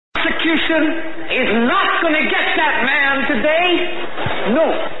Prosecution is not going to get that man today. No.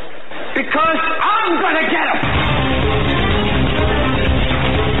 Because I'm going to get him.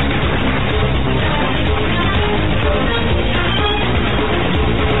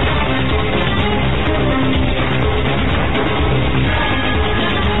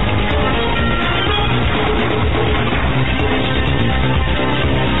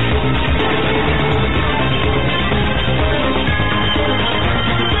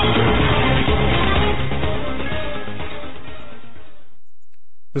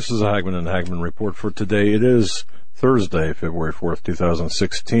 This is the Hagman and Hagman Report for today. It is Thursday, February 4th,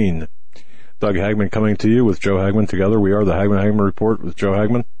 2016. Doug Hagman coming to you with Joe Hagman together. We are the Hagman Report with Joe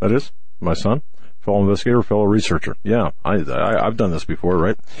Hagman. That is, my son, fellow investigator, fellow researcher. Yeah, I've done this before,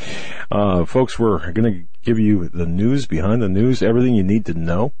 right? Folks, we're going to give you the news, behind the news, everything you need to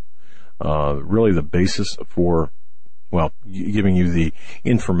know. Really the basis for, well, giving you the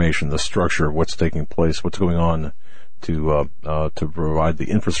information, the structure of what's taking place, what's going on, to provide the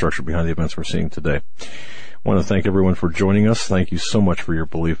infrastructure behind the events we're seeing today. I want to thank everyone for joining us. Thank you so much for your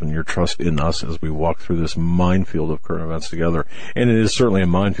belief and your trust in us as we walk through this minefield of current events together. And it is certainly a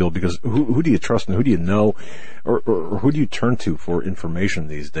minefield because who do you trust and who do you know, or who do you turn to for information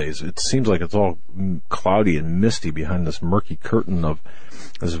these days? It seems like it's all cloudy and misty behind this murky curtain of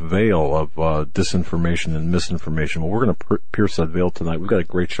this veil of disinformation and misinformation. Well, we're going to pierce that veil tonight. We've got a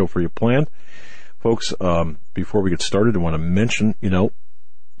great show for you planned. Folks, before we get started, I want to mention,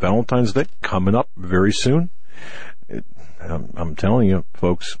 Valentine's Day coming up very soon. I'm telling you,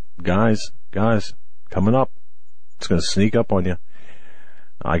 folks, guys, coming up. It's going to sneak up on you.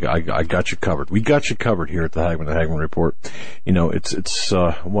 I got you covered. We got you covered here at the Hagman and Hagman Report.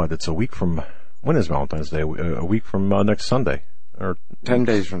 It's a week from, when is Valentine's Day? A week from next Sunday. Or 10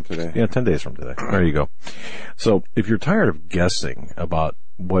 days from today. Yeah, 10 days from today. There you go. So if you're tired of guessing about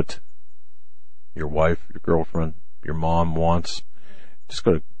what your wife, your girlfriend, your mom wants, just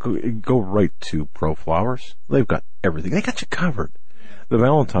go right to Pro Flowers. They've got everything. They got you covered. The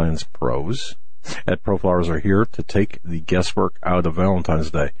Valentine's pros at Pro Flowers are here to take the guesswork out of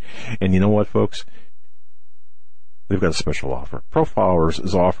Valentine's Day. And you know what, folks? They've got a special offer. Pro Flowers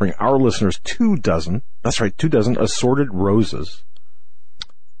is offering our listeners 2 dozen assorted roses,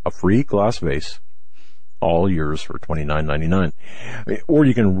 a free glass vase, all yours for $29.99. Or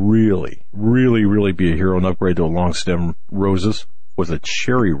you can really, really, really be a hero and upgrade to a long stem roses with a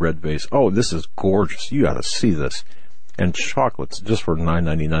cherry red vase. Oh, this is gorgeous. You got to see this. And chocolates just for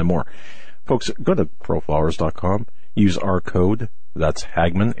 $9.99 more. Folks, go to proflowers.com. Use our code. That's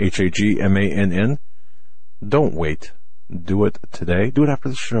Hagman, Hagmann. Don't wait. Do it today. Do it after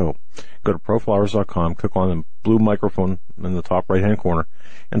the show. Go to proflowers.com. Click on the blue microphone in the top right-hand corner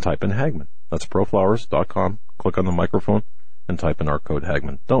and type in Hagman. That's proflowers.com. Click on the microphone and type in our code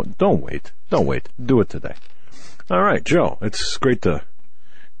Hagman. Don't wait. Don't wait. Do it today. All right, Joe. It's great to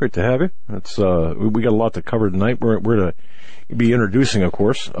have you. It's we got a lot to cover tonight. We're to be introducing, of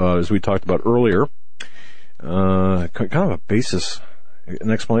course, as we talked about earlier, kind of a basis,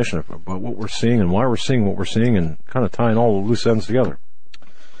 an explanation about what we're seeing and why we're seeing what we're seeing, and kind of tying all the loose ends together.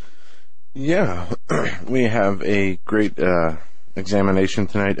 Yeah, we have a great examination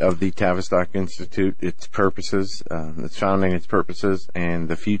tonight of the Tavistock Institute, its purposes, its founding, its purposes, and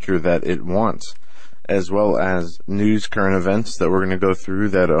the future that it wants, as well as news, current events that we're going to go through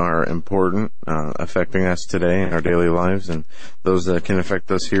that are important, affecting us today in our daily lives, and those that can affect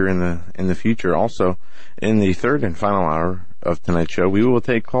us here in the future. Also, in the third and final hour of tonight's show, we will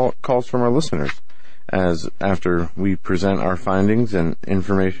take calls from our listeners, as after we present our findings and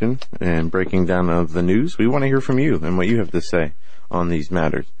information and breaking down of the news, we want to hear from you and what you have to say on these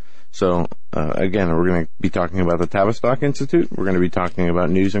matters. So, again, we're going to be talking about the Tavistock Institute. We're going to be talking about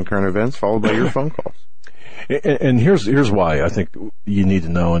news and current events, followed by your phone calls. And here's why I think you need to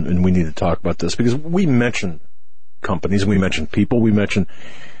know, and we need to talk about this, because we mention companies, we mention people, we mention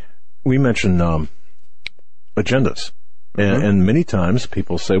agendas. Mm-hmm. And many times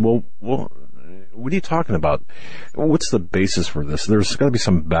people say, well, what are you talking about? What's the basis for this? There's got to be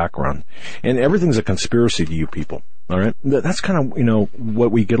some background. And everything's a conspiracy to you people. All right? That's kind of,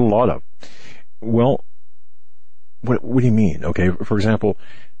 what we get a lot of. Well, what do you mean? Okay, for example,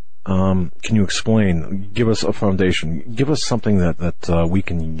 can you explain? Give us a foundation. Give us something that we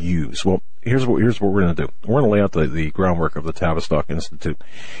can use. Well, here's what we're going to do. We're going to lay out the groundwork of the Tavistock Institute.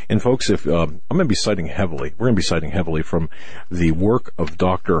 And folks, if I'm going to be citing heavily, we're going to be citing heavily from the work of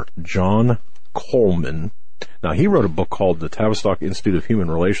Dr. John Coleman. Now, he wrote a book called The Tavistock Institute of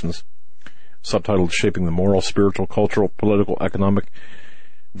Human Relations, subtitled Shaping the Moral, Spiritual, Cultural, Political, Economic,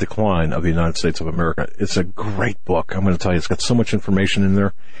 Decline of the United States of America. It's a great book. I'm going to tell you, it's got so much information in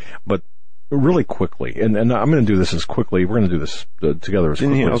there, but really quickly, and I'm going to do this as quickly. We're going to do this together as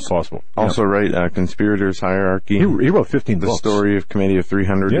quickly as possible. Also write Conspirators' Hierarchy. He wrote 15 books. The Story of Committee of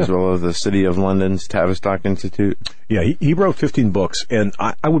 300, as well as the City of London's Tavistock Institute. Yeah, he wrote 15 books, and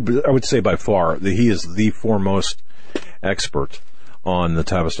I would say by far that he is the foremost expert on the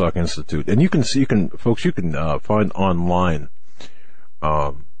Tavistock Institute. And you can find online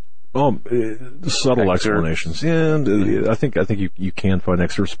subtle explanations. And I think you can find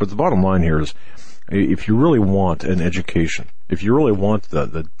excerpts, but the bottom line here is, if you really want an education, if you really want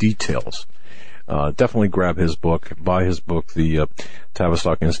the details, definitely grab his book, buy his book, the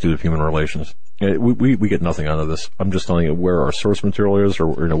Tavistock Institute of Human Relations. We get nothing out of this. I'm just telling you where our source material is, or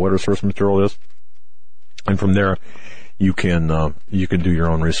what our source material is, and from there you can do your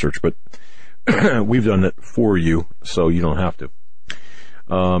own research. But we've done it for you, so you don't have to.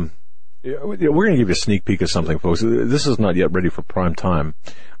 We're going to give you a sneak peek of something, folks. This is not yet ready for prime time,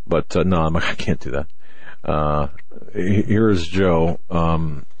 but no, I can't do that. Here is Joe.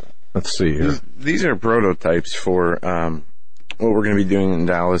 Let's see here. These are prototypes for what we're going to be doing in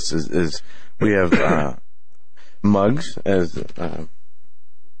Dallas. Is we have mugs, as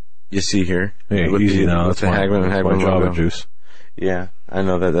you see here. Hey, easy now. That's the Hagman and Hagman Java logo. Juice. Yeah, I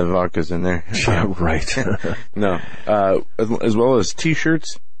know that the vodka's in there. Yeah, right. No, as well as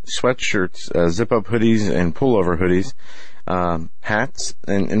T-shirts, sweatshirts, zip-up hoodies, and pullover hoodies, hats,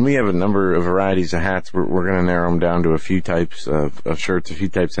 and we have a number of varieties of hats. We're going to narrow them down to a few types of shirts, a few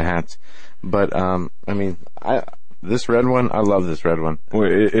types of hats. But this red one, I love this red one. Well,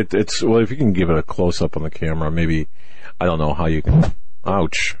 if you can give it a close-up on the camera, maybe, I don't know how you can.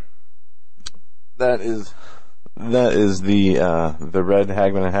 Ouch. That is the red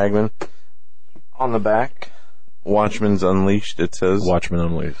Hagman and Hagman. On the back, Watchmen's Unleashed, it says. Watchmen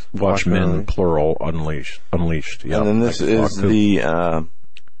Unleashed. Watchmen, plural, Unleashed. Yeah. And then this is the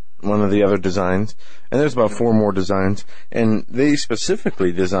one of the other designs. And there's about 4 more designs. And they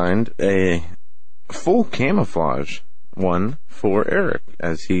specifically designed a full camouflage one for Eric,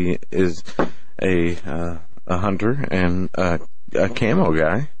 as he is a hunter and a camo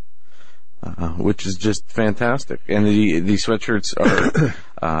guy. Which is just fantastic. And the sweatshirts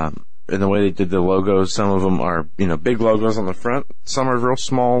are, in the way they did the logos, some of them are, big logos on the front, some are real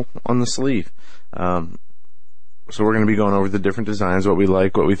small on the sleeve. So we're going to be going over the different designs, what we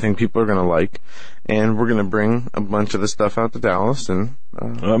like, what we think people are going to like, and we're going to bring a bunch of the stuff out to Dallas. And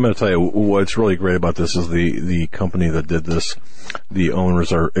I'm going to tell you what's really great about this is the company that did this. The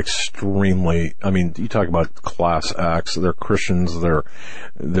owners are extremely. I mean, you talk about class acts. They're Christians.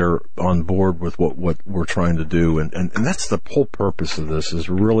 They're on board with what we're trying to do, and that's the whole purpose of this is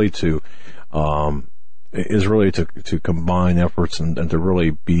really to combine efforts and to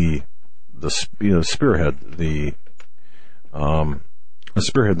really be spearhead the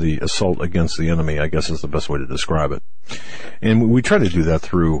assault against the enemy, I guess is the best way to describe it. And we try to do that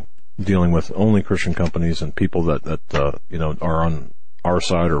through dealing with only Christian companies and people that are on our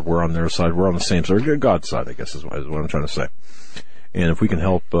side, or we're on their side. We're on the same side, or God's side, I guess is what I'm trying to say. And if we can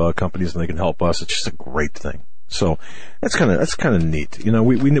help companies and they can help us, it's just a great thing. So that's kind of neat.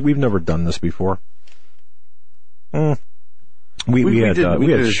 We've never done this before. We had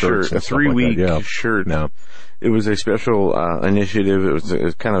a shirts, a 3-week like shirt. No. It was a special initiative. It was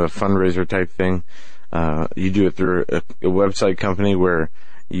kind of a fundraiser type thing. You do it through a website company where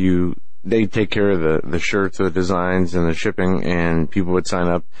they take care of the shirts, the designs, and the shipping, and people would sign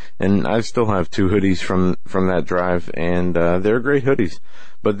up. And I still have 2 hoodies from that drive, and they're great hoodies.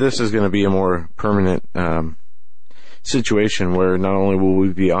 But this is going to be a more permanent situation where not only will we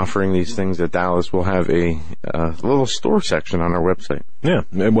be offering these things at Dallas, we'll have a little store section on our website. Yeah,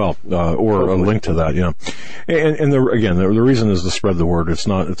 well, or hopefully a link to that. Yeah, and the reason is to spread the word. It's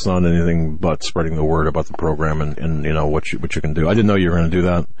not anything but spreading the word about the program and what you can do. I didn't know you were going to do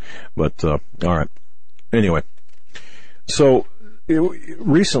that, but all right. Anyway, so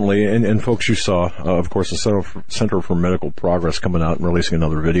recently, and folks, you saw, of course, the Center for Medical Progress coming out and releasing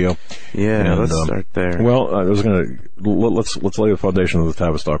another video. Yeah, and, let's start there. Well, I was going to let's lay the foundation of the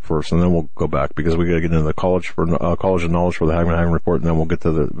Tavistock first, and then we'll go back because we got to get into the College of Knowledge for the Hagman Report, and then we'll get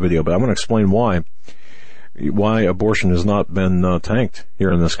to the video. But I'm going to explain why abortion has not been tanked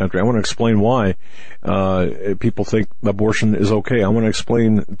here in this country. I want to explain why people think abortion is okay. I want to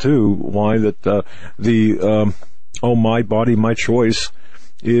explain too why that my body, my choice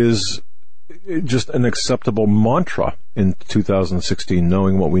is just an acceptable mantra in 2016,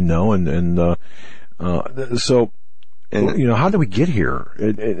 knowing what we know. So And how do we get here?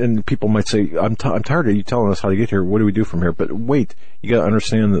 And people might say, I'm tired of you telling us how to get here. What do we do from here? But wait, you got to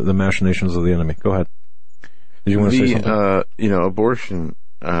understand the machinations of the enemy. Go ahead. Did you want to say something? Abortion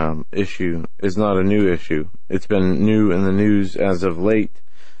issue is not a new issue. It's been new in the news as of late.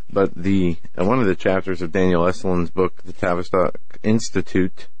 But one of the chapters of Daniel Estlin's book, The Tavistock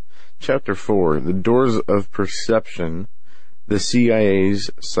Institute, Chapter 4, The Doors of Perception, the CIA's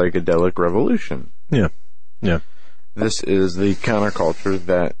Psychedelic Revolution. Yeah. This is the counterculture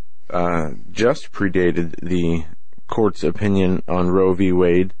that just predated the court's opinion on Roe v.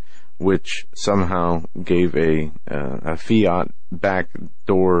 Wade, which somehow gave a fiat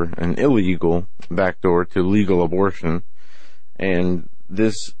backdoor, an illegal backdoor to legal abortion. And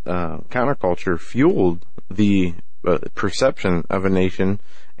this counterculture fueled the perception of a nation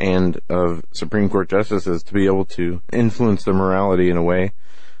and of Supreme Court justices to be able to influence their morality in a way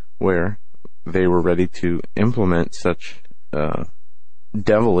where they were ready to implement such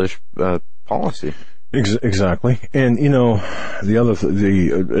devilish policy. Exactly. And,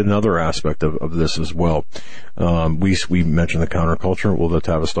 another aspect of this as well, we mentioned the counterculture. Well, the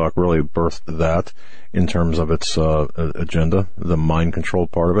Tavistock really birthed that in terms of its agenda, the mind control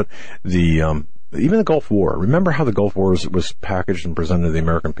part of it. Even the Gulf War. Remember how the Gulf War was packaged and presented to the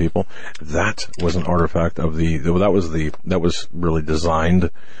American people? That was an artifact of that was really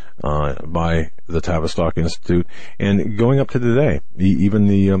designed by the Tavistock Institute. And going up to today, even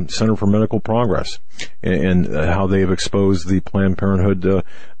the Center for Medical Progress and how they have exposed the Planned Parenthood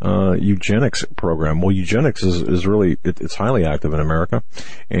eugenics program. Well, eugenics is really, it's highly active in America,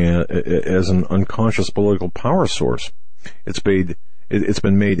 and as an unconscious political power source. It's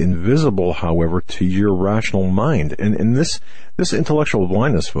been made invisible, however, to your rational mind. And this intellectual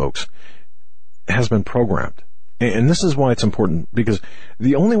blindness, folks, has been programmed. And this is why it's important, because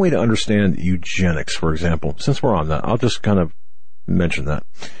the only way to understand eugenics, for example, since we're on that, I'll just kind of mention that.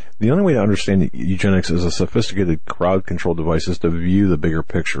 The only way to understand eugenics as a sophisticated crowd control device is to view the bigger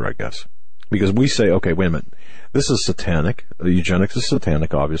picture, I guess. Because we say, okay, wait a minute, this is satanic. Eugenics is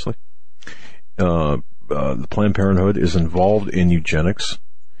satanic, obviously. The Planned Parenthood is involved in eugenics,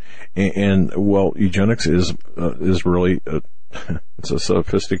 and eugenics is really it's a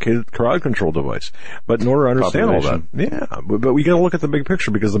sophisticated crowd control device. But in order to understand all that, but we got to look at the big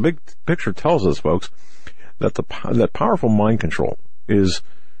picture, because the big picture tells us, folks, that that powerful mind control is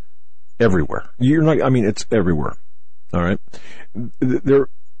everywhere. It's everywhere. All right,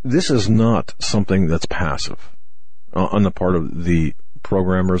 this is not something that's passive on the part of the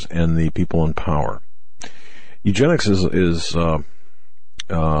programmers and the people in power. Eugenics it's a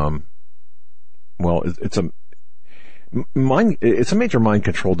major mind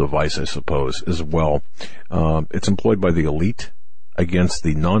control device, I suppose, as well. It's employed by the elite against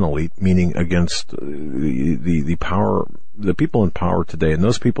the non-elite, meaning against the power, the people in power today, and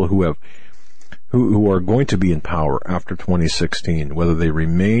those people who are going to be in power after 2016, whether they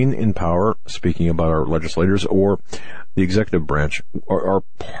remain in power, speaking about our legislators, or the executive branch, are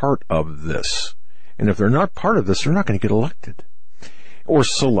part of this. And if they're not part of this, they're not going to get elected or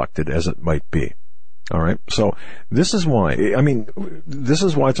selected, as it might be. All right. So this is why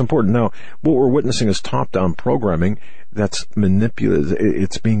it's important. Now, what we're witnessing is top-down programming that's manipulated.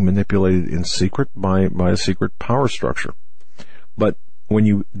 It's being manipulated in secret by a secret power structure. But when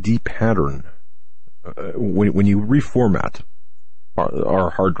you depattern, when you reformat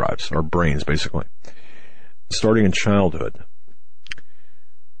our hard drives, our brains, basically, starting in childhood,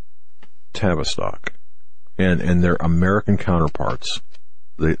 Tavistock and their American counterparts,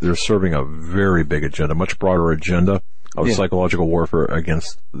 they're serving a very big agenda, much broader agenda of psychological warfare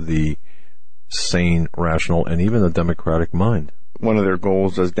against the sane, rational, and even the democratic mind. One of their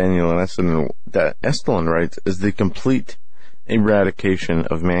goals, as Daniel Estlin writes, is the complete eradication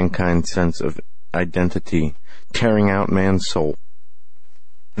of mankind's sense of identity, tearing out man's soul.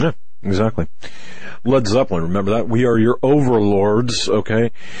 Yeah, exactly. Led Zeppelin, remember that? We are your overlords,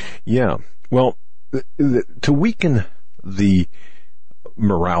 okay? Yeah. Well, to weaken the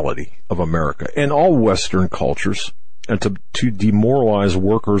morality of America and all Western cultures, and to demoralize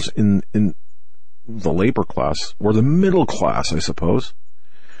workers in the labor class, or the middle class, I suppose,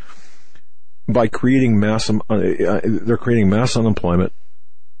 by creating they're creating mass unemployment.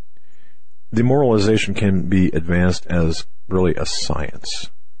 Demoralization can be advanced as really a science.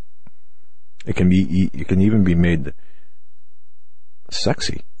 It can even be made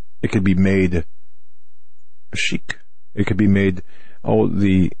sexy. It could be made chic. It could be made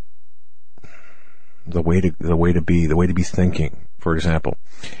the way to be thinking. For example,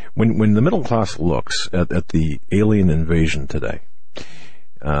 when the middle class looks at the alien invasion today,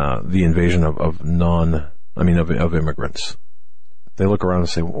 the invasion of non of immigrants. They look around and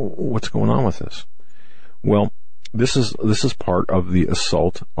say, what's going on with this? Well, this is part of the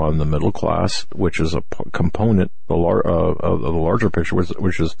assault on the middle class, which is a component of the larger picture,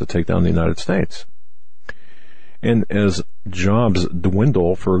 which is to take down the United States. And as jobs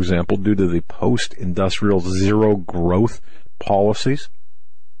dwindle, for example, due to the post-industrial zero growth policies,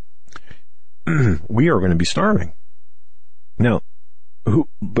 we are going to be starving. Now, who's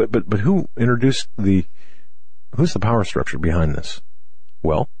the power structure behind this?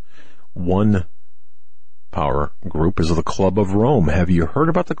 Well, one power group is the Club of Rome. Have you heard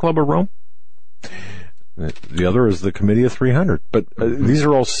about the Club of Rome? The other is the Committee of 300. But these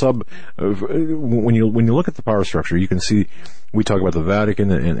are all when you look at the power structure, you can see we talk about the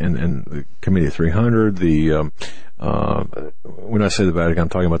Vatican and the Committee of 300. When I say the Vatican, I'm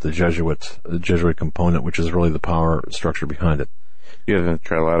talking about the Jesuit component, which is really the power structure behind it. You have the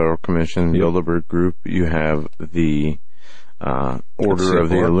Trilateral Commission, the Bilderberg Group. You have the Order of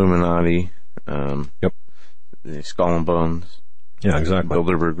the Illuminati. The Skull and Bones. Yeah, exactly.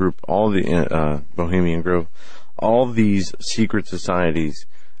 Bilderberg Group, all the Bohemian Grove, all these secret societies.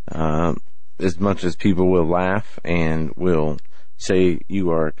 As much as people will laugh and will say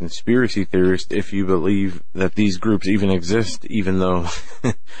you are a conspiracy theorist if you believe that these groups even exist, even though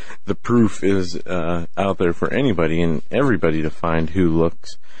the proof is out there for anybody and everybody to find who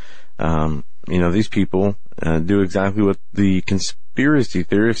looks. These people do exactly what the conspiracy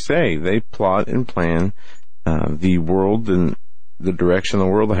theorists say. They plot and plan the world and the direction the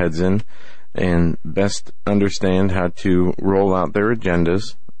world heads in, and best understand how to roll out their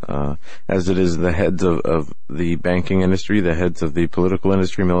agendas, as it is the heads of the banking industry, the heads of the political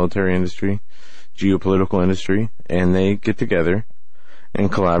industry, military industry, geopolitical industry, and they get together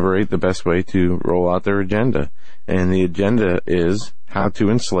and collaborate the best way to roll out their agenda. And the agenda is how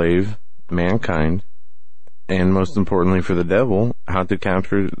to enslave mankind, and most importantly for the devil, how to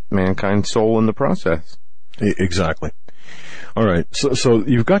capture mankind's soul in the process. Exactly. All right. So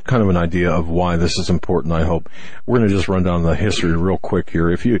you've got kind of an idea of why this is important, I hope. We're going to just run down the history real quick here.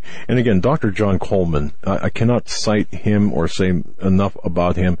 And again, Dr. John Coleman, I cannot cite him or say enough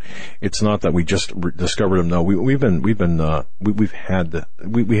about him. It's not that we just discovered him. No, we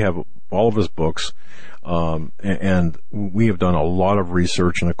have all of his books. And we have done a lot of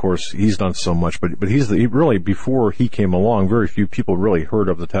research, and of course he's done so much, but really, before he came along, very few people really heard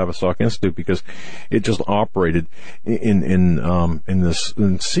of the Tavistock Institute because it just operated in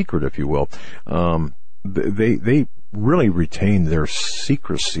secret, if you will. They really retained their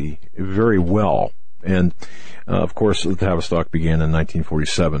secrecy very well. And, of course, the Tavistock began in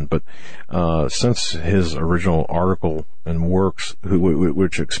 1947, but since his original article and works,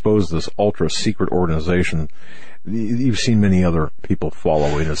 which exposed this ultra-secret organization, you've seen many other people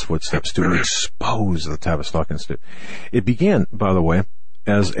follow in his footsteps to expose the Tavistock Institute. It began, by the way,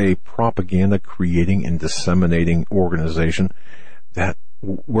 as a propaganda creating and disseminating organization that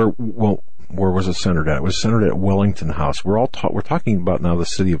where was it centered at? It was centered at Wellington House. We're talking about now the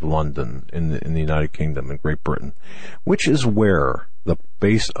city of London in the United Kingdom, in Great Britain, which is where the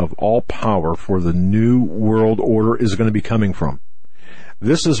base of all power for the New World Order is going to be coming from.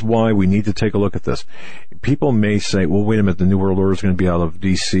 This is why we need to take a look at this. People may say, well, wait a minute, the New World Order is going to be out of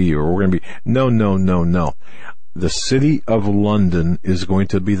D.C., or we're going to be... No. The city of London is going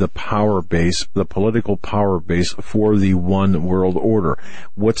to be the power base, the political power base for the One World Order.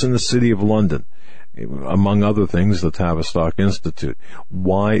 What's in the city of London? Among other things, the Tavistock Institute.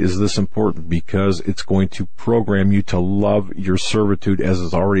 Why is this important? Because it's going to program you to love your servitude, as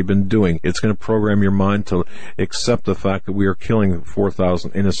it's already been doing. It's going to program your mind to accept the fact that we are killing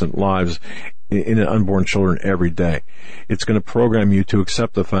 4,000 innocent lives in unborn children every day. It's going to program you to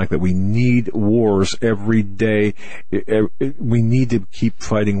accept the fact that we need wars every day. We need to keep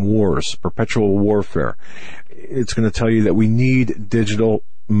fighting wars, perpetual warfare. It's going to tell you that we need digital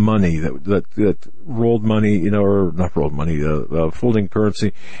money, that rolled money, or not rolled money, folding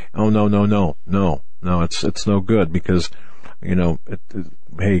currency. Oh, no, it's no good because,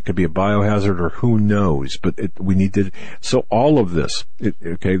 it could be a biohazard or who knows, but we need to, so all of this,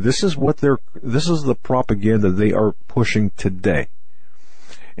 this is the propaganda they are pushing today.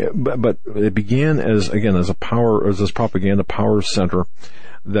 But it began as this propaganda power center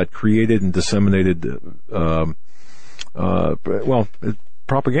that created and disseminated,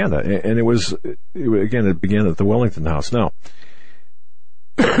 propaganda. And it began at the Wellington House. Now,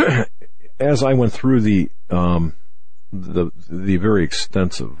 as I went through the very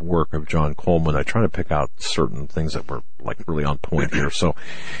extensive work of John Coleman, I try to pick out certain things that were like really on point here. So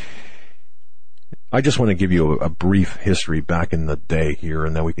I just want to give you a brief history back in the day here,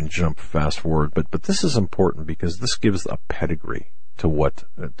 and then we can jump fast forward. But this is important because this gives a pedigree to what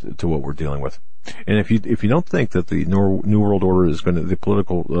we're dealing with. And if you don't think that the New World Order is going to, the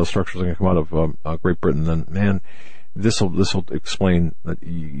political structure is going to come out of Great Britain, then man, this will explain that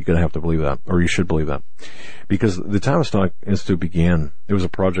you're going to have to believe that, or you should believe that, because the Tavistock Institute began. It was a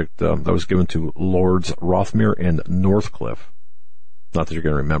project that was given to Lords Rothermere and Northcliffe. Not that you're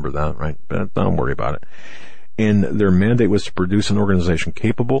going to remember that, right? But don't worry about it. And their mandate was to produce an organization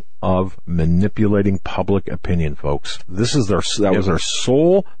capable of manipulating public opinion, folks. That was their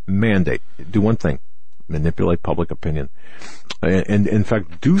sole mandate. Do one thing: manipulate public opinion, and in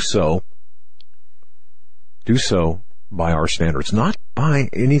fact, do so by our standards, not by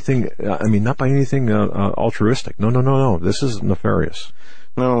anything. Not by anything altruistic. No. This is nefarious.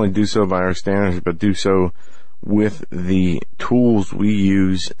 Not only do so by our standards, but do so with the tools we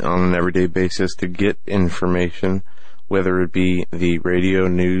use on an everyday basis to get information, whether it be the radio,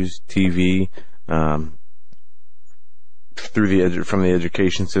 news, TV, from the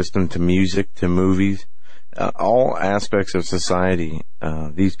education system to music to movies, all aspects of society.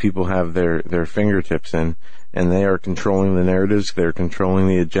 These people have their fingertips in, and they are controlling the narratives. They're controlling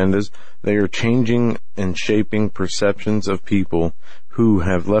the agendas. They are changing and shaping perceptions of people who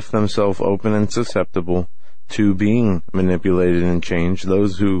have left themselves open and susceptible to being manipulated and changed.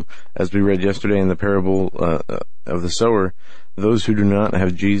 Those who, as we read yesterday in the parable of the sower, those who do not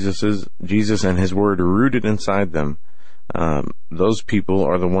have Jesus and His Word rooted inside them, those people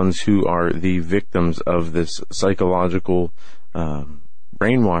are the ones who are the victims of this psychological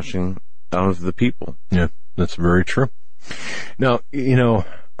brainwashing of the people. Yeah, that's very true. Now,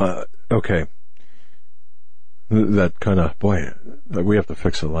 okay. That kind of, boy, we have to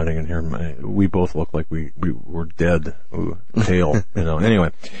fix the lighting in here. We both look like we were dead. Ooh, pale,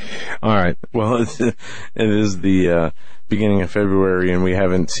 Anyway. All right. Well, it is the beginning of February, and we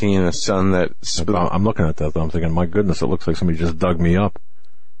haven't seen a sun that... I'm looking at that, though. I'm thinking, my goodness, it looks like somebody just dug me up.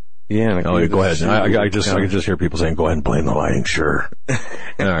 Yeah. Oh, go ahead. I can just hear people saying, go ahead and blame the lighting. Sure.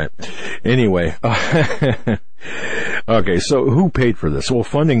 All right. Anyway. Okay, so who paid for this? Well,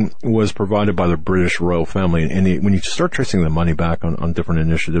 funding was provided by the British royal family, and when you start tracing the money back on different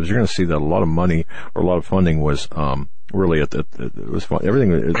initiatives, you're going to see that a lot of money or a lot of funding was really it was fun.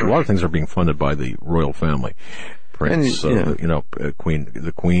 Everything. A lot of things are being funded by the royal family. Prince, the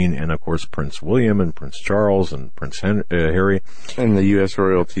Queen, and of course Prince William and Prince Charles and Prince Harry, and the U.S.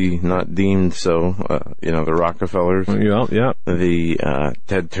 royalty not deemed so. The Rockefellers, the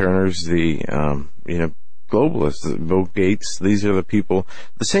Ted Turners, the globalists, Bill Gates. These are the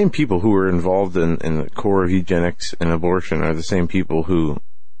same people who were involved in the core of eugenics and abortion are the same people who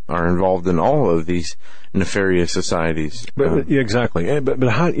are involved in all of these nefarious societies. But exactly. But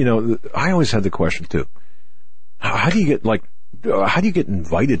how? I always had the question too. How do you get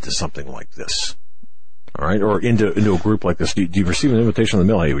invited to something like this? All right, or into a group like this? Do you receive an invitation in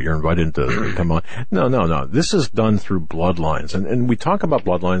the mail? Hey, you're invited to come on. No. This is done through bloodlines, and we talk about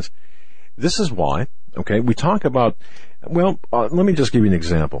bloodlines. This is why. Okay, we talk about. Well, let me just give you an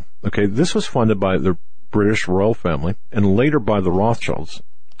example. Okay, this was funded by the British royal family, and later by the Rothschilds,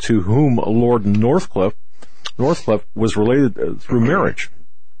 to whom Lord Northcliffe was related through marriage.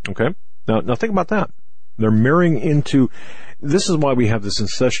 Okay, now think about that. They're marrying into. This is why we have this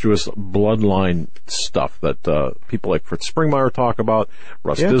incestuous bloodline stuff that people like Fritz Springmeier talk about.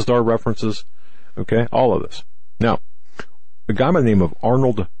 Russ Dizdar references. Okay, all of this. Now, a guy by the name of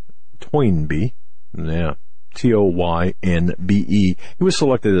Arnold Toynbee, Toynbe, he was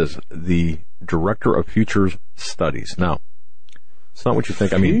selected as the director of future studies. Now, it's not what you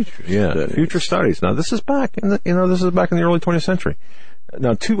think. Future studies. Now, this is back in the early 20th century.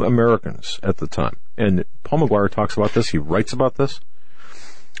 Now, two Americans at the time, and Paul McGuire talks about this. He writes about this.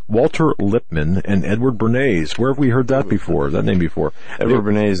 Walter Lippmann and Edward Bernays. Where have we heard that before? That name before? Edward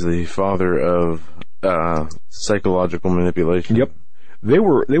Bernays, the father of psychological manipulation. Yep. They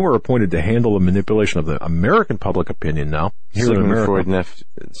were appointed to handle the manipulation of the American public opinion now.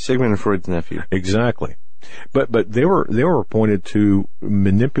 Sigmund Freud's nephew. Exactly. But they were appointed to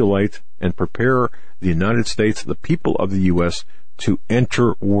manipulate and prepare the United States, the people of the U.S., to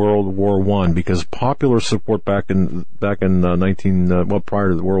enter World War I, because popular support back in prior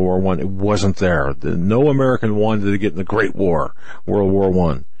to the World War I, it wasn't there. No American wanted to get in the Great War, World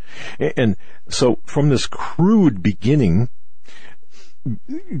War I. And so from this crude beginning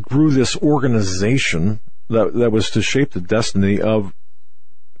grew this organization that was to shape the destiny of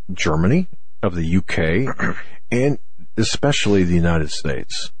Germany, of the UK, and especially the United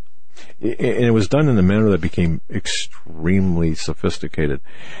States. And it was done in a manner that became extremely sophisticated.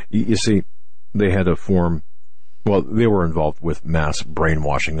 You see, they had to form. Well, they were involved with mass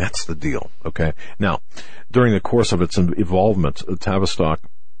brainwashing. That's the deal. Okay. Now, during the course of its involvement, Tavistock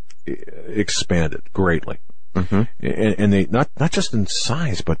expanded greatly. Mm-hmm. And they, not just in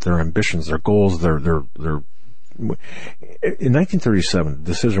size, but their ambitions, their goals, their, in 1937,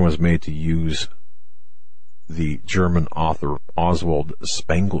 the decision was made to use the German author Oswald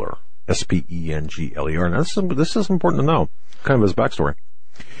Spengler, Spengler. Now, this is important to know, kind of his backstory.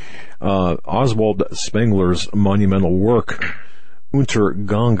 Oswald Spengler's monumental work,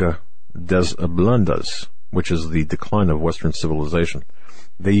 Untergang des Blendes, which is the decline of Western civilization.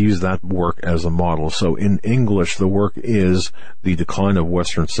 They use that work as a model. So in English, the work is The Decline of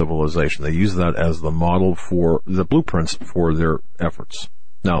Western Civilization. They use that as the model for the blueprints for their efforts.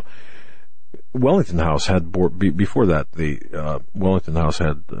 Now, Wellington House had board, before that, the Wellington House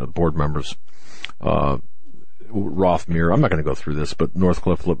had board members, Rothmere, I'm not going to go through this, but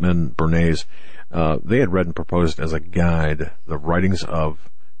Northcliffe, Lippmann, Bernays, they had read and proposed as a guide the writings of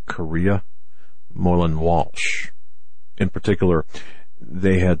Correa, Moylan Walsh. In particular,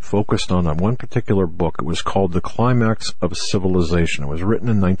 they had focused on one particular book. It was called The Climax of Civilization. It was written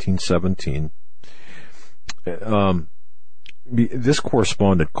in 1917. This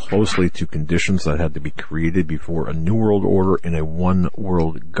corresponded closely to conditions that had to be created before a new world order and a one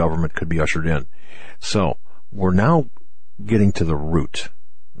world government could be ushered in. So, we're now getting to the root.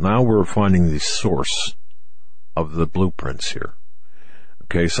 Now we're finding the source of the blueprints here.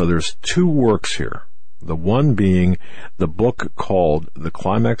 Okay, so there's two works here. The one being the book called The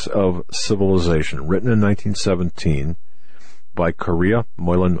Climax of Civilization, written in 1917 by Correa,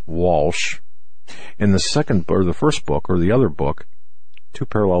 Moylan Walsh. And the second, or the first book, or the other book, two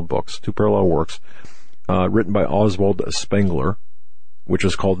parallel works, written by Oswald Spengler, which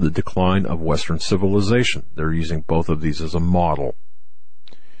is called The Decline of Western Civilization. They're using both of these as a model.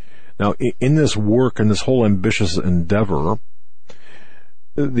 Now, in this work, in this whole ambitious endeavor,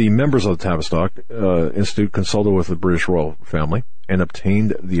 the members of the Tavistock Institute consulted with the British royal family and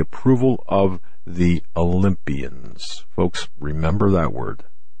obtained the approval of the Olympians. Folks, remember that word.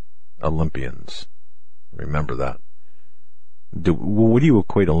 Olympians. Remember that. What do you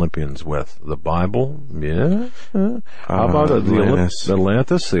equate Olympians with? The Bible? Yeah. How about Atlantis,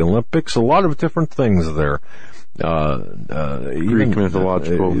 the Olympics? A lot of different things there. Greek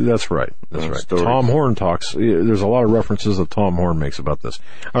mythological. That's right. Stories. Tom Horn talks. There's a lot of references that Tom Horn makes about this.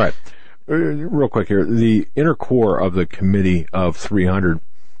 All right. Real quick here. The inner core of the Committee of 300,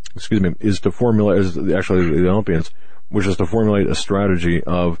 is to formulate, actually the Olympians, which is to formulate a strategy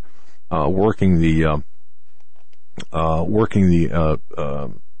of working the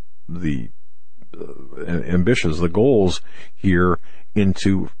ambitions, the goals here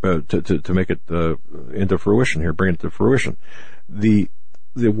into to make it into fruition here, bring it to fruition. The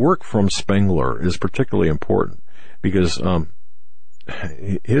work from Spengler is particularly important because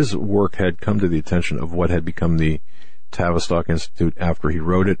his work had come to the attention of what had become the Tavistock Institute after he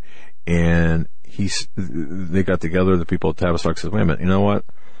wrote it, and they got together. The people at Tavistock said, "Wait a minute, you know what?"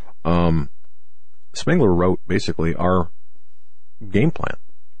 Spengler wrote basically our game plan.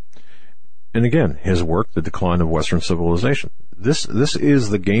 And again, his work, The Decline of Western Civilization. This is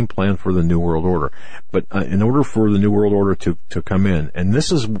the game plan for the New World Order. But in order for the New World Order to come in, and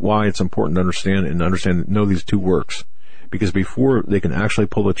this is why it's important to know these two works, because before they can actually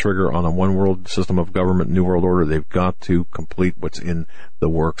pull the trigger on a one world system of government, New World Order, they've got to complete what's in the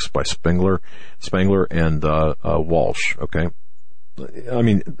works by Spengler and Walsh. Okay, I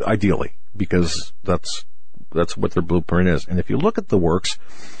mean, ideally, because that's what their blueprint is. And if you look at the works,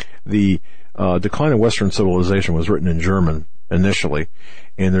 the Decline of Western Civilization was written in German initially,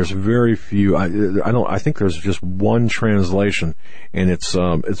 and there's very few. I think there's just one translation, and it's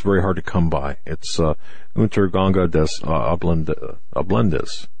very hard to come by. It's Untergang des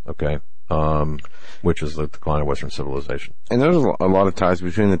Blendes, okay, which is the Decline of Western Civilization. And there's a lot of ties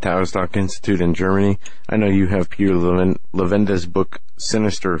between the Tavistock Institute and Germany. I know you have Peter Levende's book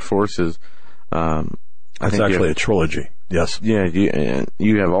Sinister Forces. It's actually a trilogy. Yes. Yeah,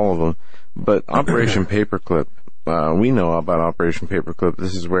 you have all of them. But Operation Paperclip, we know about Operation Paperclip.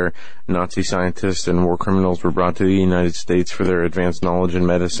 This is where Nazi scientists and war criminals were brought to the United States for their advanced knowledge in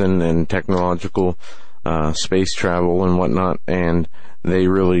medicine and technological space travel and whatnot, and they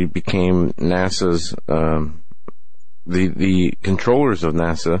really became NASA's the controllers of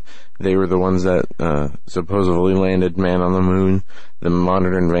NASA. They were the ones that supposedly landed man on the moon. The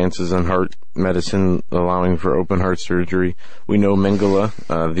modern advances in heart medicine allowing for open heart surgery. We know Mengele,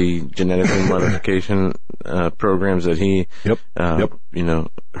 the genetic modification programs that he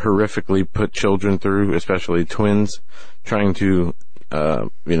horrifically put children through, especially twins, trying to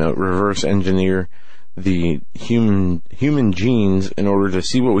reverse engineer the human genes in order to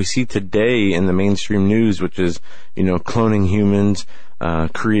see what we see today in the mainstream news, which is, cloning humans,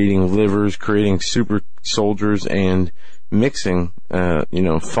 creating livers, creating super soldiers, and mixing,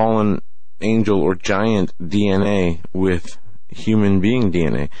 fallen angel or giant DNA with human being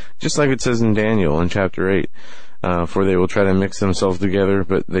DNA. Just like it says in Daniel in chapter 8, for they will try to mix themselves together,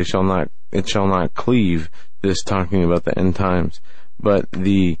 but it shall not cleave, this talking about the end times. But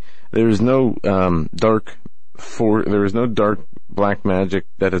there is no dark black magic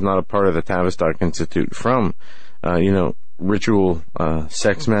that is not a part of the Tavistock Institute, from ritual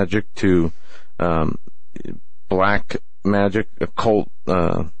sex magic to black magic, occult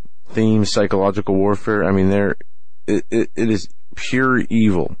themes, psychological warfare. I mean, it is pure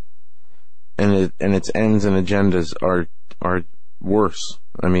evil, and its ends and agendas are worse.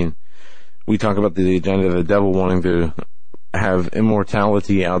 I mean, we talk about the agenda of the devil wanting to have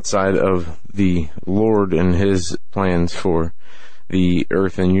immortality outside of the Lord and his plans for the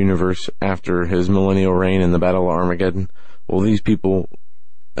earth and universe after his millennial reign in the Battle of Armageddon. Well, these people,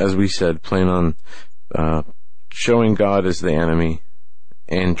 as we said, plan on showing God as the enemy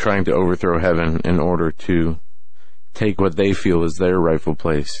and trying to overthrow heaven in order to take what they feel is their rightful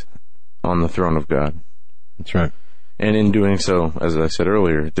place on the throne of God. That's right. And in doing so, as I said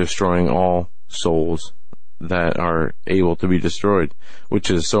earlier, destroying all souls that are able to be destroyed, which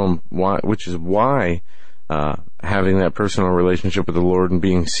is why having that personal relationship with the Lord and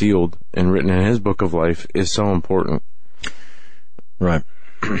being sealed and written in his book of life is so important. Right.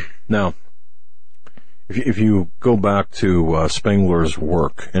 Now, if you go back to Spengler's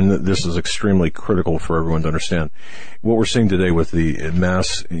work, and this is extremely critical for everyone to understand, what we're seeing today with the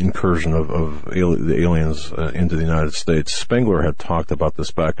mass incursion of the aliens into the United States, Spengler had talked about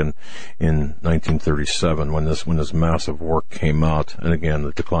this back in 1937 when this massive work came out, and again,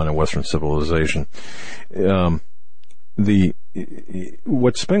 the decline of Western civilization.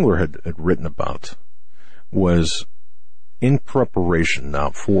 What Spengler had written about was in preparation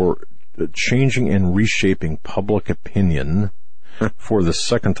now for changing and reshaping public opinion for the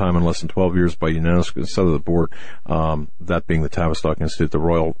second time in less than 12 years by unanimous consent of the board, that being the Tavistock Institute, the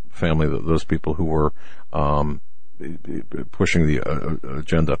royal family, those people who were pushing the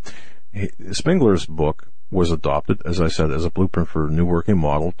agenda. Spengler's book was adopted, as I said, as a blueprint for a new working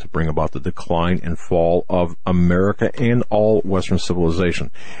model to bring about the decline and fall of America and all Western civilization,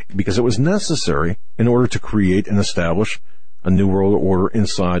 because it was necessary in order to create and establish a new world order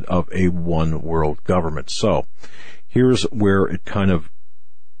inside of a one world government. So here's where it kind of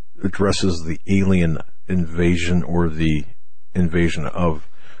addresses the alien invasion, or the invasion of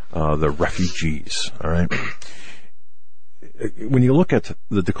the refugees. All right. When you look at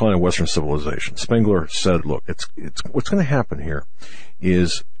the decline of Western civilization, Spengler said, look, it's what's going to happen here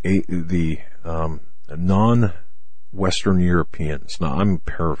is the non-Western Europeans. Now, I'm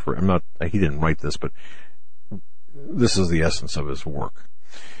paraphrasing. He didn't write this, but this is the essence of his work.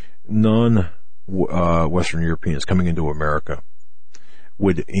 Non-Western Europeans coming into America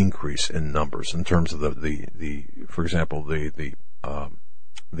would increase in numbers in terms of for example, the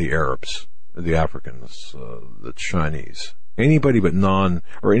Arabs, the Africans, the Chinese, anybody but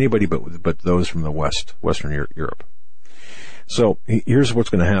but those from the Western Europe. So here's what's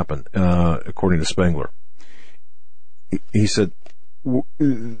going to happen, according to Spengler. He said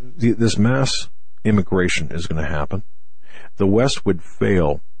this mass immigration is going to happen. The West would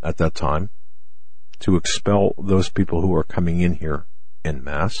fail at that time to expel those people who are coming in here en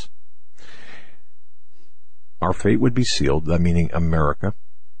masse. Our fate would be sealed, that meaning America,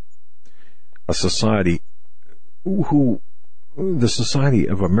 a society the society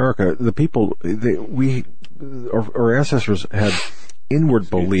of America, the people, our ancestors had inward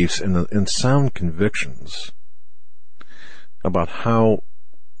beliefs and sound convictions about how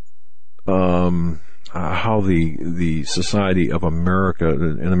the society of America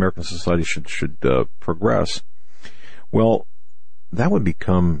and American society should progress. Well, that would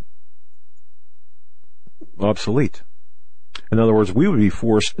become obsolete. In other words, we would be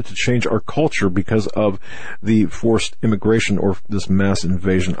forced to change our culture because of the forced immigration, or this mass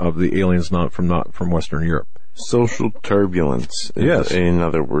invasion of the aliens not from Western Europe. Social turbulence is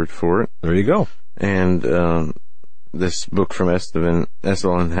another word for it. There you go. And this book from Esteban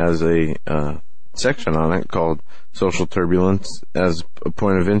has a section on it called Social Turbulence. As a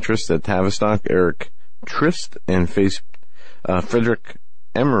point of interest, at Tavistock, Eric Trist and Frederick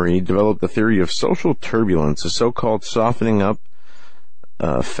Emery developed the theory of social turbulence, a so-called softening up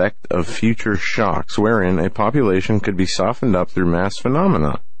effect of future shocks, wherein a population could be softened up through mass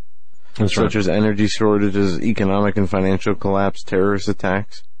phenomena. such as energy shortages, economic and financial collapse, terrorist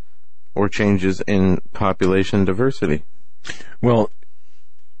attacks, or changes in population diversity. Well,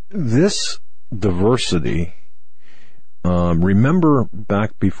 this diversity, remember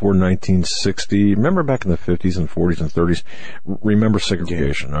back before 1960, remember back in the 50s and 40s and 30s, remember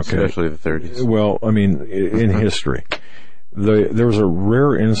segregation, okay? Especially the 30s. Well, I mean, in history, there was a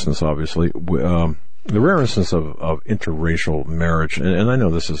rare instance, obviously, the rare instance of interracial marriage, and I know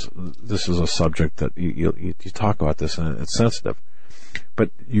this is a subject that you talk about this and it's sensitive,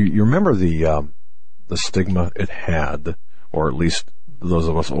 but you remember the stigma it had, or at least those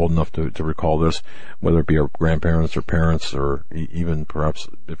of us old enough to recall this, whether it be our grandparents or parents, or even perhaps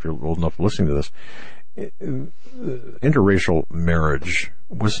if you're old enough listening to this, interracial marriage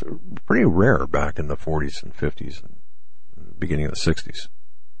was pretty rare back in the 40s and 50s and beginning of the 60s.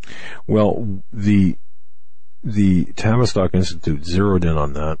 Well, the Tavistock Institute zeroed in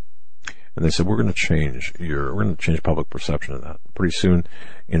on that, and they said, we're going to change public perception of that. Pretty soon,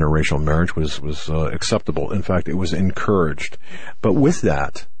 interracial marriage was acceptable. In fact, it was encouraged. But with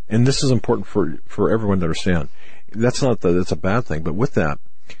that, and this is important for everyone to understand, that's a bad thing, but with that,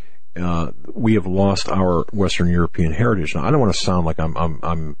 we have lost our Western European heritage. Now, I don't want to sound like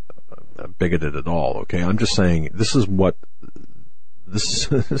I'm bigoted at all, okay? I'm just saying this is what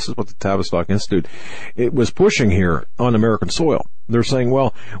the Tavistock Institute, it was pushing here on American soil. They're saying,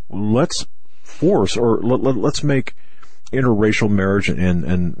 well, let's force, or let's make interracial marriage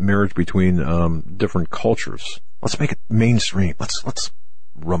and marriage between different cultures. Let's make it mainstream. Let's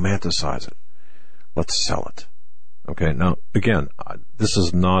romanticize it. Let's sell it. Okay. Now, again, this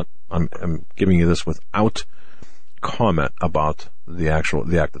is not. I'm giving you this without comment about the act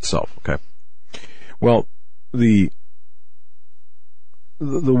itself. Okay. Well, the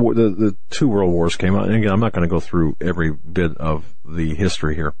two world wars came out, and again, I'm not going to go through every bit of the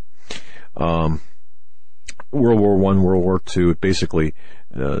history here. World War I, World War II, it basically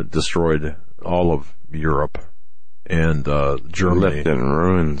destroyed all of Europe and Germany. Left it in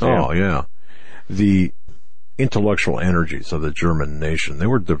ruins. Oh, yeah. The intellectual energies of the German nation, they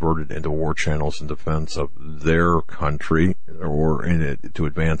were diverted into war channels in defense of their country, or to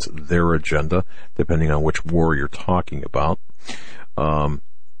advance their agenda, depending on which war you're talking about.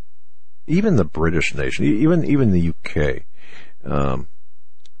 Even the British nation, even the UK,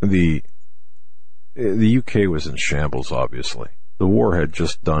 the UK was in shambles. Obviously, the war had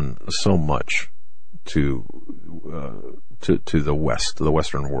just done so much to the West, to the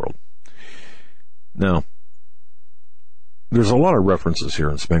Western world. Now, there's a lot of references here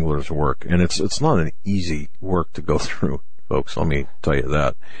in Spengler's work, and it's not an easy work to go through, folks. Let me tell you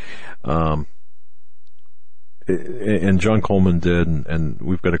that. And John Coleman did, and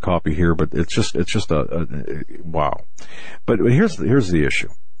we've got a copy here, but it's just a wow. But here's the issue.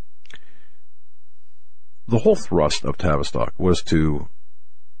 The whole thrust of Tavistock was to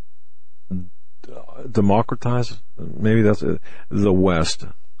democratize, maybe that's it, the West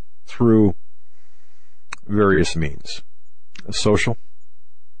through various means. Social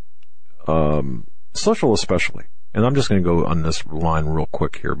especially. And I'm just going to go on this line real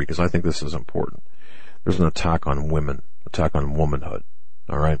quick here because I think this is important. There's an attack on women, attack on womanhood.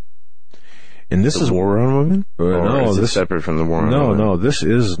 All right. And this is war on women? No, is this is separate from the war on women. This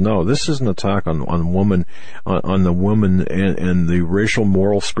is an attack on woman, on the woman and the racial,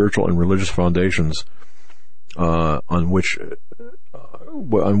 moral, spiritual, and religious foundations, on which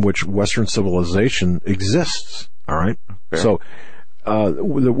Western civilization exists. All right. Okay. So,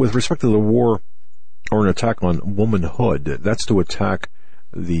 with respect to the war or an attack on womanhood, that's to attack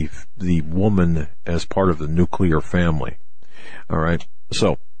the woman as part of the nuclear family. All right.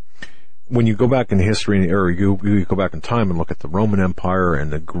 So, when you go back in history and era, you go back in time and look at the Roman Empire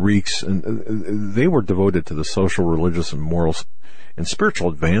and the Greeks, and they were devoted to the social, religious, and moral and spiritual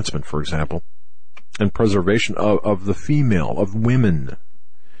advancement, for example, and preservation of the female, of women.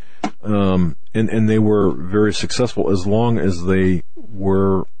 And they were very successful as long as they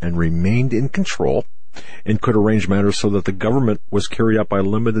were and remained in control and could arrange matters so that the government was carried out by a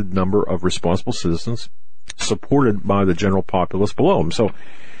limited number of responsible citizens, supported by the general populace below them. So,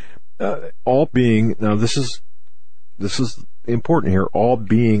 all being, now this is important here, all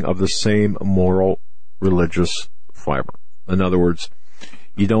being of the same moral, religious fiber. In other words,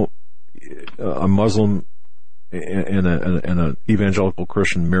 you don't, a Muslim and an evangelical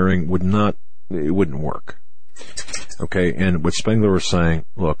Christian marrying it wouldn't work. Okay, and what Spengler was saying,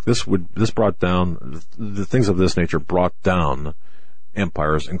 look, this brought down, the things of this nature brought down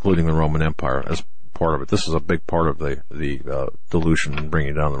empires, including the Roman Empire, as part of it. This is a big part of the dilution and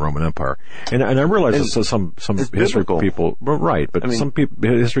bringing down the Roman Empire. And I realize that some history people, right? But some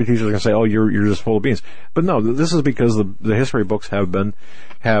history teachers are going to say, "Oh, you're just full of beans." But no, this is because the history books have been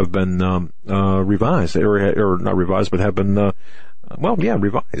revised, or not revised, but have been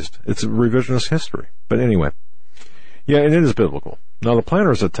revised. It's revisionist history. But anyway, yeah, and it is biblical. Now, the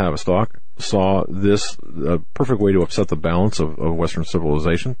planners at Tavistock saw this a perfect way to upset the balance of Western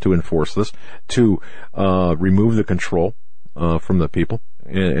civilization, to enforce this, to remove the control from the people,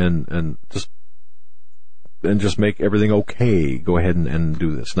 and just make everything okay. Go ahead and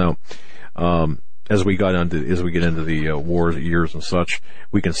do this. Now, as we get into the war years and such,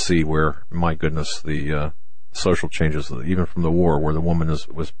 we can see where, my goodness, the social changes, even from the war, where the woman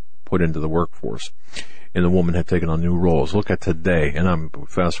was put into the workforce, and the woman had taken on new roles. Look at today, and I'm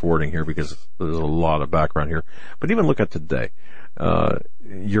fast forwarding here because there's a lot of background here, but even look at today.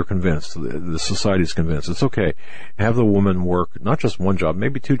 You're convinced, the society's convinced, it's okay. Have the woman work not just one job,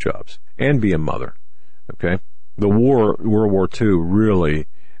 maybe two jobs, and be a mother. Okay? The World War II really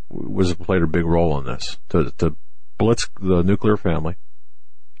played a big role in this, to blitz the nuclear family,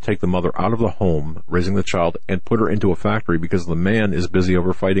 take the mother out of the home, raising the child, and put her into a factory because the man is busy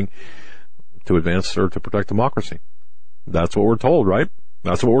over fighting to advance or to protect democracy. That's what we're told, right?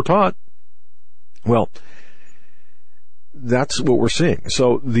 That's what we're taught. Well, that's what we're seeing.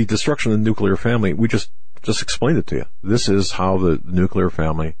 So the destruction of the nuclear family, we just explained it to you. This is how the nuclear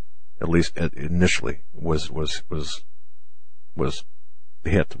family, at least initially, was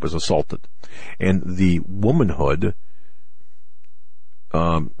assaulted. And the womanhood,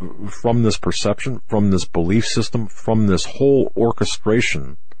 from this perception, from this belief system, from this whole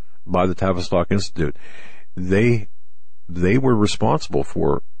orchestration by the Tavistock Institute, they were responsible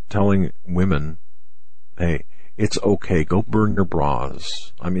for telling women, hey, it's okay, go burn your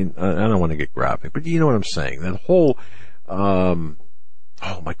bras. I mean, I don't want to get graphic, but you know what I'm saying. That whole, oh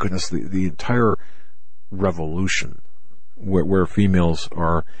my goodness, the entire revolution where females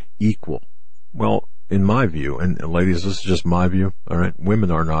are equal. Well, in my view, and ladies, this is just my view, all right, women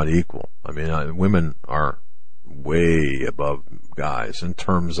are not equal. I mean, women are way above guys in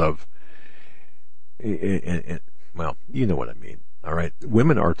terms of, well, you know what I mean, all right?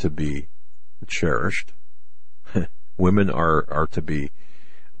 Women are to be cherished. Women are to be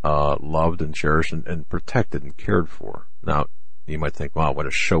loved and cherished and protected and cared for. Now, you might think, wow, what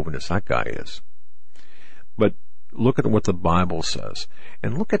a chauvinist that guy is. But look at what the Bible says.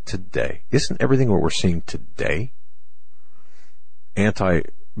 And look at today. Isn't everything what we're seeing today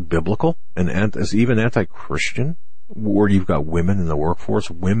anti-biblical and even anti-Christian? Where you've got women in the workforce,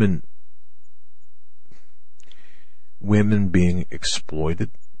 women being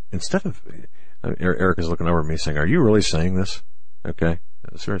exploited. Instead of, Eric is looking over at me saying, are you really saying this? Okay.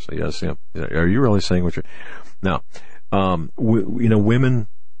 Seriously, yes, yeah. Are you really saying what you're... Now, women...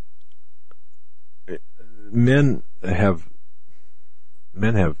 Men have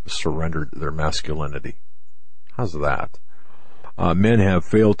surrendered their masculinity. How's that? Men have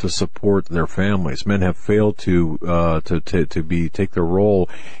failed to support their families. Men have failed to take their role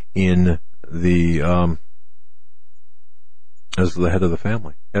in the as the head of the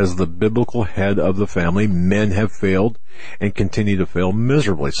family, as the biblical head of the family. Men have failed and continue to fail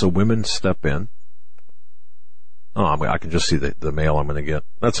miserably. So women step in. Oh, I can just see the mail I'm going to get.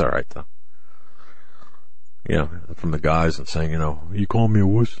 That's all right though. Yeah, from the guys and saying, you call me a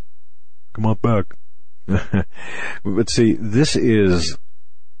wuss, come on back. But see,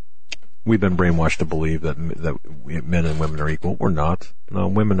 we've been brainwashed to believe that men and women are equal. We're not. No,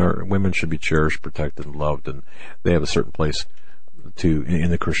 women should be cherished, protected, and loved, and they have a certain place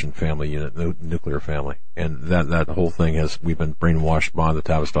in the Christian family unit, the nuclear family. And that whole thing we've been brainwashed by the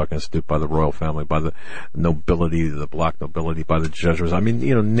Tavistock Institute, by the royal family, by the nobility, the black nobility, by the Jesuits. I mean,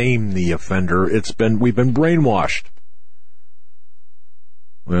 name the offender. We've been brainwashed.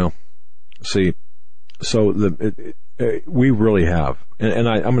 Well, see, so we really have, and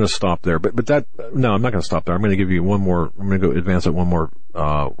I'm going to stop there. But no, I'm not going to stop there. I'm going to give you one more. I'm going to go advance it one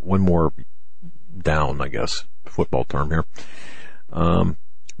more down, I guess, football term here.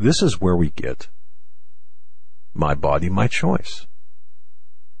 This is where we get my body, my choice.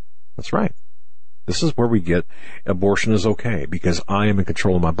 That's right. This is where we get abortion is okay because I am in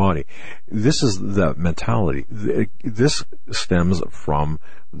control of my body. This is the mentality. This stems from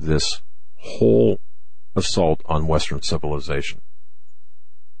this whole assault on Western civilization.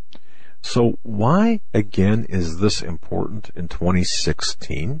 So why, again, is this important in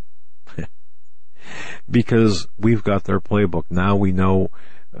 2016? Because we've got their playbook. Now we know,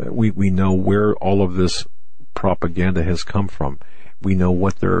 we know where all of this propaganda has come from. We know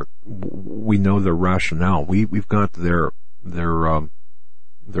their rationale. We've got their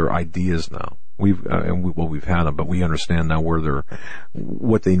ideas now. We've had them, but we understand now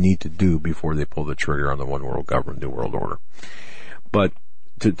what they need to do before they pull the trigger on the one world government, new world order. But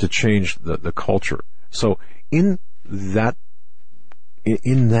to change the culture. So in that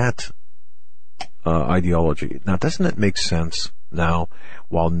ideology, now doesn't it make sense now?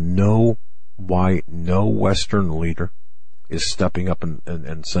 Why no Western leader is stepping up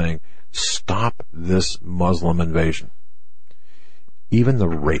and saying, stop this Muslim invasion. Even the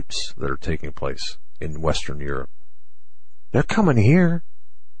rapes that are taking place in Western Europe, they're coming here.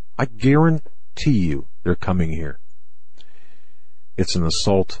 I guarantee you they're coming here. It's an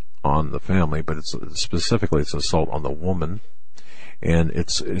assault on the family, but it's specifically an assault on the woman, and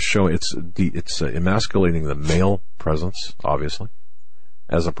it's emasculating the male presence, obviously,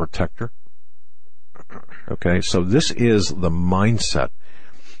 as a protector. Okay, so this is the mindset.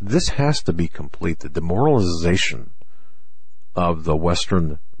 This has to be complete. The demoralization of the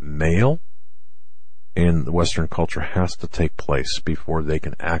Western male and the Western culture has to take place before they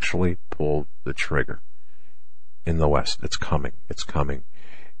can actually pull the trigger. In the West, it's coming,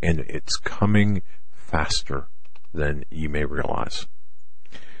 and it's coming faster than you may realize.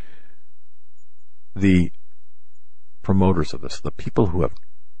 The promoters of this, the people who have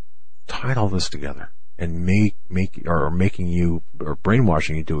tied all this together and making you or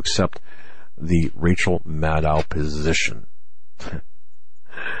brainwashing you to accept the Rachel Maddow position.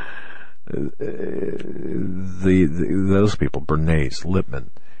 Those people, Bernays,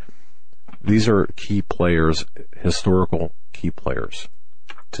 Lippmann, these are key players, historical key players.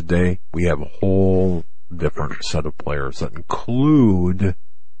 Today, we have a whole different set of players that include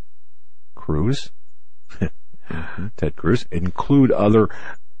Cruz, Ted Cruz, include other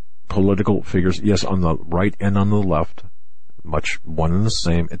political figures, yes, on the right and on the left, much one and the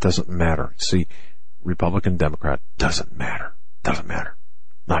same. It doesn't matter. See, Republican, Democrat, doesn't matter. Doesn't matter.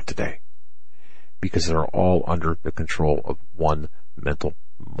 Not today. Because they're all under the control of one mental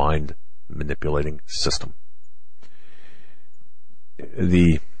mind manipulating system.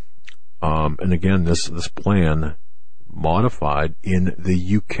 And again, this plan modified in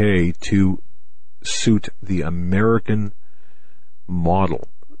the UK to suit the American model.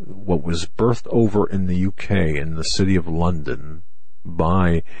 What was birthed over in the UK, in the city of London,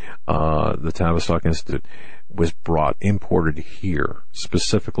 by the Tavistock Institute, was imported here,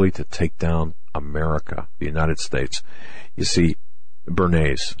 specifically to take down America, the United States. You see,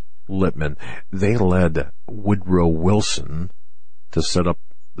 Bernays, Lippmann, they led Woodrow Wilson to set up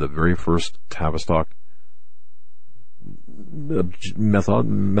the very first Tavistock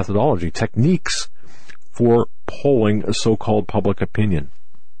methodology, techniques for polling a so-called public opinion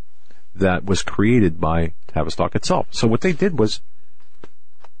that was created by Tavistock itself. So what they did was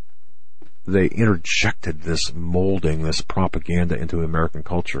they interjected this molding, this propaganda into American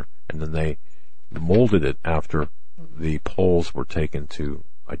culture, and then they molded it after the polls were taken to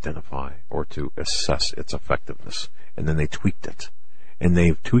identify or to assess its effectiveness. And then they tweaked it. And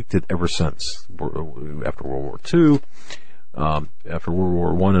they've tweaked it ever since. After World War II, after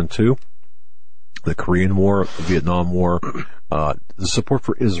World War I and II, the Korean War, the Vietnam War, the support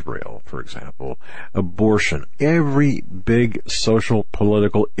for Israel, for example, abortion. Every big social,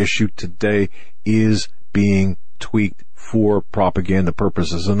 political issue today is being tweaked for propaganda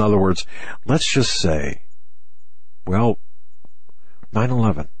purposes. In other words, let's just say, well,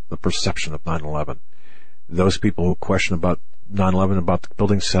 9/11, the perception of 9/11. Those people who question about 9/11, about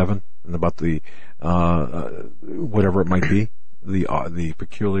Building 7, and about the whatever it might be, the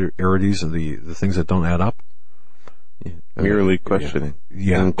peculiarities and the things that don't add up. Yeah. Merely questioning.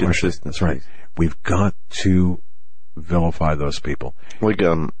 Yeah, question. That's right. We've got to vilify those people. Like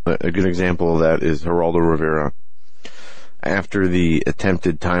a good example of that is Geraldo Rivera. After the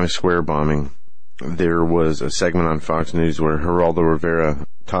attempted Times Square bombing, there was a segment on Fox News where Geraldo Rivera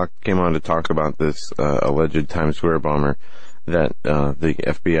came on to talk about this alleged Times Square bomber, that the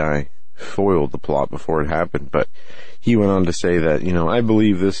FBI foiled the plot before it happened. But he went on to say that, I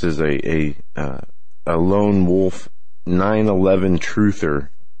believe this is a lone wolf 9/11 truther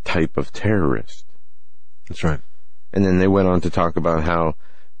type of terrorist. That's right. And then they went on to talk about how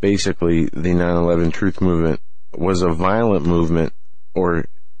basically the 9/11 truth movement was a violent movement, or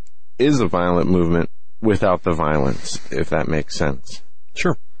is a violent movement without the violence, if that makes sense.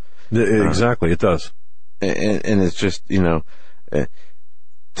 Sure. Exactly, it does. And it's just, to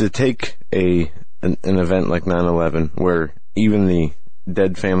take an event like 9/11, where even the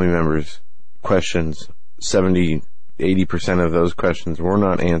dead family members' questions, 70-80% of those questions were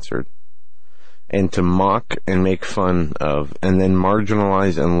not answered, and to mock and make fun of and then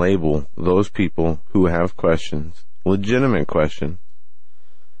marginalize and label those people who have questions, legitimate questions,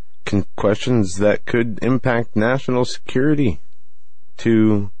 questions that could impact national security,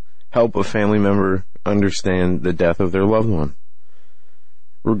 to help a family member understand the death of their loved one.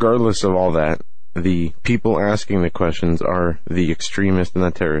 Regardless of all that, the people asking the questions are the extremists and the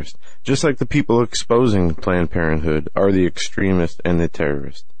terrorists. Just like the people exposing Planned Parenthood are the extremists and the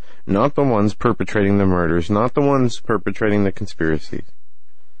terrorists. Not the ones perpetrating the murders, not the ones perpetrating the conspiracies.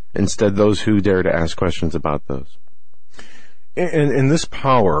 Instead, those who dare to ask questions about those. And this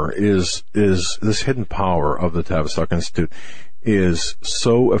power is this hidden power of the Tavistock Institute is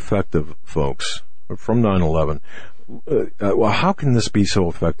so effective, folks, from 9/11. Well, how can this be so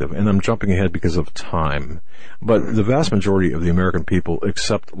effective? And I'm jumping ahead because of time. But the vast majority of the American people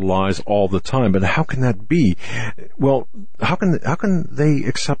accept lies all the time. But how can that be? Well, how can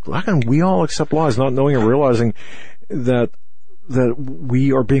we all accept lies, not knowing or realizing that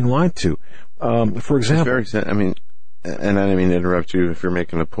we are being lied to? For example, and I didn't mean to interrupt you if you're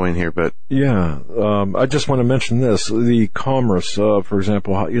making a point here, but yeah, I just want to mention this: the commerce, for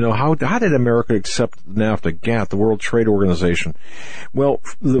example. How did America accept NAFTA, GATT, the World Trade Organization? Well,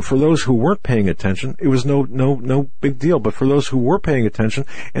 for those who weren't paying attention, it was no big deal. But for those who were paying attention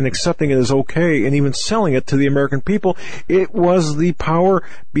and accepting it as okay, and even selling it to the American people, it was the power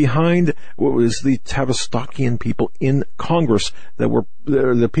behind what was the Tavistockian people in Congress that were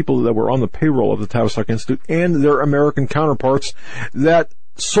the people that were on the payroll of the Tavistock Institute and their American counterparts that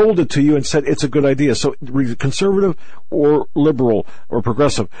sold it to you and said it's a good idea. So conservative or liberal or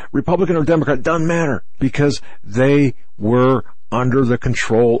progressive, Republican or Democrat, doesn't matter, because they were under the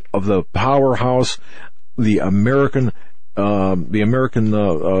control of the powerhouse, the American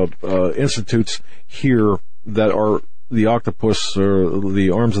institutes here that are the octopus, or the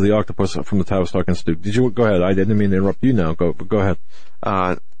arms of the octopus from the Tavistock Institute. Did you go ahead? I didn't mean to interrupt you now. Go ahead.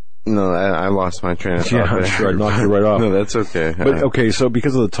 No, I lost my train of thought. Yeah, I'm sure I knocked you right off. No, that's okay. But okay, so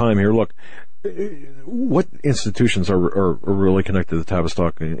because of the time here, look, what institutions are really connected to the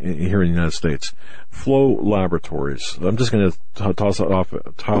Tavistock here in the United States? Flow Laboratories. I'm just going to toss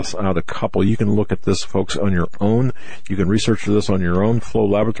out a couple. You can look at this, folks, on your own. You can research this on your own. Flow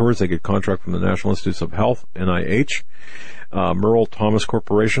Laboratories, they get contract from the National Institutes of Health, NIH. Merle Thomas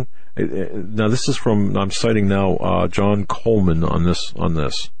Corporation. Now this is from, I'm citing now, John Coleman on this.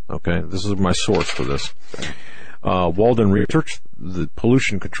 Okay. This is my source for this. Walden Research, the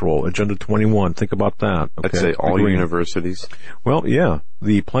pollution control, Agenda 21. Think about that. Okay. I'd say all universities. Well, yeah.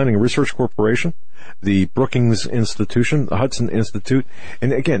 The Planning and Research Corporation, the Brookings Institution, the Hudson Institute.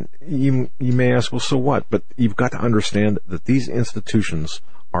 And again, you may ask, well, so what? But you've got to understand that these institutions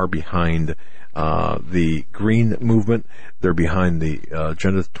are behind the green movement. They're behind the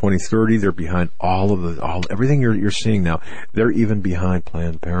Agenda 2030. They're behind everything you're seeing now. They're even behind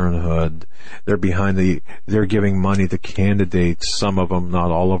Planned Parenthood. They're giving money to candidates. Some of them,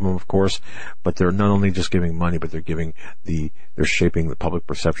 not all of them, of course, but they're not only just giving money, but they're shaping the public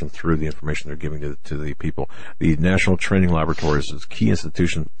perception through the information they're giving to the people. The National Training Laboratories is a key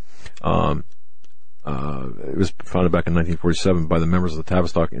institution. It was founded back in 1947 by the members of the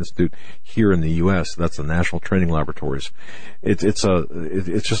Tavistock Institute here in the U.S. That's the National Training Laboratories. It's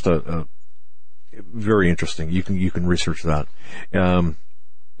just a very interesting. You can research that.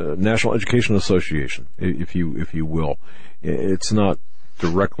 National Education Association, if you will. It's not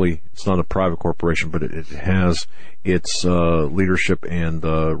a private corporation, but it has its leadership and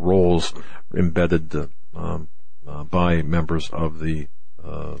roles embedded by members of the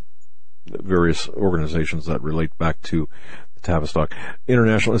various organizations that relate back to the Tavistock.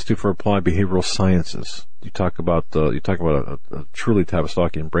 International Institute for Applied Behavioral Sciences. You talk about a truly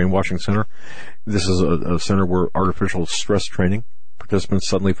Tavistockian brainwashing center. This is a center where artificial stress training participants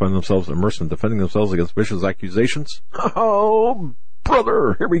suddenly find themselves immersed in defending themselves against vicious accusations. Oh,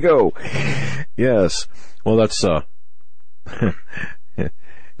 brother, here we go. Yes. Well, that's the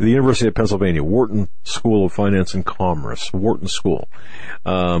University of Pennsylvania, Wharton School of Finance and Commerce, Wharton School.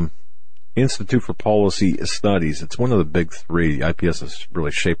 Institute for Policy Studies. It's one of the big three. IPS has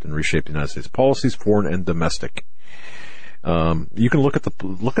really shaped and reshaped the United States policies, foreign and domestic. You can look at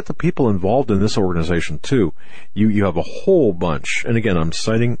the people involved in this organization too. You have a whole bunch, and again, I'm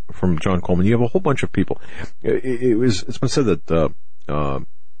citing from John Coleman. You have a whole bunch of people. It's been said that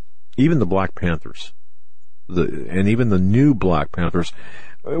even the Black Panthers, and even the new Black Panthers,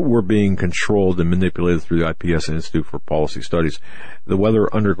 were being controlled and manipulated through the IPS Institute for Policy Studies. The Weather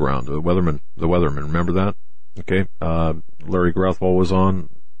Underground, the Weathermen, remember that? Okay. Larry Grathwohl was on,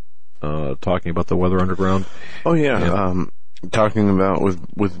 talking about the Weather Underground. Oh yeah. talking about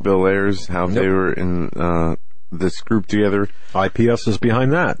with Bill Ayers, how they were in this group together. IPS is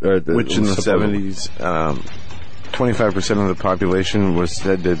behind that. Which in the 70s, 25% of the population was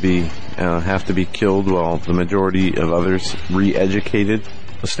said to be have to be killed, while the majority of others re-educated.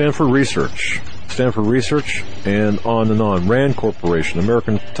 Stanford Research, and on. RAND Corporation,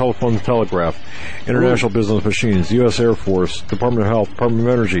 American Telephone and Telegraph, International Business Machines, U.S. Air Force, Department of Health, Department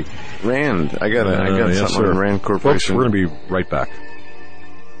of Energy. RAND. I got yes, something on RAND Corporation. Folks, we're going to be right back.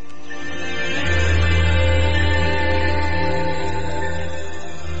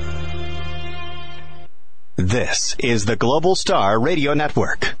 This is the Global Star Radio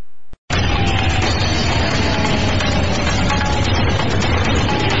Network.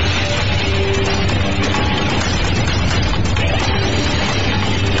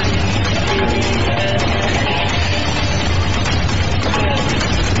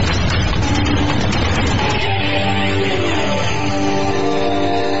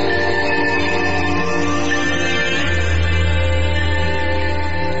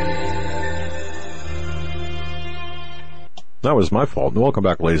 That was my fault. Welcome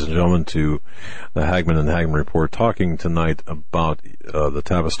back, ladies and gentlemen, to the Hagman and Hagman Report, talking tonight about the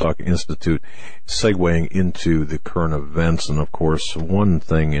Tavistock Institute, segueing into the current events, and of course, one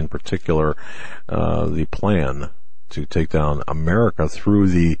thing in particular, the plan to take down America through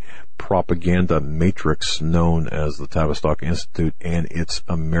the propaganda matrix known as the Tavistock Institute and its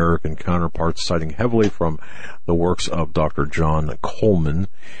American counterparts, citing heavily from the works of Dr. John Coleman,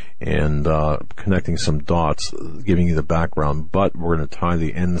 and connecting some dots, giving you the background, but we're going to tie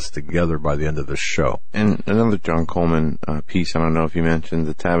the ends together by the end of this show. And another John Coleman piece, I don't know if you mentioned,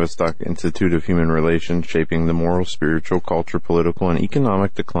 the Tavistock Institute of Human Relations, Shaping the Moral, Spiritual, Culture, Political, and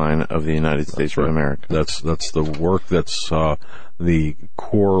Economic Decline of the United States of America. That's the work that's the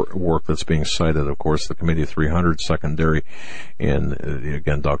core work that's being cited, of course, the Committee of 300 secondary, and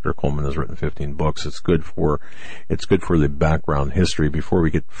again, Dr. Coleman has written 15 books. It's good for the background history. Before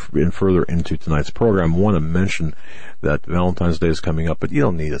we get further into tonight's program, I want to mention that Valentine's Day is coming up, but you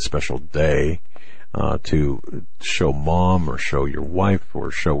don't need a special day to show mom or show your wife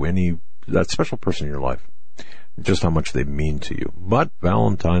or show that special person in your life just how much they mean to you. But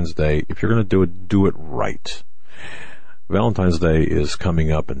Valentine's Day, if you're going to do it right. Valentine's Day is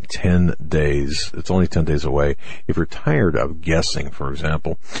coming up in 10 days. It's only 10 days away. If you're tired of guessing, for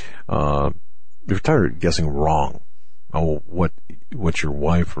example, if you're tired of guessing wrong, what your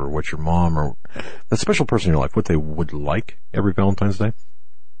wife or what your mom or that special person in your life, what they would like every Valentine's Day,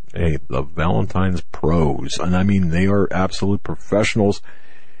 hey, the Valentine's pros, and I mean they are absolute professionals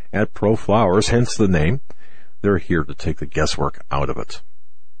at Pro Flowers, hence the name. They're here to take the guesswork out of it.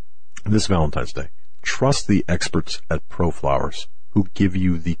 This Valentine's Day, trust the experts at Pro Flowers who give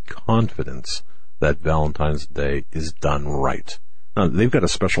you the confidence that Valentine's Day is done right. Now, they've got a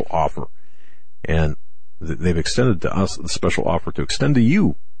special offer, and they've extended to us the special offer to extend to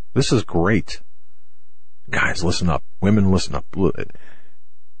you. This is great. Guys, listen up. Women, listen up.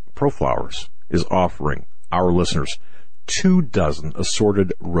 Pro Flowers is offering our listeners 24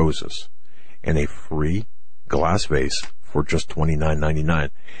 assorted roses and a free glass vase for just $29.99.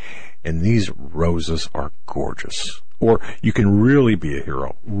 And these roses are gorgeous. Or you can really be a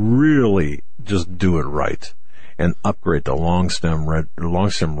hero, really just do it right, and upgrade the long stem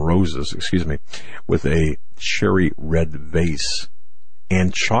roses, with a cherry red vase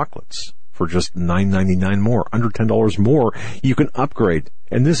and chocolates for just $9.99 more, under $10 more. You can upgrade,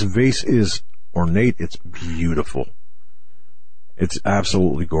 and this vase is ornate. It's beautiful. It's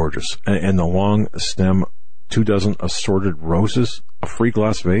absolutely gorgeous, and the long stem 24 assorted roses, a free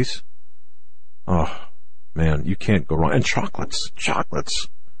glass vase. Oh, man, you can't go wrong. And chocolates.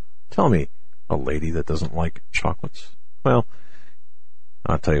 Tell me, a lady that doesn't like chocolates? Well,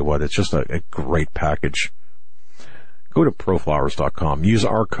 I'll tell you what, it's just a great package. Go to proflowers.com. Use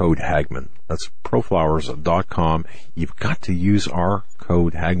our code Hagman. That's proflowers.com. You've got to use our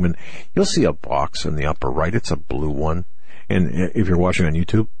code Hagman. You'll see a box in the upper right. It's a blue one. And if you're watching on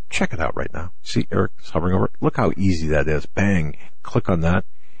YouTube, check it out right now. See Eric's hovering over it? Look how easy that is. Bang. Click on that.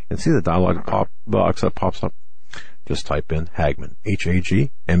 And see the dialog box that pops up? Just type in Hagman,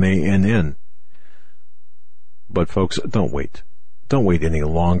 Hagmann. But folks, don't wait. Don't wait any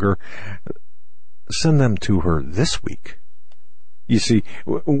longer. Send them to her this week. You see,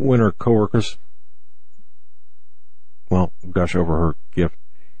 when her coworkers, gush over her gift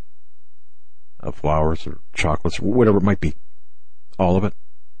of flowers or chocolates or whatever it might be, all of it,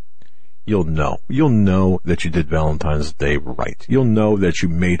 you'll know that you did Valentine's Day right. You'll know that you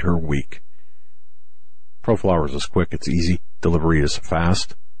made her week. Pro Flowers is quick. It's easy. Delivery is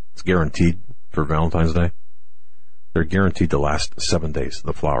fast. It's guaranteed for Valentine's Day. They're guaranteed to last 7 days,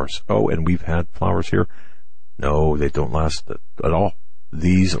 the flowers. Oh, and we've had flowers here? No, they don't last at all.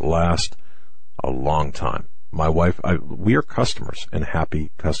 These last a long time. My wife, we are customers, and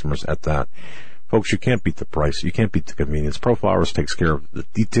happy customers at that. Folks, you can't beat the price. You can't beat the convenience. ProFlowers takes care of the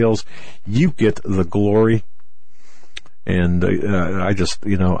details. You get the glory. And I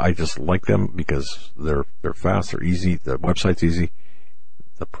just like them because they're fast, they're easy, the website's easy.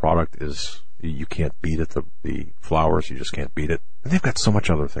 The product is, you can't beat it. The flowers, you just can't beat it. And they've got so much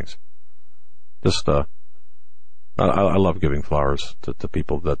other things. Just, I love giving flowers to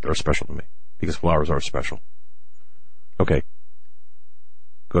people that are special to me, because flowers are special. Okay.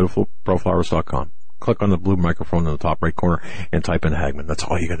 Go to proflowers.com. Click on the blue microphone in the top right corner and type in Hagmann. That's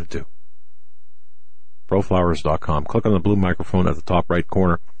all you got to do. Proflowers.com. Click on the blue microphone at the top right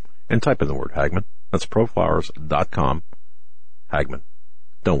corner and type in the word Hagmann. That's proflowers.com. Hagmann.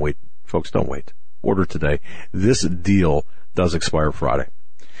 Don't wait, folks. Don't wait. Order today. This deal does expire Friday.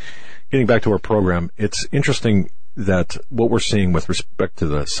 Getting back to our program, it's interesting that what we're seeing with respect to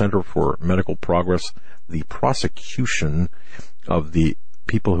the Center for Medical Progress, the prosecution of the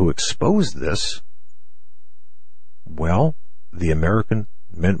people who exposed this, well,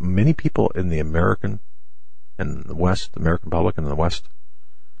 many people in the American and the West, American public and the West,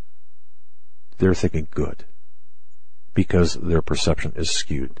 they're thinking good, because their perception is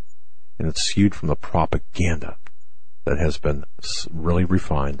skewed, and it's skewed from the propaganda that has been really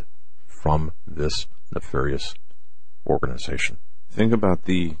refined from this nefarious organization. Think about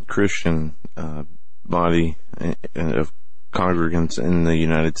the Christian body of congregants in the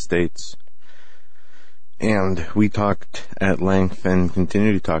United States. And we talked at length and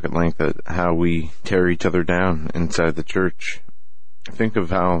continue to talk at length at how we tear each other down inside the church. Think of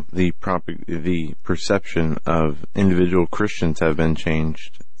how the perception of individual Christians have been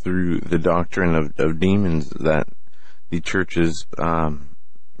changed through the doctrine of demons that the churches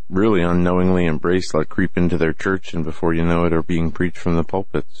really unknowingly embrace, like creep into their church, and before you know it are being preached from the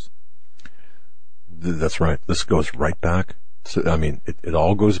pulpits. That's right. This goes right back. So, I mean, it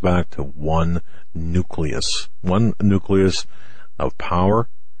all goes back to one nucleus of power,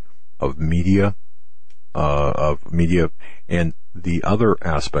 of media, and the other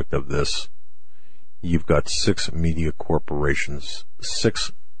aspect of this, you've got 6 media corporations,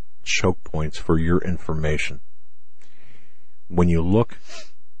 6 choke points for your information. When you look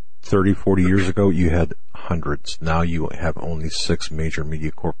 30, 40 years ago, you had hundreds. Now you have only 6 major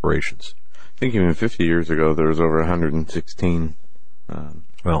media corporations. I think even 50 years ago, there was over 116.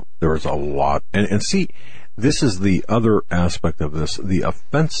 Well, there was a lot. And see, this is the other aspect of this. The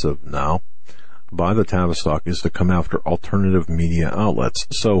offensive now by the Tavistock is to come after alternative media outlets.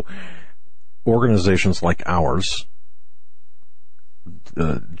 So organizations like ours,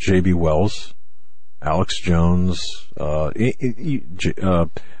 J.B. Wells, Alex Jones, Dave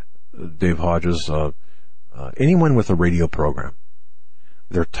Hodges, anyone with a radio program,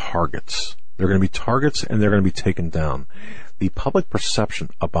 they're targets. They're going to be targets, and they're going to be taken down. The public perception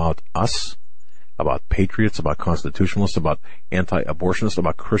about us, about patriots, about constitutionalists, about anti-abortionists,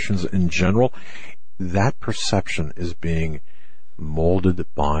 about Christians in general, that perception is being molded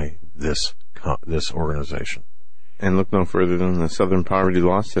by this organization. And look no further than the Southern Poverty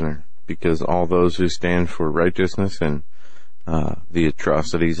Law Center, because all those who stand for righteousness and the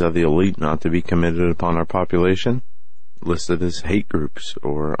atrocities of the elite not to be committed upon our population, listed as hate groups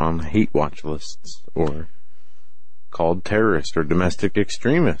or on hate watch lists or called terrorist or domestic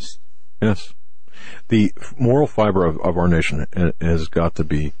extremists. Yes. The moral fiber of our nation has got to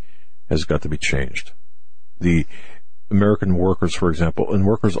be changed. The American workers, for example, and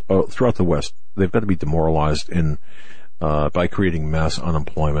workers throughout the West, they've got to be demoralized by creating mass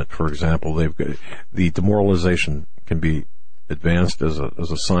unemployment. For example, the demoralization can be advanced as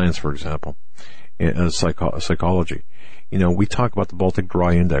a science, for example, as psychology. You know, we talk about the Baltic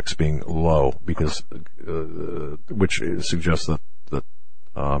Dry Index being low because, which suggests that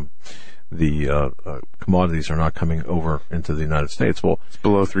the commodities are not coming over into the United States. Well, it's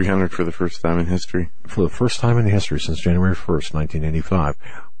below 300 for the first time in history. For the first time in history since January 1st, 1985.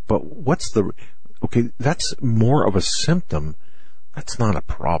 But that's more of a symptom. That's not a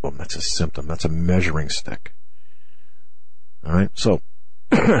problem. That's a symptom. That's a measuring stick. All right. So,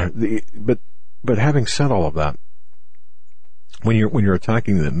 but having said all of that, when you're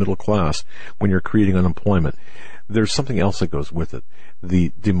attacking the middle class, when you're creating unemployment, there's something else that goes with it.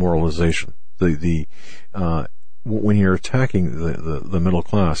 The demoralization. When you're attacking the middle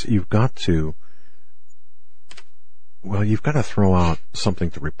class, you've got to throw out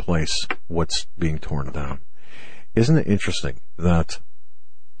something to replace what's being torn down. Isn't it interesting that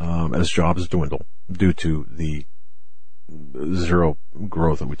as jobs dwindle due to the zero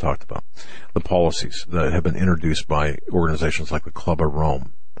growth that we talked about, the policies that have been introduced by organizations like the Club of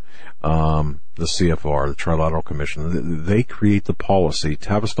Rome, the CFR, the Trilateral Commission, they create the policy.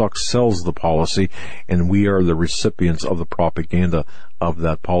 Tavistock sells the policy, and we are the recipients of the propaganda of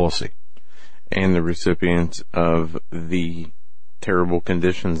that policy. And the recipients of the terrible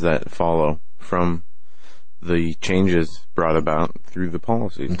conditions that follow from the changes brought about through the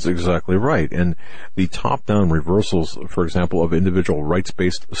policies. That's exactly right. And the top-down reversals, for example, of individual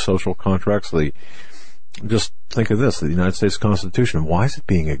rights-based social contracts, just think of this, the United States Constitution, why is it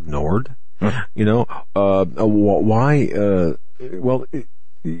being ignored? You know, why,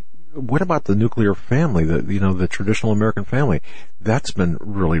 what about the nuclear family, the traditional American family? That's been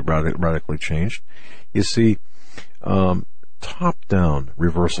really radically changed. You see, top-down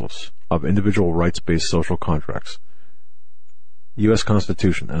reversals of individual rights-based social contracts. U.S.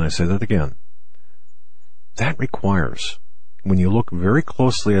 Constitution, and I say that again, that requires, when you look very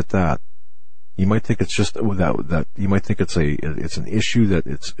closely at that, you might think it's just that you might think it's an issue that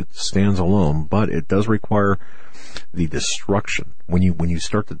it stands alone, but it does require the destruction. When you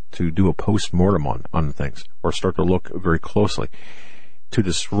start to do a post-mortem on things, or start to look very closely, to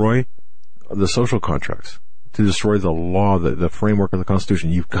destroy the social contracts, to destroy the law, the framework of the Constitution,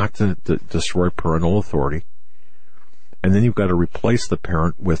 you've got to destroy parental authority, and then you've got to replace the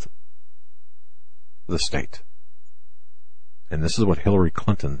parent with the state. And this is what Hillary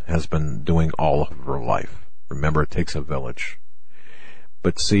Clinton has been doing all of her life. Remember, it takes a village.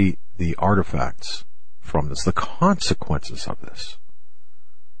 But see, the artifacts from this, the consequences of this,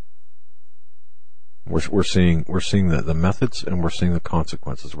 we're seeing the methods, and we're seeing the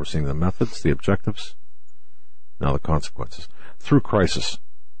consequences. We're seeing the methods, the objectives, now the consequences. Through crisis,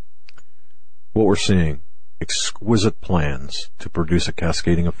 what we're seeing, exquisite plans to produce a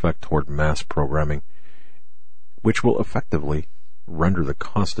cascading effect toward mass programming, which will effectively render the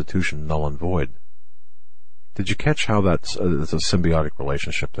Constitution null and void. Did you catch how that's a symbiotic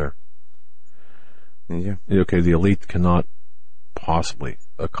relationship there? Yeah. Okay, the elite cannot possibly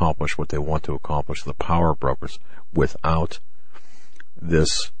accomplish what they want to accomplish, the power brokers, without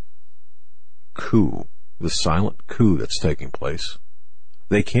this coup, the silent coup that's taking place.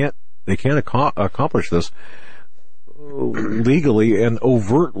 They can't accomplish this legally and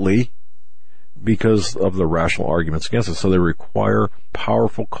overtly because of the rational arguments against it. So they require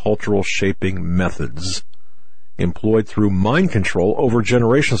powerful cultural shaping methods employed through mind control over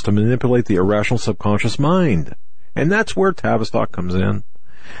generations to manipulate the irrational subconscious mind. And that's where Tavistock comes in.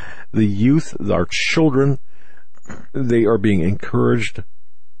 The youth, our children, they are being encouraged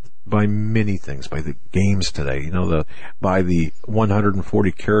by many things, by the games today, by the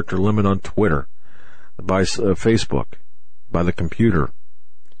 140 character limit on Twitter, by Facebook, by the computer.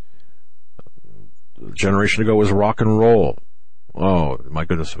 A generation ago was rock and roll. Oh, my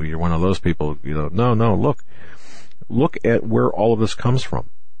goodness, you're one of those people, No, look at where all of this comes from.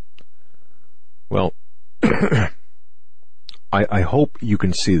 Well, I hope you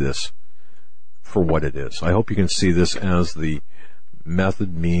can see this for what it is. I hope you can see this as the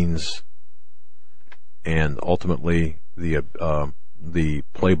method, means, and ultimately the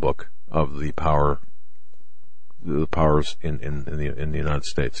playbook of the powers in the United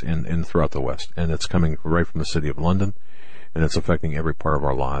States and throughout the West. And it's coming right from the City of London, and it's affecting every part of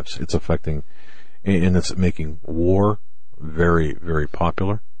our lives. It's affecting, and it's making war very, very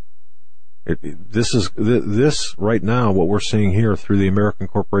popular. This right now, what we're seeing here through the American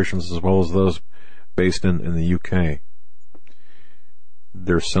corporations as well as those based in the UK,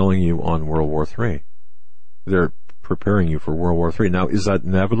 they're selling you on World War III. They're preparing you for World War III. Now, is that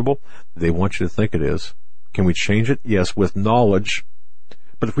inevitable? They want you to think it is. Can we change it? Yes, with knowledge.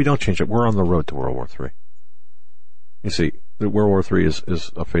 But if we don't change it, we're on the road to World War III. You see, the World War III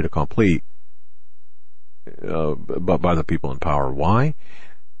is a fait accompli by the people in power. Why?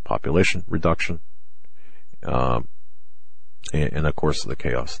 Population reduction, and of course the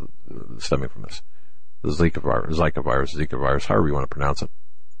chaos stemming from this. The Zika virus, however you want to pronounce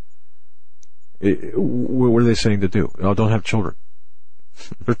it. What are they saying to do? Oh, don't have children.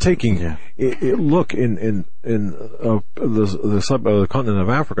 They're taking. Look in the continent of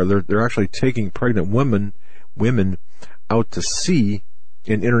Africa. They're actually taking pregnant women out to sea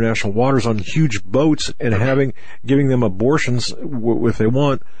in international waters on huge boats and giving them abortions if they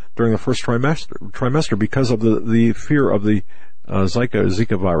want during the first trimester because of the fear of the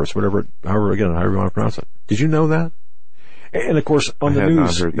Zika virus, however you want to pronounce it. Did you know that? And of course, on the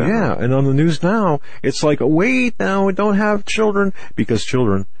news, and on the news now, it's like, wait, now we don't have children because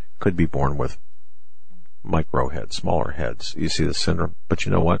children could be born with micro heads, smaller heads. You see the syndrome, but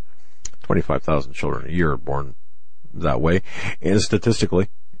you know what? 25,000 children a year are born that way. And statistically,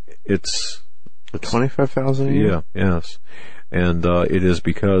 it's 25,000 a year? Yeah, yes. And it is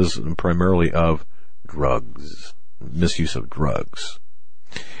because primarily of drugs, misuse of drugs.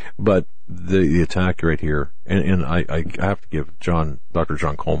 But the attack right here, and I have to give Dr.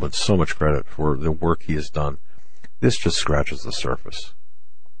 John Coleman so much credit for the work he has done. This just scratches the surface.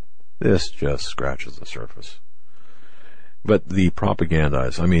 But the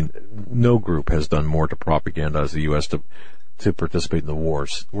propagandize, I mean, no group has done more to propagandize the U.S. to participate in the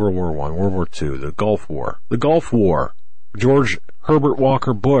wars. World War I, World War II, the Gulf War, George Herbert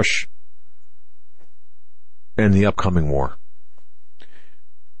Walker Bush, and the upcoming war.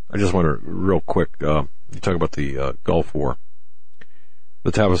 I just want to, real quick, you talk about the Gulf War.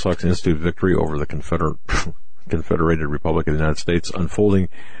 The Tavistock Institute victory over the Confederated Republic of the United States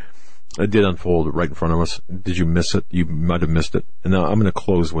did unfold right in front of us. Did you miss it? You might have missed it. And now I'm going to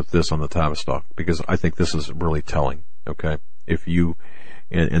close with this on the Tavistock, because I think this is really telling, okay? If you,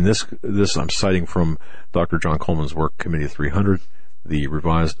 and this I'm citing from Dr. John Coleman's work, Committee 300, the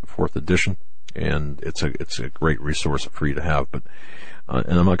revised 4th edition, and it's a great resource for you to have, but,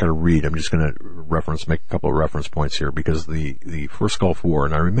 and I'm not going to read, I'm just going to make a couple of reference points here, because the first Gulf War,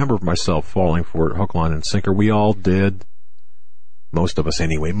 and I remember myself falling for it, hook, line, and sinker. We all did. Most of us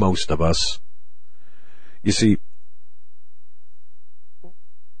anyway, most of us. You see,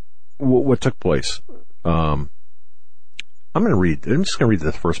 what took place, I'm just going to read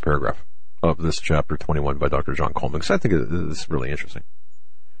the first paragraph of this chapter 21 by Dr. John Coleman, because I think this is really interesting.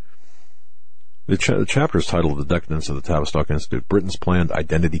 The chapter is titled The Decadence of the Tavistock Institute, Britain's Planned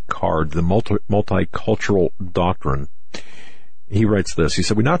Identity Card, the Multicultural Doctrine. He writes this. He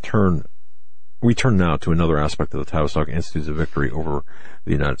said, We turn now to another aspect of the Tavistock Institute's victory over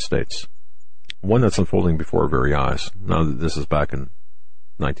the United States, one that's unfolding before our very eyes. Now, this is back in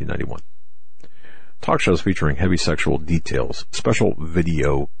 1991. Talk shows featuring heavy sexual details, special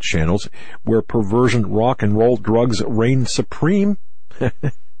video channels where perversion, rock and roll, drugs reign supreme.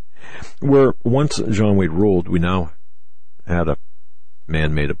 Where once John Wayne ruled, we now had a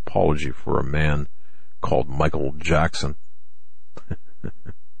man-made apology for a man called Michael Jackson.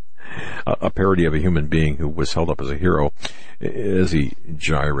 A parody of a human being who was held up as a hero as he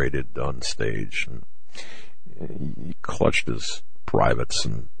gyrated on stage, and he clutched his privates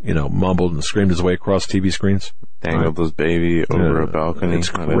and, mumbled and screamed his way across TV screens. Dangled his baby over a balcony. It's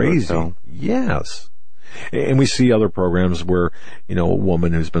crazy. Yes. And we see other programs where, a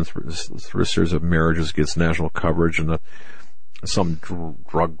woman who's been through a series of marriages gets national coverage, and some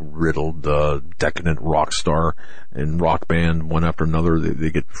drug-riddled, decadent rock star and rock band, one after another, they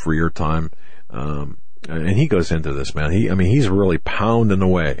get freer time. And he goes into this, man. He's really pounding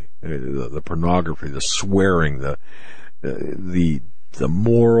away the pornography, the swearing, the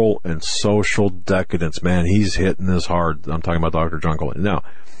moral and social decadence, man. He's hitting this hard. I'm talking about Dr. John Coleman. Now,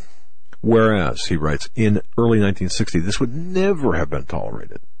 whereas, he writes, in early 1960, this would never have been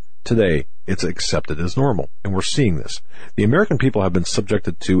tolerated. Today, it's accepted as normal, and we're seeing this. The American people have been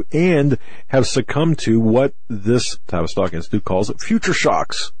subjected to and have succumbed to what this Tavistock Institute calls future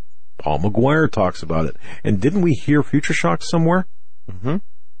shocks. Paul McGuire talks about it. And didn't we hear future shocks somewhere? Mm-hmm.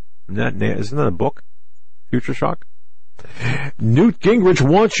 Isn't that a book? Future Shock? Newt Gingrich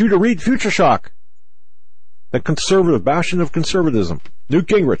wants you to read Future Shock. The conservative bastion of conservatism. Newt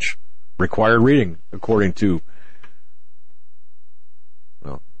Gingrich. Required reading, according to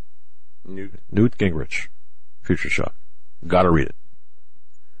Newt Gingrich. Future Shock. Gotta read it.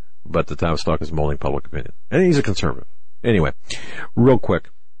 But the Tavistock is molding public opinion. And he's a conservative. Anyway, real quick.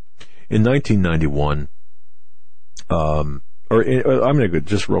 In 1991, I'm going to go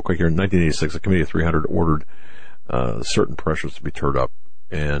just real quick here. In 1986, the Committee of 300 ordered certain pressures to be turned up,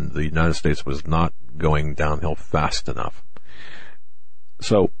 and the United States was not going downhill fast enough.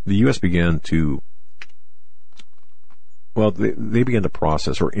 So the U.S. began to, they began to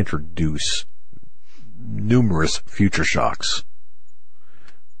process or introduce numerous future shocks.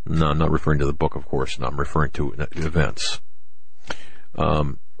 No, I'm not referring to the book, of course. No, I'm referring to events.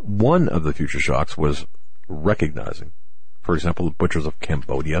 One of the future shocks was recognizing, for example, the butchers of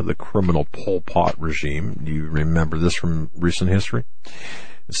Cambodia, the criminal Pol Pot regime. Do you remember this from recent history?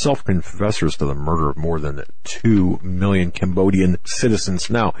 Self-confessors to the murder of more than 2 million Cambodian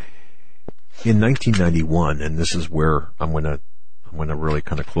citizens. Now, in 1991, and this is where I'm going to really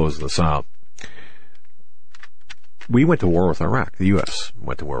kind of close this out. We went to war with Iraq. The U.S.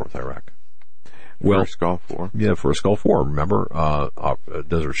 went to war with Iraq. First Gulf War. Yeah, first Gulf War. Remember,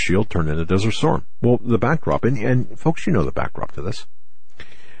 Desert Shield turned into Desert Storm. Well, the backdrop, and folks, you know the backdrop to this.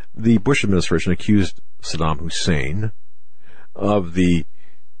 The Bush administration accused Saddam Hussein of the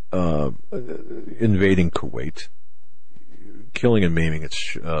invading Kuwait killing and maiming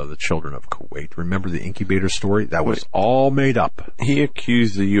the children of Kuwait. Remember the incubator story? That was all made up. He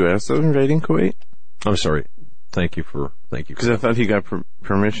accused the U.S. of invading Kuwait? I'm sorry. Thank you. Because I thought he got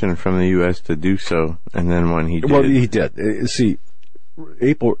permission from the U.S. to do so, and then when he did... Well, he did. See,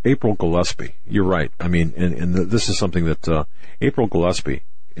 April Gillespie, you're right. I mean, and this is something that April Gillespie,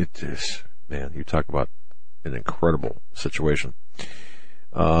 it is, man, you talk about an incredible situation.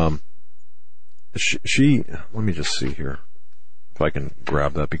 She let me just see here if I can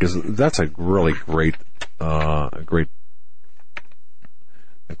grab that, because that's a really great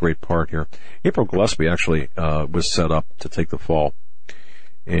part here. April Gillespie actually was set up to take the fall,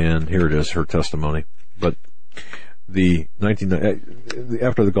 and here it is, her testimony. But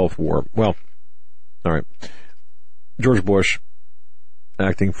after the Gulf War, well, all right, George Bush,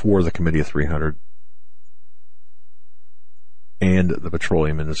 acting for the Committee of 300 and the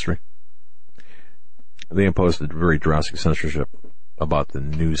petroleum industry, they imposed a very drastic censorship about the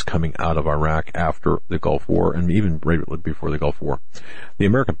news coming out of Iraq after the Gulf War, and even right before the Gulf War. The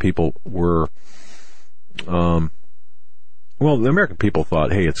American people were, the American people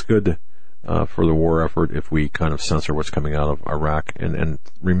thought, hey, it's good for the war effort if we kind of censor what's coming out of Iraq, and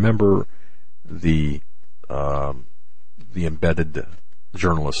remember the embedded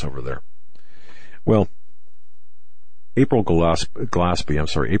journalists over there. Well, April Gillespie,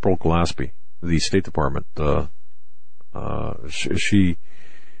 the State Department, she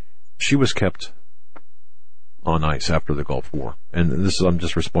was kept on ice after the Gulf War, and I'm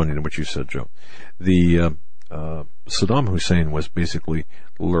just responding to what you said, Joe. The Saddam Hussein was basically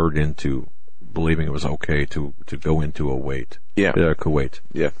lured into believing it was okay to go into Kuwait.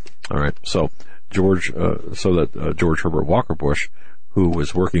 Yeah. All right. So George Herbert Walker Bush, who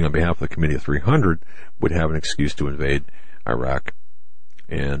was working on behalf of the Committee of 300, would have an excuse to invade Iraq,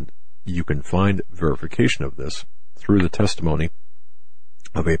 and you can find verification of this through the testimony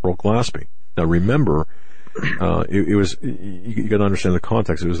of April Gillespie. Now, remember, it was, you got to understand the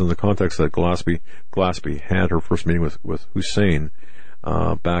context. It was in the context that Gillespie had her first meeting with Hussein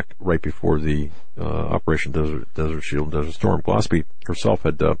back right before the Operation Desert Shield and Desert Storm. Gillespie herself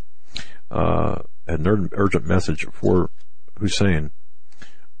had an urgent message for Hussein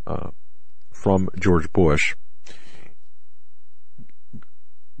from George Bush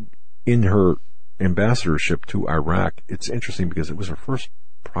in her ambassadorship to Iraq. It's interesting because it was her first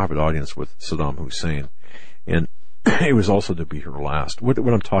private audience with Saddam Hussein, and it was also to be her last. What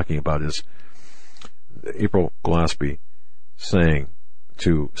I'm talking about is April Gillespie saying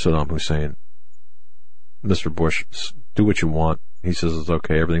to Saddam Hussein, Mr. Bush, do what you want. He says it's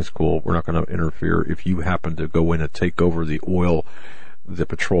okay, everything's cool, we're not going to interfere. If you happen to go in and take over the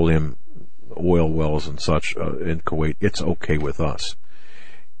petroleum oil wells and such in Kuwait, it's okay with us.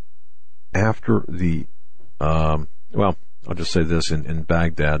 After the, I'll just say this, in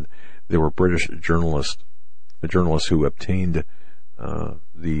Baghdad, there were British journalists who obtained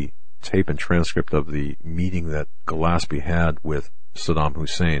the tape and transcript of the meeting that Gillespie had with Saddam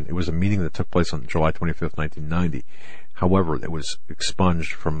Hussein. It was a meeting that took place on July 25th, 1990. However, it was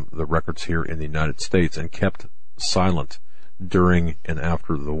expunged from the records here in the United States and kept silent during and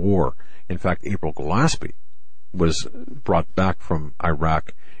after the war. In fact, April Gillespie was brought back from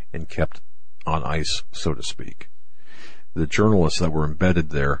Iraq and kept on ice, so to speak. The journalists that were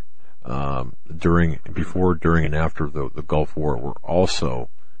embedded there during, and after the Gulf War were also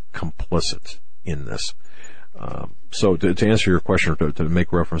complicit in this. So to answer your question, to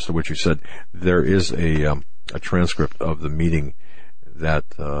make reference to what you said, there is a transcript of the meeting that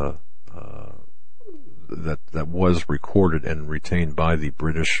was recorded and retained by the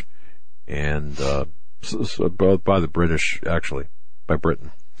British and both by the British, actually, by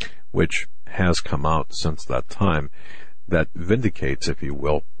Britain, which has come out since that time, that vindicates, if you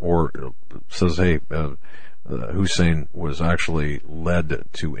will, or says, hey, Hussein was actually led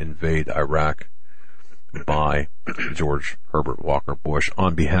to invade Iraq by George Herbert Walker Bush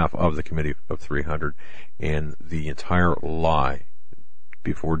on behalf of the Committee of 300, and the entire lie,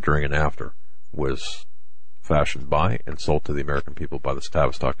 before, during, and after, was fashioned by and sold to the American people by the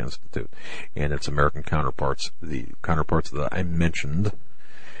Tavistock Institute and its American counterparts, the counterparts that I mentioned,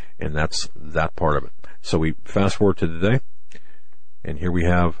 and that's that part of it. So we fast forward to today, and here we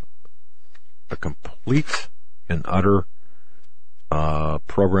have a complete and utter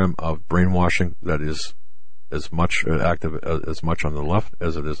program of brainwashing that is as much active as much on the left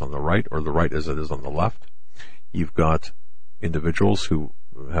as it is on the right, or the right as it is on the left. You've got individuals who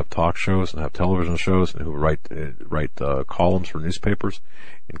have talk shows and have television shows and who write columns for newspapers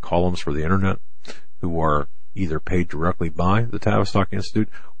and columns for the internet, who are either paid directly by the Tavistock Institute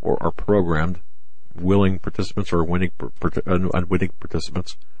or are programmed willing participants or unwitting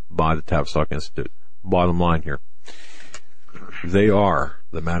participants by the Tavistock Institute. Bottom line here, they are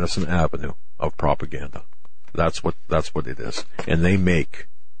the Madison Avenue of propaganda. That's what it is, and they make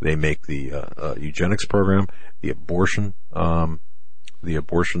the eugenics program, the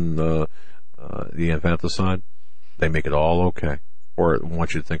infanticide. They make it all okay, or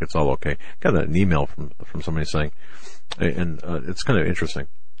want you to think it's all okay. Got an email from somebody saying, and it's kind of interesting.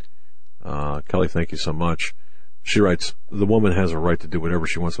 Kelly, thank you so much. She writes, the woman has a right to do whatever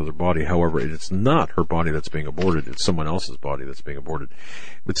she wants with her body. However, it's not her body that's being aborted. It's someone else's body that's being aborted.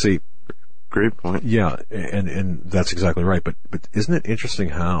 But see, great point. Yeah, and that's exactly right. But isn't it interesting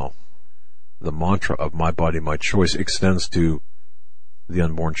how the mantra of my body, my choice extends to the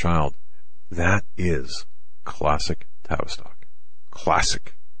unborn child? That is classic Tavistock.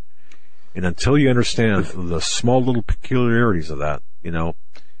 Classic. And until you understand the small little peculiarities of that,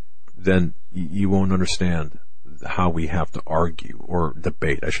 then you won't understand how we have to argue or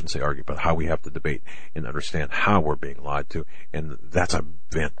debate. I shouldn't say argue, but how we have to debate and understand how we're being lied to. And that's a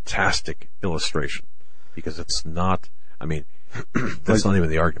fantastic illustration, because it's not, that's not even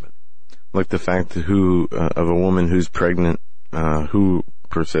the argument. Like the fact of a woman who's pregnant, who,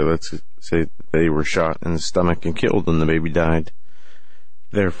 per se, let's say they were shot in the stomach and killed and the baby died.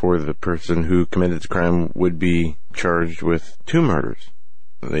 Therefore, the person who committed the crime would be charged with 2 murders.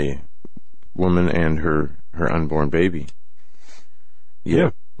 The woman and her unborn baby.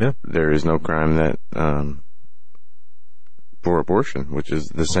 Yeah. There is no crime that for abortion, which is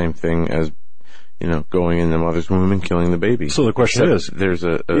the same thing as going in the mother's womb and killing the baby. So the question is, there's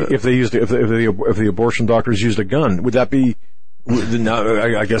if the abortion doctors used a gun, would that be?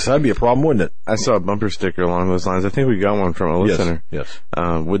 I guess that'd be a problem, wouldn't it? I saw a bumper sticker along those lines. I think we got one from a listener. Yes.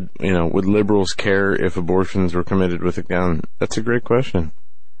 Would liberals care if abortions were committed with a gun? That's a great question.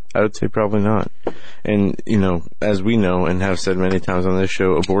 I would say probably not. And, as we know and have said many times on this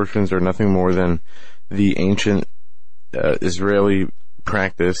show, abortions are nothing more than the ancient Israeli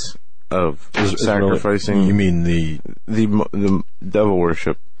practice of sacrificing. You mean the devil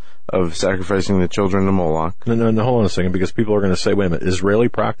worship of sacrificing the children to Moloch? No, hold on a second, because people are going to say, wait a minute, Israeli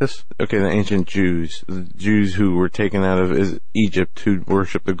practice? Okay, the ancient Jews. The Jews who were taken out of Egypt who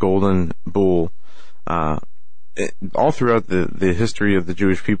worship the golden bull. All throughout the history of the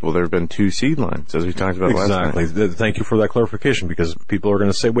Jewish people, there have been 2 seed lines, as we talked about last night. Exactly. Thank you for that clarification, because people are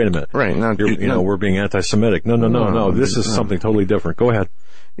going to say, wait a minute. Right. Now, we're being anti-Semitic. No. This is something totally different. Go ahead.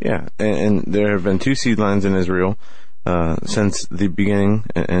 Yeah, and there have been 2 seed lines in Israel since the beginning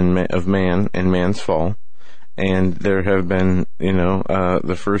of man and man's fall. And there have been,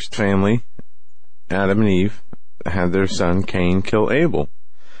 the first family, Adam and Eve, had their son Cain kill Abel.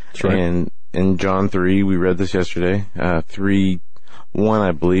 That's right. And in John 3, we read this yesterday, 3:1,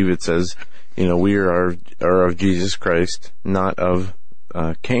 I believe, it says, we are of Jesus Christ, not of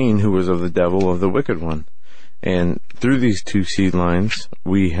Cain, who was of the devil, of the wicked one. And through these 2 seed lines,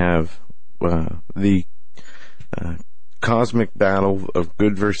 we have the cosmic battle of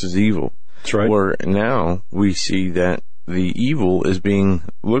good versus evil. That's right. Where now we see that the evil is being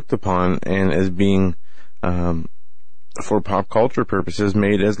looked upon and as being for pop culture purposes,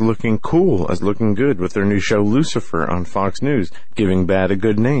 made as looking cool, as looking good, with their new show Lucifer on Fox News, giving bad a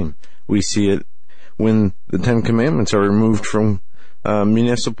good name. We see it when the 10 Commandments are removed from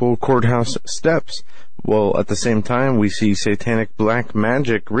municipal courthouse steps. Well, at the same time, we see satanic black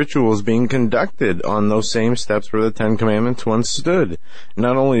magic rituals being conducted on those same steps where the 10 Commandments once stood.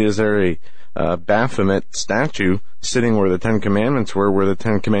 Not only is there a Baphomet statue sitting where the 10 Commandments were, where the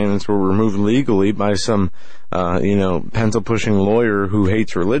 10 Commandments were removed legally by some, pencil-pushing lawyer who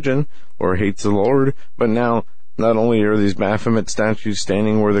hates religion or hates the Lord, but now not only are these Baphomet statues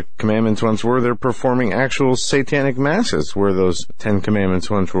standing where the commandments once were, they're performing actual satanic masses where those 10 Commandments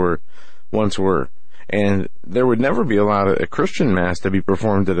once were. And there would never be allowed a Christian mass to be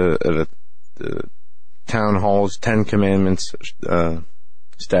performed at a town hall's 10 Commandments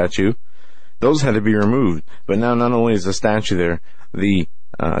statue. Those had to be removed. But now not only is the statue there, the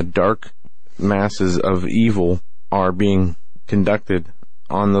dark masses of evil are being conducted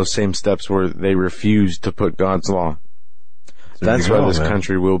on those same steps where they refuse to put God's law. That's why this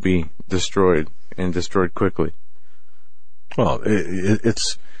country will be destroyed, and destroyed quickly. Well,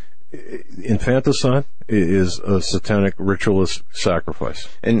 it's infanticide is a satanic ritualist sacrifice.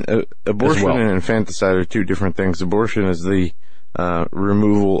 And abortion and infanticide are 2 different things. Abortion is the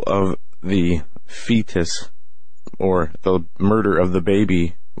removal of the fetus, or the murder of the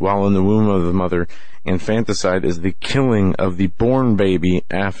baby while in the womb of the mother. Infanticide is the killing of the born baby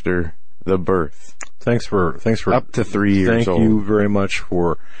after the birth. Thanks for up to 3 years old. Thank you very much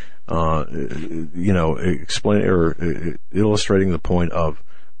for explain or illustrating the point of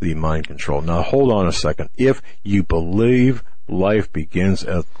the mind control. Now, hold on a second. If you believe life begins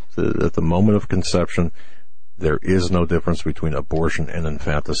at the moment of conception, there is no difference between abortion and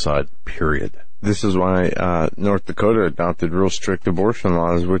infanticide, period. This is why North Dakota adopted real strict abortion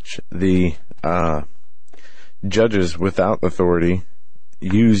laws, which the judges without authority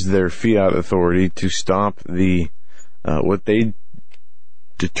used their fiat authority to stop the what they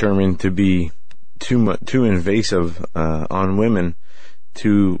determined to be too invasive on women,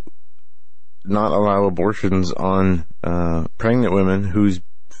 to not allow abortions on pregnant women whose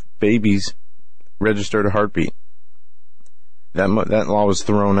babies registered a heartbeat. That law was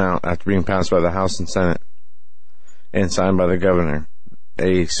thrown out after being passed by the House and Senate and signed by the governor.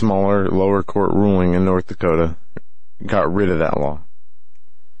 A smaller, lower court ruling in North Dakota got rid of that law.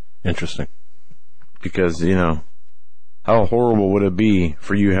 Interesting. Because, how horrible would it be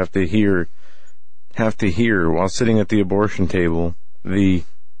for you have to hear while sitting at the abortion table the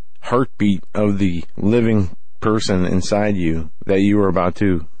heartbeat of the living person inside you that you are about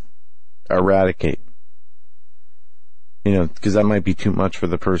to eradicate. Because that might be too much for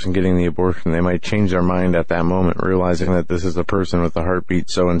the person getting the abortion. They might change their mind at that moment, realizing that this is a person with a heartbeat.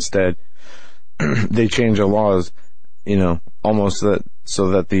 So instead, they change the laws, almost so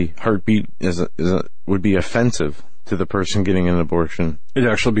that the heartbeat would be offensive to the person getting an abortion. It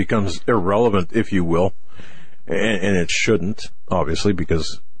actually becomes irrelevant, if you will, and it shouldn't, obviously,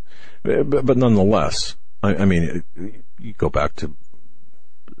 because, but nonetheless, I mean, you go back to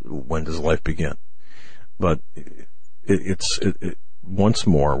when does life begin? But it's once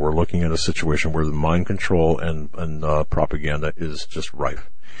more, we're looking at a situation where the mind control and propaganda is just rife.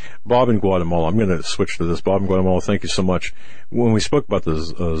 Bob in Guatemala, I'm going to switch to this. Bob in Guatemala, thank you so much. When we spoke about the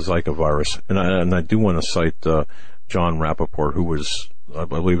Zika virus, and I do want to cite John Rappaport, who was, I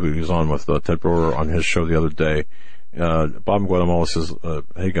believe he was on with Ted Broer on his show the other day. Bob in Guatemala says,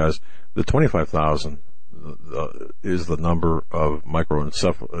 hey guys, the 25,000 is the number of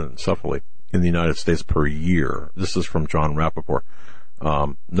microencephaly in the United States per year. This is from John Rappaport.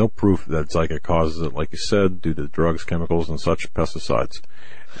 No proof that Zika causes it, like you said, due to drugs, chemicals, and such, pesticides.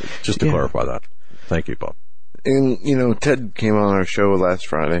 Just to clarify that. Thank you, Bob. And, Ted came on our show last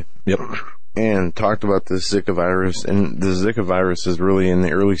Friday. Yep. And talked about the Zika virus. And the Zika virus is really in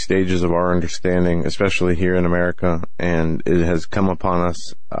the early stages of our understanding, especially here in America. And it has come upon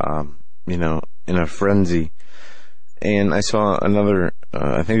us, in a frenzy. And I saw another,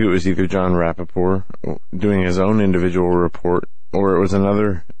 I think it was either John Rappaport doing his own individual report, or it was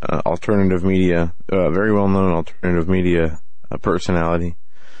another alternative media, very well-known alternative media personality,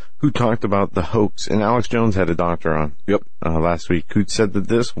 who talked about the hoax. And Alex Jones had a doctor on last week who said that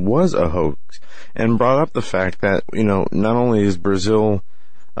this was a hoax, and brought up the fact that, not only is Brazil,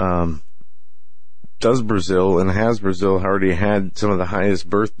 has Brazil already had some of the highest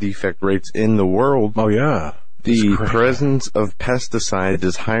birth defect rates in the world. Oh, yeah. The presence of pesticides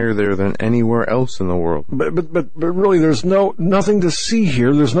is higher there than anywhere else in the world. But really, there's nothing to see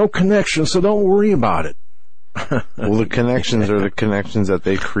here. There's no connection, so don't worry about it. Well, the connections are the connections that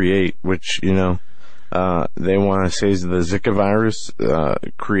they create, which, they want to say the Zika virus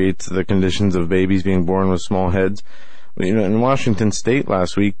creates the conditions of babies being born with small heads. In Washington State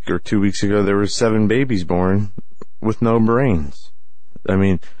last week or 2 weeks ago, there were 7 babies born with no brains. I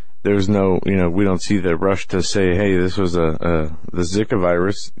mean, there's no, we don't see the rush to say, hey, this was the Zika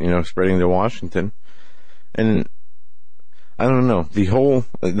virus, spreading to Washington. And I don't know,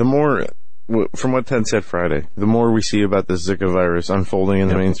 the more, from what Ted said Friday, the more we see about this Zika virus unfolding in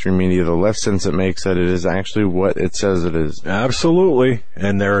the mainstream media, the less sense it makes that it is actually what it says it is. Absolutely.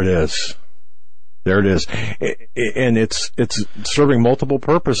 And there it is. There it is. And it's serving multiple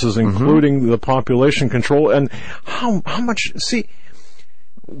purposes, including the population control. And how much,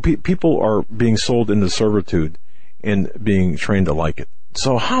 people are being sold into servitude and being trained to like it.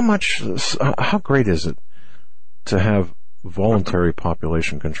 So how great is it to have voluntary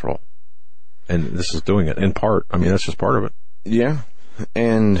population control? And this is doing it in part. I mean, that's just part of it. Yeah.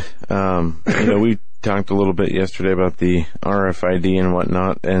 And, we talked a little bit yesterday about the RFID and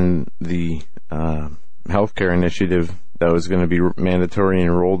whatnot, and the healthcare initiative that was going to be mandatory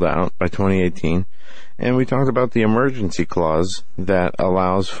and rolled out by 2018. And we talked about the emergency clause that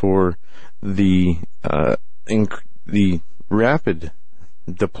allows for the rapid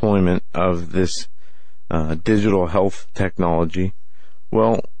deployment of this digital health technology.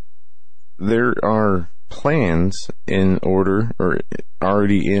 Well, there are plans in order, or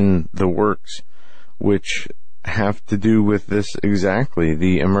already in the works, which have to do with this exactly,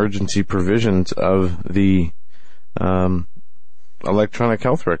 the emergency provisions of the electronic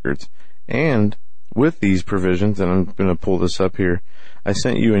health records. And with these provisions, and I'm going to pull this up here, I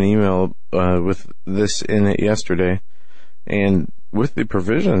sent you an email with this in it yesterday, and with the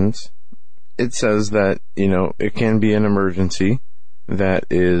provisions, it says that, it can be an emergency that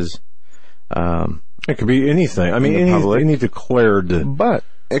is... it could be anything. I mean, any declared... But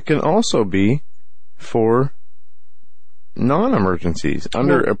it can also be for non-emergencies,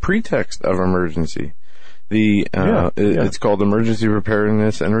 under a pretext of emergency. It's called Emergency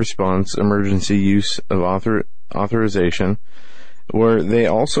Preparedness and Response Emergency Use of Authorization, where they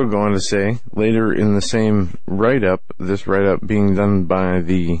also go on to say, later in the same write-up, this write-up being done by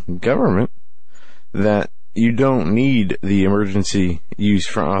the government, that you don't need the emergency use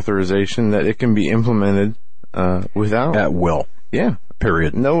for authorization, that it can be implemented without. At will. Yeah.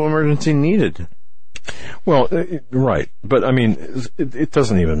 Period. No emergency needed. Well, right. But, I mean, it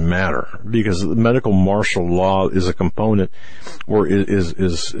doesn't even matter, because medical martial law is a component, or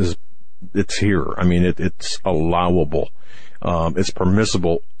it's here. I mean, it's allowable. It's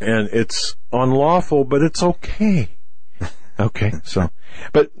permissible, and it's unlawful, but it's okay. Okay, so,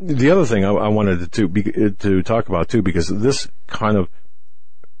 but the other thing I wanted to talk about too, because this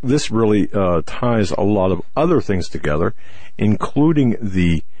really ties a lot of other things together, including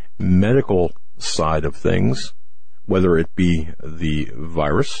the medical side of things, whether it be the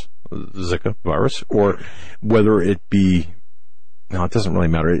virus, Zika virus, or whether it be, no, it doesn't really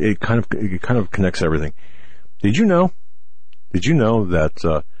matter. It kind of connects everything. Did you know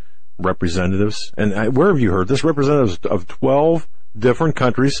that representatives, and where have you heard this? Representatives of 12 different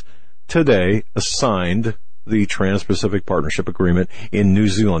countries today assigned the Trans-Pacific Partnership Agreement in New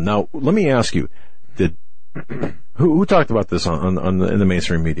Zealand. Now, let me ask you, who talked about this in the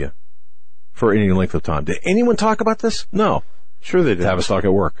mainstream media for any length of time? Did anyone talk about this? No. Sure they did. Tavistock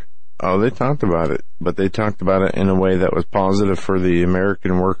at Work. Oh, they talked about it, but they talked about it in a way that was positive for the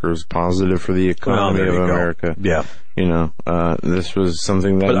American workers, positive for the economy of America. Yeah. This was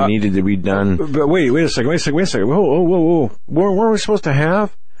something that needed to be done. But wait a second. Whoa. Weren't we supposed to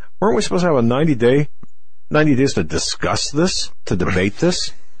have a 90 days to discuss this, to debate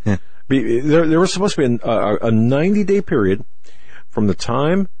this? Yeah. There was supposed to be a 90-day period from the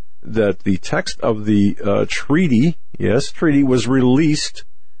time that the text of the treaty was released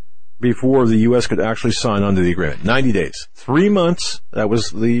before the U.S. could actually sign onto the agreement. 90 days. 3 months, that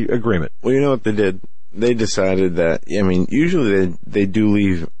was the agreement. Well, you know what they did? They decided that, usually they do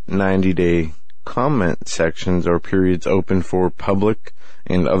leave 90-day comment sections or periods open for public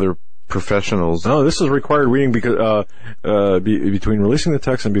and other professionals. No, this is required reading because between releasing the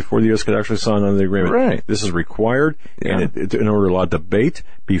text and before the U.S. could actually sign on the agreement. Right. This is required, and in order to allow debate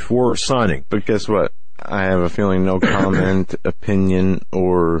before signing. But guess what? I have a feeling no comment, opinion,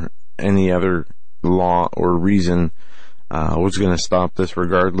 or any other law or reason was going to stop this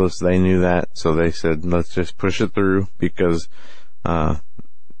regardless. They knew that, so they said, let's just push it through, because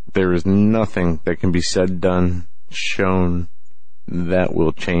there is nothing that can be said, done, shown that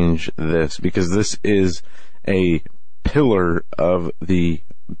will change this, because this is a pillar of the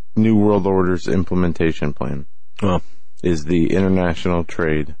New World Order's implementation plan. Well, is the international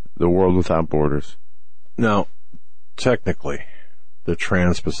trade, the world without borders. Now, technically, the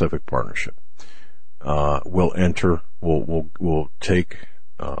Trans-Pacific Partnership will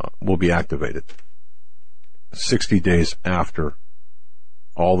be activated 60 days after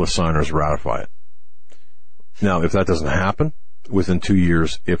all the signers ratify it. Now, if that doesn't happen within 2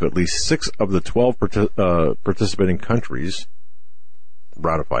 years, if at least 6 of the 12 participating countries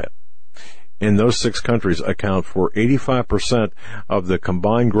ratify it, and those 6 countries account for 85% of the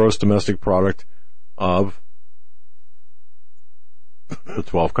combined gross domestic product of the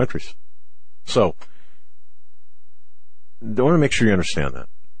 12 countries. So, I want to make sure you understand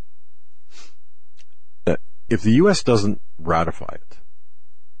that if the U.S. doesn't ratify it,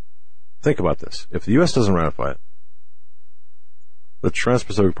 think about this. If the U.S. doesn't ratify it, the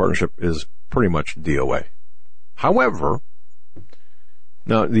Trans-Pacific Partnership is pretty much DOA. However,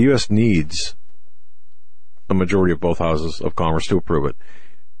 now the U.S. needs a majority of both houses of Congress to approve it,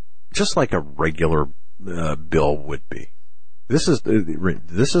 just like a regular bill would be. This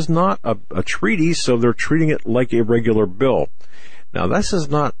is not a treaty, so they're treating it like a regular bill. Now, this is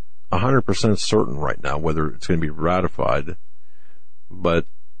not 100% certain right now whether it's going to be ratified, but,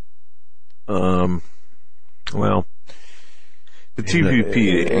 well, the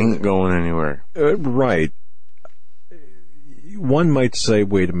TPP ain't going anywhere. Right. One might say,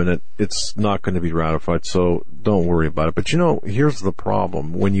 wait a minute, it's not going to be ratified, so don't worry about it. But here's the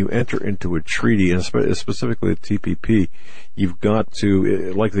problem. When you enter into a treaty, and specifically the TPP, you've got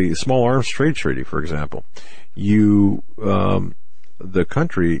to, like the Small Arms Trade Treaty, for example, you the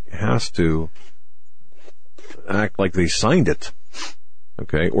country has to act like they signed it,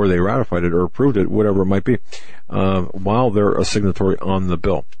 okay, or they ratified it or approved it, whatever it might be, while they're a signatory on the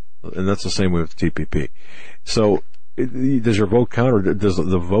bill. And that's the same way with TPP. So, does your vote count, or does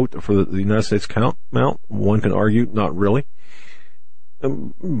the vote for the United States count? One can argue, not really.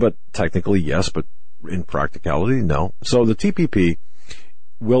 But technically, yes, but in practicality, no. So the TPP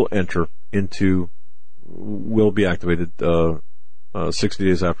will be activated 60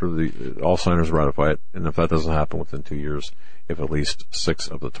 days after all signers ratify it, and if that doesn't happen within 2 years, if at least 6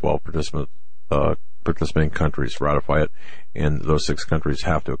 of the 12 participating countries ratify it, and those 6 countries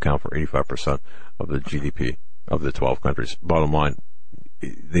have to account for 85% of the GDP of the 12 countries. Bottom line,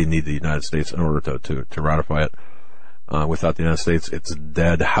 they need the United States in order to ratify it. Without the United States, it's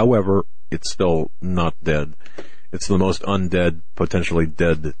dead. However, it's still not dead. It's the most undead, potentially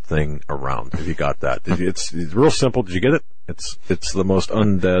dead thing around. If you got that, it's real simple. Did you get it? It's the most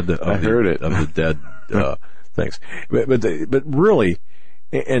undead of the dead things. But really,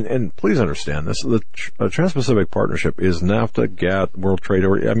 and please understand this: the Trans-Pacific Partnership is NAFTA, GATT, World Trade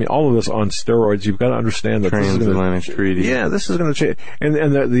Organization. I mean, all of this on steroids. You've got to understand that Transatlantic Treaty. Yeah, this is going to change. And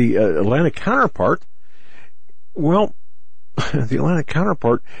the Atlantic counterpart. Well, the Atlantic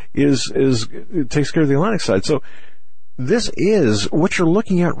counterpart it takes care of the Atlantic side. So this is what you're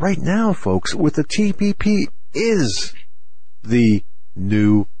looking at right now, folks, with the TPP is the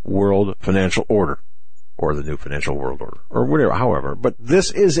new world financial order, or the new financial world order, or whatever, however. But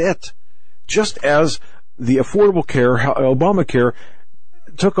this is it. Just as the Affordable Care, Obamacare,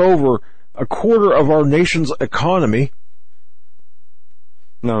 took over a quarter of our nation's economy,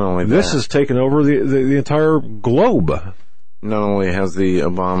 not only this has taken over the entire globe. Not only has the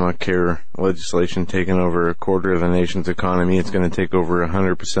Obamacare legislation taken over a quarter of the nation's economy, it's going to take over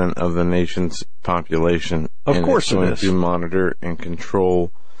 100% of the nation's population. Of course it is. It's going to monitor and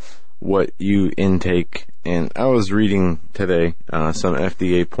control what you intake. And I was reading today some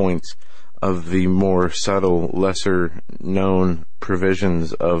FDA points of the more subtle, lesser known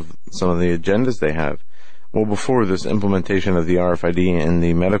provisions of some of the agendas they have. Well, before this implementation of the RFID and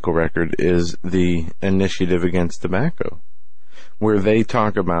the medical record is the initiative against tobacco, where they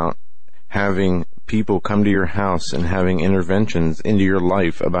talk about having people come to your house and having interventions into your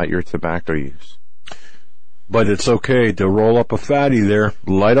life about your tobacco use. But it's okay to roll up a fatty there,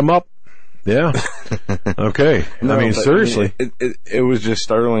 light them up. Yeah. Okay. No, I mean, seriously. It was just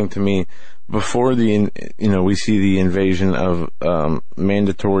startling to me. Before we see the invasion of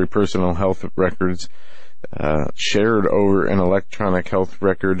mandatory personal health records shared over an electronic health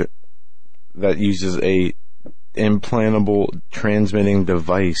record that uses a implantable transmitting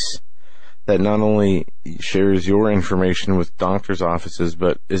device that not only shares your information with doctors' offices,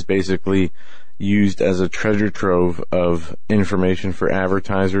 but is basically used as a treasure trove of information for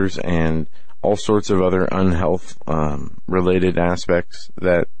advertisers and all sorts of other unhealth related aspects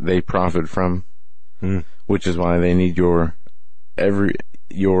that they profit from, which is why they need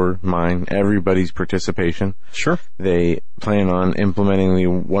everybody's participation. Sure. They plan on implementing the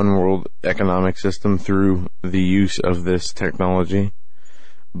One World Economic System through the use of this technology,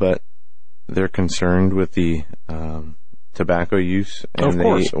 but they're concerned with the tobacco use, and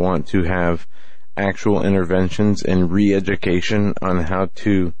they want to have actual interventions and re-education on how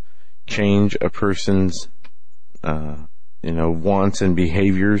to change a person's wants and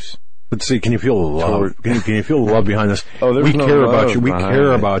behaviors. But see, can you feel the love? Can you feel the love behind this? Oh, there's we no care love about you. We behind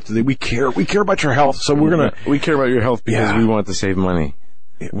care it. about we care about your health. So we care about your health because we want to save money.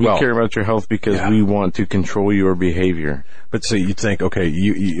 We care about your health because we want to control your behavior. But see, you'd think, okay,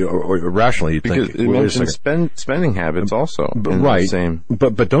 or rationally, you'd because think, it mentions spending habits also. Right. Same.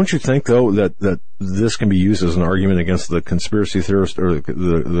 But don't you think though that this can be used as an argument against the conspiracy theorists or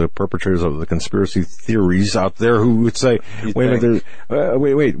the perpetrators of the conspiracy theories out there who would say, wait a minute,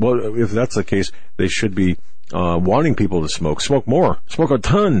 wait. Well, if that's the case, they should be wanting people to smoke more, smoke a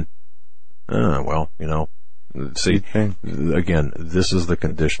ton. See, again, this is the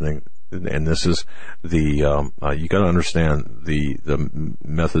conditioning, and this is the you got to understand the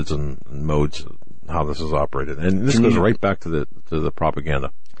methods and modes how this is operated, and this goes right back to the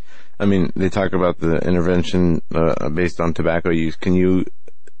propaganda. I mean, they talk about the intervention based on tobacco use. Can you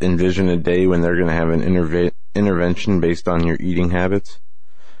envision a day when they're going to have an intervention based on your eating habits?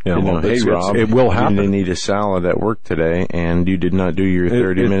 Yeah, hey Rob, it will happen. You need a salad at work today, and you did not do your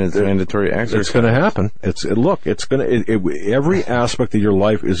 30 minutes mandatory exercise. It's going to happen. Every aspect of your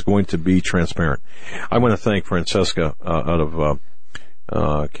life is going to be transparent. I want to thank Francesca out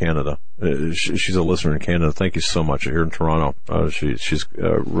of Canada. She's a listener in Canada. Thank you so much. Here in Toronto, she's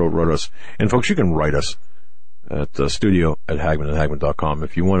wrote us. And folks, you can write us at studio@hagman.com.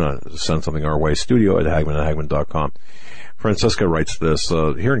 If you want to send something our way, studio@hagman.com. Francesca writes this,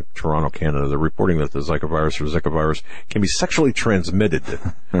 here in Toronto, Canada, they're reporting that the Zika virus can be sexually transmitted.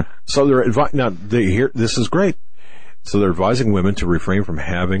 So this is great. So they're advising women to refrain from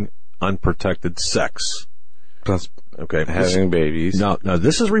having unprotected sex. Plus, okay, having babies. Now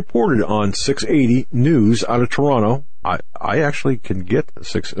this is reported on 680 News out of Toronto. I actually can get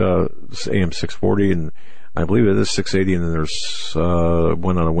AM 640, and I believe it is 680, and then there's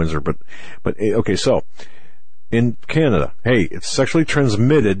one out of Windsor. But okay, so in Canada, hey, it's sexually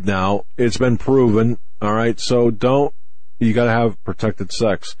transmitted now. It's been proven. All right, so you got to have protected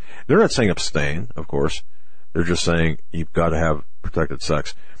sex. They're not saying abstain, of course. They're just saying you've got to have protected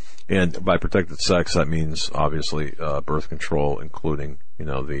sex. And by protected sex, that means obviously birth control, including, you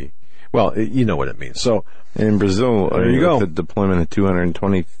know what it means. So in Brazil, there you go. The deployment of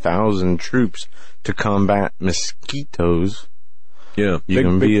 220,000 troops to combat mosquitoes. Yeah, you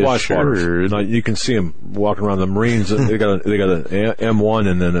can be assured. Now, you can see them walking around. The Marines, they got a M1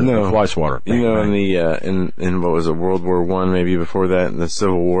 and then a fly swatter. You know, in what was it, World War I, maybe before that, in the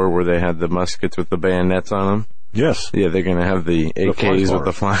Civil War, where they had the muskets with the bayonets on them. Yes. Yeah, they're going to have the AKs with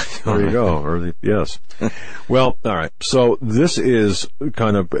the flags. There you go. Yes. Well, all right. So this is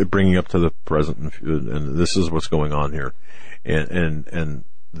kind of bringing up to the present, and this is what's going on here, and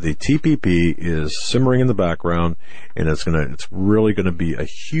the TPP is simmering in the background, and it's really gonna be a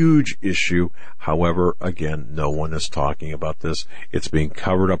huge issue. However, again, no one is talking about this. It's being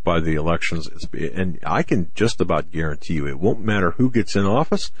covered up by the elections. And I can just about guarantee you, it won't matter who gets in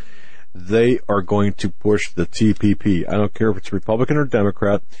office. They are going to push the TPP. I don't care if it's Republican or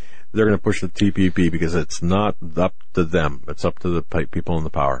Democrat. They're going to push the TPP because it's not up to them. It's up to the people in the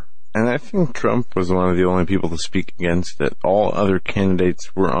power. And I think Trump was one of the only people to speak against it. All other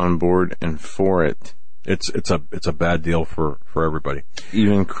candidates were on board and for it. It's a bad deal for everybody.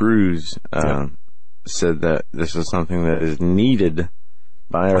 Even Cruz said that this is something that is needed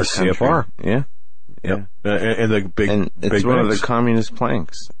by our country. CFR. Yeah. Yep. And the big, and it's big one banks. of the communist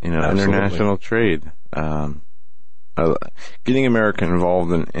planks, Absolutely. International trade. Getting America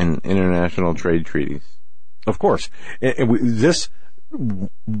involved in international trade treaties. Of course. This,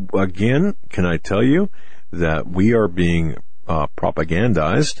 again, can I tell you that we are being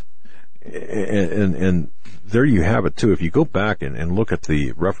propagandized? And there you have it, too. If you go back and look at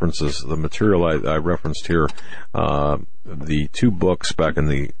the references, the material I referenced here, the two books back in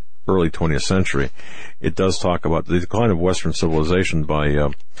the early 20th century, it does talk about the decline of Western civilization by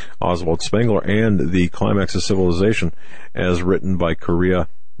Oswald Spengler and the climax of civilization as written by Correa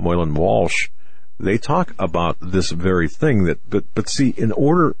Moylan Walsh. They talk about this very thing but see, in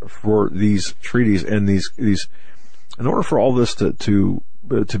order for these treaties and these in order for all this to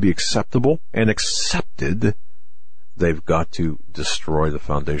be acceptable and accepted, they've got to destroy the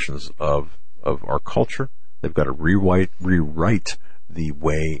foundations of our culture. They've got to rewrite the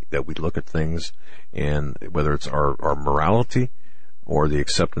way that we look at things, and whether it's our morality or the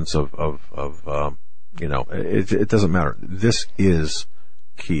acceptance of it doesn't matter. This is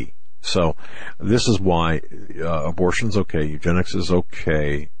key. So this is why abortion's okay, eugenics is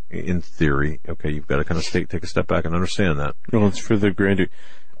okay in theory. Okay, you've got to kind of take a step back and understand that. Well, it's for the greater,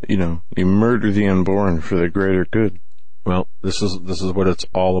 you murder the unborn for the greater good. Well, this is what it's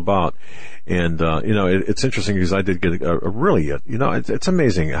all about. And, it's interesting because I did get it's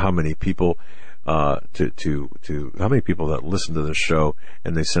amazing how many people, how many people that listen to this show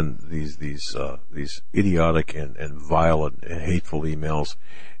and they send these idiotic and vile and hateful emails.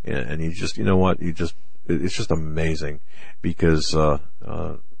 And you just, it's just amazing because, I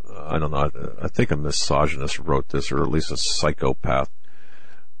don't know, I think a misogynist wrote this, or at least a psychopath.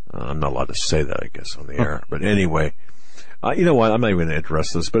 I'm not allowed to say that, I guess, on the air. But anyway, you know what? I'm not even going to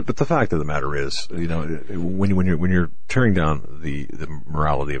address this, but the fact of the matter is, when you're tearing down the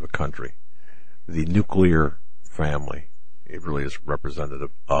morality of a country, the nuclear family, it really is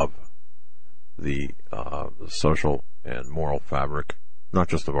representative of the social and moral fabric, not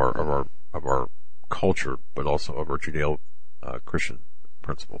just of our culture, but also of our Judeo Christian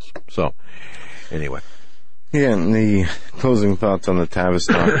principles. So, anyway. Yeah, and the closing thoughts on the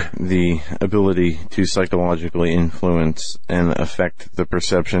Tavistock, the ability to psychologically influence and affect the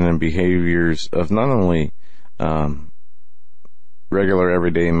perception and behaviors of not only regular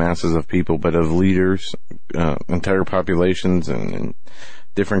everyday masses of people, but of leaders, entire populations and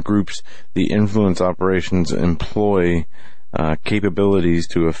different groups. The influence operations employ capabilities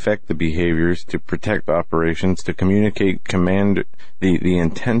to affect the behaviors, to protect operations, to communicate command the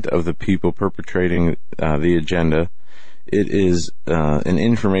intent of the people perpetrating the agenda. It is an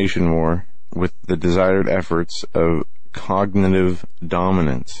information war with the desired efforts of cognitive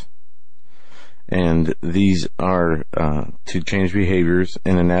dominance. And these are to change behaviors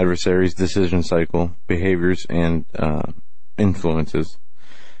in an adversary's decision cycle, behaviors and influences.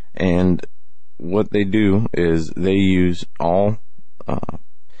 And what they do is they use all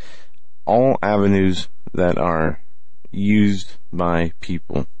avenues that are used by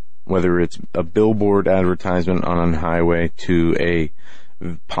people, whether it's a billboard advertisement on a highway to a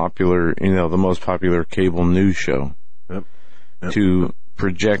popular, the most popular cable news show, to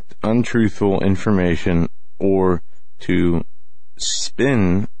project untruthful information or to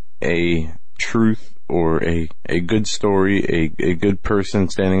spin a truth or a good story, a good person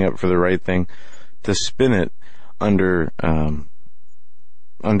standing up for the right thing, to spin it under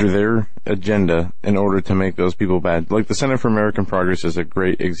their agenda in order to make those people bad. Like the Center for American Progress is a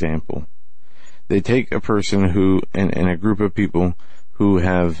great example. They take a person who, and a group of people who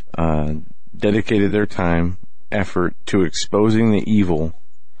have dedicated their time, effort to exposing the evil,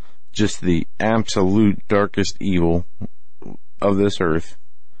 just the absolute darkest evil of this earth.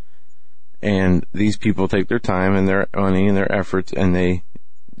 And these people take their time and their money and their efforts, and they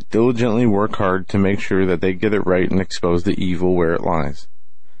diligently work hard to make sure that they get it right and expose the evil where it lies.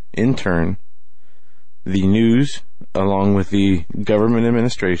 In turn, the news, along with the government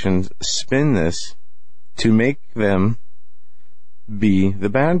administrations, spin this to make them be the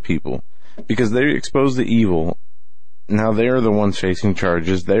bad people. Because they expose the evil. Now they are the ones facing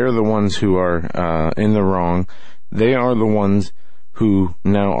charges. They are the ones who are in the wrong. They are the ones who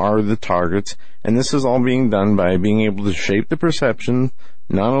now are the targets. And this is all being done by being able to shape the perception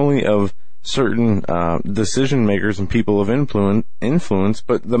not only of certain decision makers and people of influence,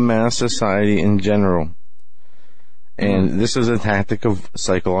 but the mass society in general. And this is a tactic of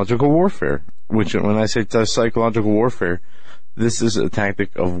psychological warfare, which when I say psychological warfare, this is a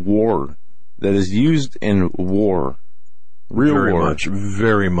tactic of war that is used in war. Real very war.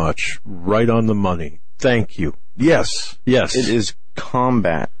 Very much. Right on the money. Thank you. Yes. It is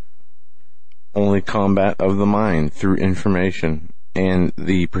combat. Only combat of the mind through information and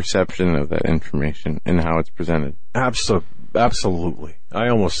the perception of that information and how it's presented. Absolutely. I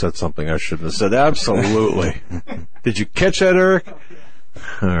almost said something I shouldn't have said. Absolutely. Did you catch that, Eric?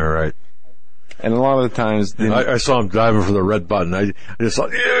 All right. And a lot of the times... I saw him diving for the red button. I just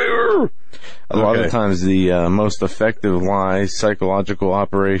thought... A lot of times the most effective lie, psychological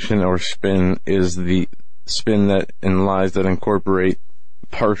operation, or spin is the spin that in lies that incorporate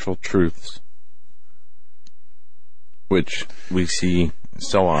partial truths, which we see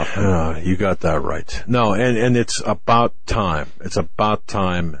so often. You got that right. No, and it's about time. It's about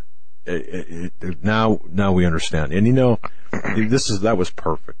time. Now we understand. And that was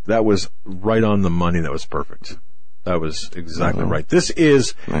perfect. That was right on the money. That was perfect. That was exactly right. This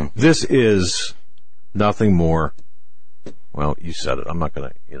is nothing more. Well, you said it. I'm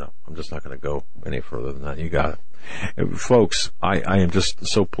just not gonna go any further than that. You got it. Folks, I am just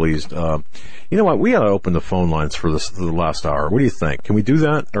so pleased. You know what? We ought to open the phone lines for the last hour. What do you think? Can we do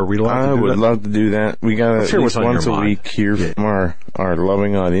that? Are we allowed to do that? I would love to do that. We got at least once a week here from our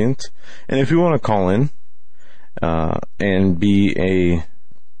loving audience. And if you want to call in, and be a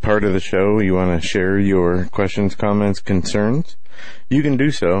part of the show, you want to share your questions, comments, concerns, you can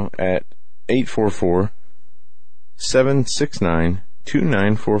do so at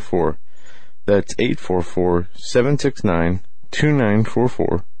 844-769-2944. That's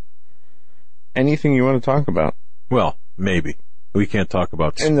 844-769-2944. Anything you want to talk about. Well, maybe. We can't talk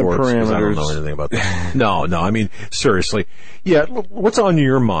about sports in the parameters. I don't know anything about that. No, I mean, seriously. Yeah, what's on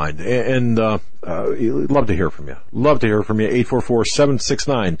your mind? And love to hear from you.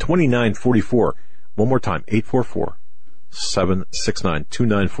 844-769-2944. One more time,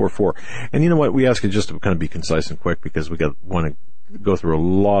 844-769-2944. And you know what? We ask you just to kind of be concise and quick because we want to go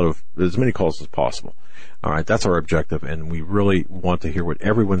through as many calls as possible. All right, that's our objective, and we really want to hear what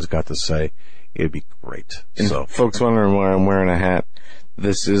everyone's got to say. It'd be great. And so, folks wondering why I'm wearing a hat.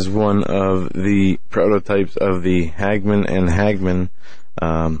 This is one of the prototypes of the Hagman and Hagman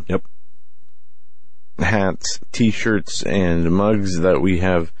hats, T-shirts, and mugs that we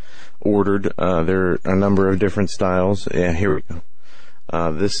have ordered. There are a number of different styles. Yeah, here we go.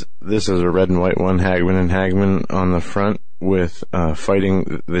 This is a red and white one, Hagman and Hagman on the front with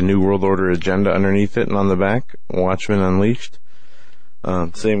fighting the New World Order agenda underneath it, and on the back, Watchmen Unleashed.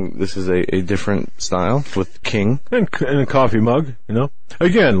 This is a different style with King. And a coffee mug,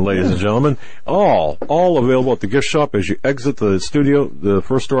 Again, ladies and gentlemen, all available at the gift shop as you exit the studio. The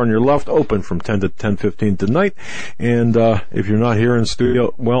first door on your left, open from 10 to 10:15 tonight. And if you're not here in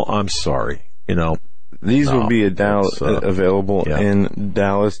studio, well, I'm sorry. These will be available yeah. in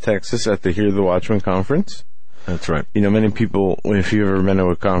Dallas, Texas at the Hear the Watchman conference. That's right. You know, many people, if you've ever been to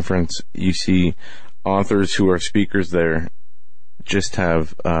a conference, you see authors who are speakers there just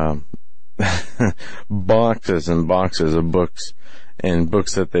have boxes and boxes of books and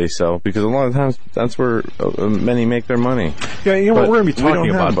books that they sell, because a lot of times that's where many make their money. Yeah, you know what, we're going to be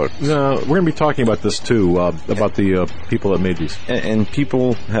talking about books. we're going to be talking about this too, about the people that made these. And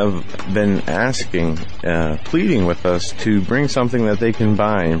people have been asking, pleading with us to bring something that they can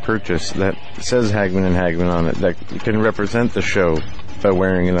buy and purchase that says Hagmann and Hagmann on it, that can represent the show by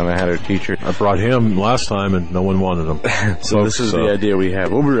wearing it on a hat or t-shirt. I brought him last time and no one wanted him. So folks, this is the idea we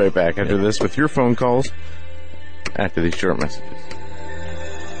have. We'll be right back after this with your phone calls after these short messages.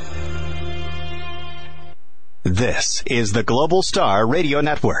 This is the Global Star Radio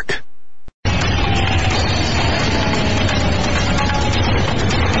Network.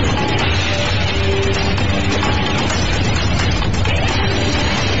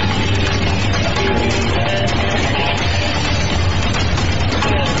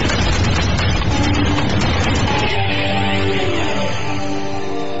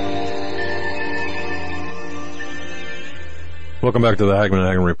 Welcome back to the Hagmann and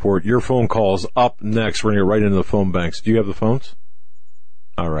Hagmann Report. Your phone calls up next. We're going to get right into the phone banks. Do you have the phones?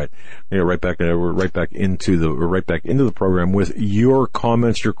 All right. We're right back into the program with your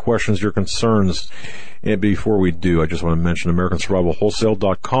comments, your questions, your concerns. And before we do, I just want to mention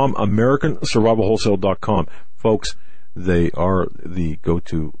AmericanSurvivalWholesale.com, AmericanSurvivalWholesale.com. Folks, they are the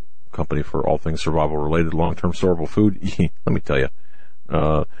go-to company for all things survival-related, long-term storable food. Let me tell you,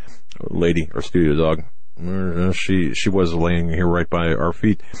 lady, our studio dog, she was laying here right by our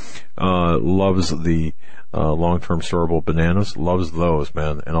feet, loves the long-term storable bananas, loves those,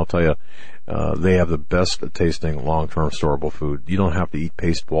 man. And I'll tell you, they have the best tasting long-term storable food. You don't have to eat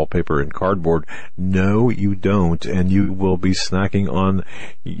paste, wallpaper, and cardboard. No, you don't. And you will be snacking on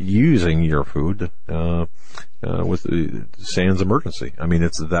using your food with sans emergency. I mean,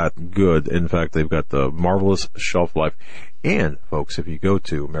 it's that good. In fact, they've got the marvelous shelf life. And, folks, if you go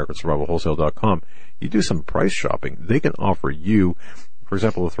to AmericanSurvivalWholesale.com, you do some price shopping, they can offer you, for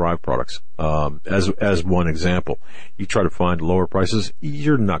example, the Thrive products, as one example. You try to find lower prices,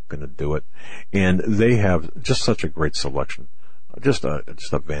 you're not going to do it. And they have just such a great selection, just a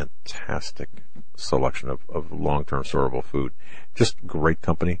fantastic selection of long-term storable food. Just great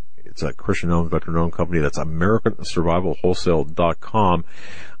company. It's a Christian-owned, veteran-owned company. That's AmericanSurvivalWholesale.com,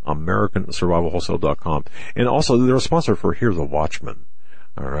 AmericanSurvivalWholesale.com. And also, they're a sponsor for Hear the Watchman.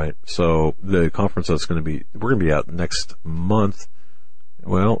 All right. So the conference we're going to be at next month.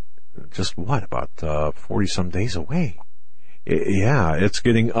 Well, just about 40 some days away. Yeah, it's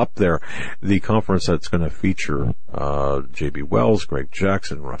getting up there. The conference that's going to feature J.B. Wells, Greg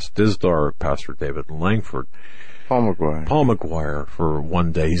Jackson, Russ Dizdar, Pastor David Langford, Paul McGuire for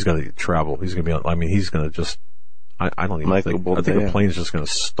one day. He's going to travel. He's going to be he's going to just, I don't even think the plane's just going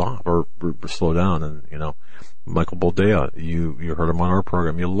to stop or slow down. And, Michael Boldea, you heard him on our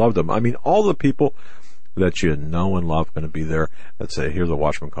program. You loved him. I mean, all the people that you know and love going to be there. That's Hear the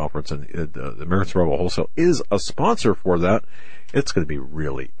Watchman Conference, and the American Survival Wholesale is a sponsor for that. It's going to be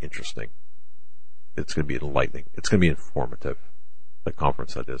really interesting. It's going to be enlightening. It's going to be informative. The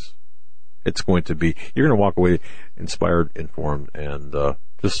conference, that is. It's going to be. You're going to walk away inspired, informed, and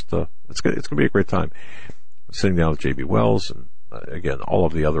it's going to be a great time. Sitting down with J.B. Wells and again all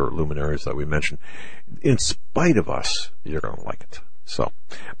of the other luminaries that we mentioned. In spite of us, you're going to like it. So,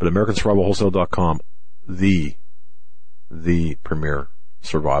 but AmericanSurvivalWholesale.com, the premier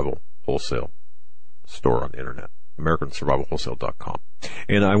survival wholesale store on the internet. AmericanSurvivalWholesale.com.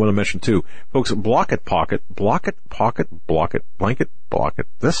 And I want to mention too, folks, Block-It Pocket,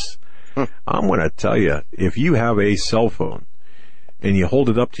 this. I'm going to tell you, if you have a cell phone and you hold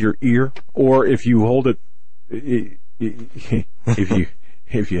it up to your ear, or if you hold it, if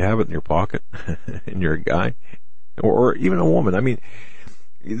you have it in your pocket and you're a guy, or even a woman, I mean,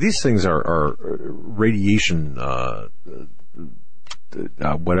 these things are radiation,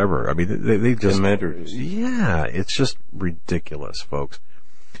 whatever. I mean, they just emitters. Yeah, it's just ridiculous, folks.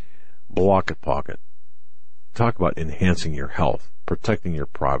 Block-It Pocket. Talk about enhancing your health, protecting your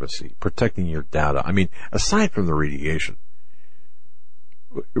privacy, protecting your data. I mean, aside from the radiation,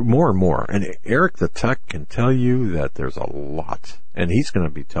 more and more. And Eric the Tech can tell you that there's a lot, and he's going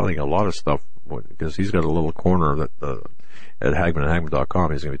to be telling a lot of stuff because he's got a little corner that at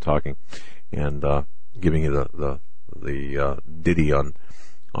HagmannandHagmann.com. He's going to be talking and giving you the ditty on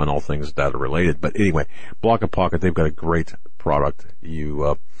all things data related. But anyway, Block-It Pocket, they've got a great product.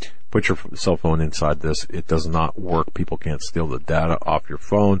 You Put your cell phone inside this. It does not work. People can't steal the data off your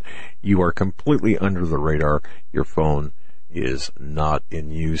phone. You are completely under the radar. Your phone is not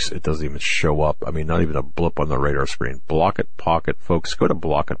in use. It doesn't even show up. I mean, not even a blip on the radar screen. Block It Pocket, folks. Go to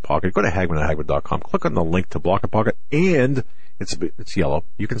Block It Pocket. Go to Hagmann@Hagmann.com. Click on the link to Block It Pocket, and it's yellow.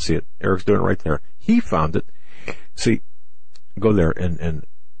 You can see it. Eric's doing it right there. He found it. See, go there and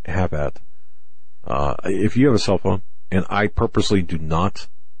have at. If you have a cell phone, and I purposely don't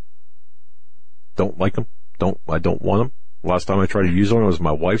like them. I don't want them. Last time I tried to use one, it was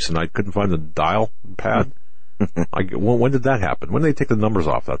my wife's, and I couldn't find the dial pad. When did that happen? When did they take the numbers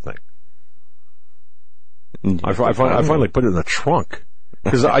off that thing? I finally put it in the trunk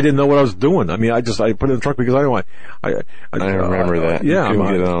because I didn't know what I was doing. I mean, I put it in the trunk because I don't want. I remember that. Yeah, you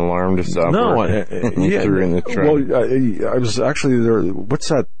couldn't get an alarm to stop. No, yeah, threw in the trunk. Well, I was actually there. What's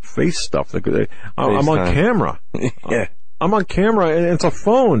that face stuff? I'm on camera. Yeah. I'm on camera and it's a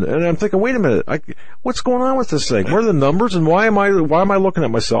phone, and I'm thinking, wait a minute, what's going on with this thing? Where are the numbers, and why am I looking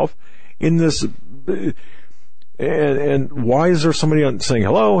at myself in this? And why is there somebody saying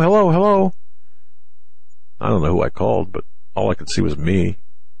hello? I don't know who I called, but all I could see was me.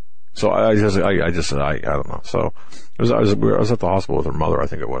 So I just don't know. So I was at the hospital with her mother, I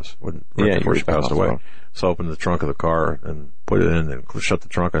think it was, before she passed away. So I opened the trunk of the car and put it in and shut the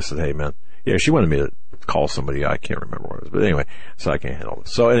trunk. I said, hey man, yeah, she wanted me to call somebody. I can't remember what it was, but anyway, so I can't handle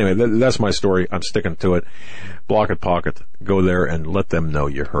this. So anyway, that's my story. I'm sticking to it. Block It Pocket. Go there and let them know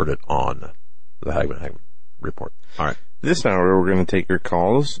you heard it on the Hagmann Report. All right. This hour, we're going to take your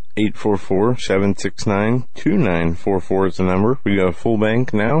calls. 844-769-2944 is the number. We got a full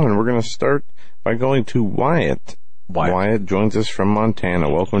bank now, and we're going to start by going to Wyatt. Wyatt joins us from Montana.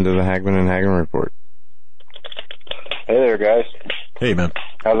 Welcome to the Hagmann and Hagmann Report. Hey there, guys. Hey, man.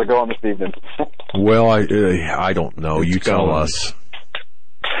 How's it going this evening? Well, I don't know. You tell us.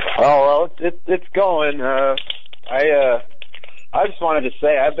 Oh, well, it's going. I just wanted to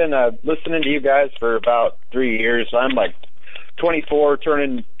say I've been listening to you guys for about 3 years. I'm like 24,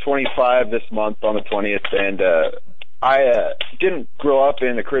 turning 25 this month on the 20th, and I didn't grow up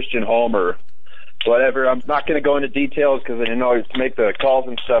in a Christian home or whatever. I'm not going to go into details because I know to make the calls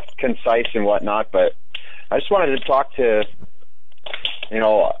and stuff concise and whatnot, but I just wanted to talk to,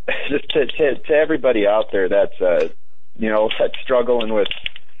 just to everybody out there that's, that's struggling with,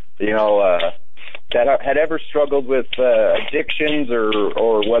 that had ever struggled with addictions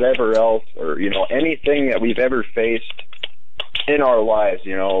or whatever else, or anything that we've ever faced in our lives,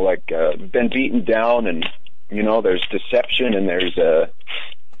 been beaten down, and there's deception, and there's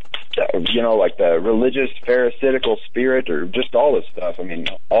like the religious pharisaical spirit, or just all this stuff. I mean,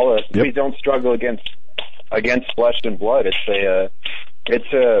 all this. Yep. We don't struggle against flesh and blood. It's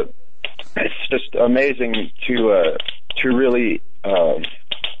just amazing to really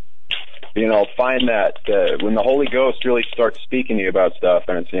find that when the Holy Ghost really starts speaking to you about stuff,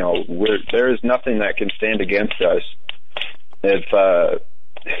 and it's there is nothing that can stand against us if we're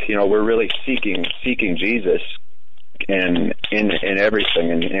really seeking Jesus in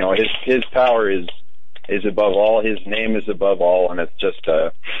everything, and his power is above all, his name is above all, and it's just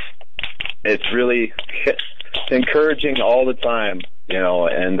it's really encouraging all the time, and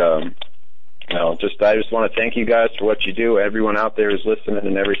I just want to thank you guys for what you do. Everyone out there is listening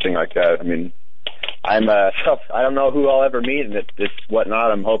and everything like that. I mean, I don't know who I'll ever meet, and it's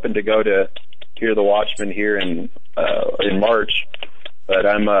whatnot. I'm hoping to go to hear the Watchman here in March, but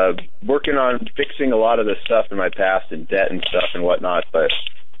I'm working on fixing a lot of the stuff in my past and debt and stuff and whatnot. But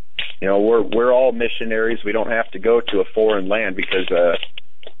we're all missionaries. We don't have to go to a foreign land because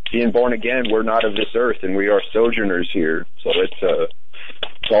being born again, we're not of this earth, and we are sojourners here. So it's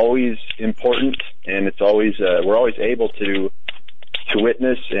always important, and it's always we're always able to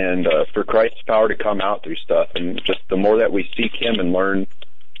witness and for Christ's power to come out through stuff. And just the more that we seek Him and learn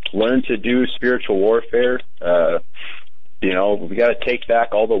to do spiritual warfare, we got to take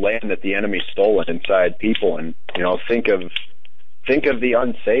back all the land that the enemy's stolen inside people, and think of the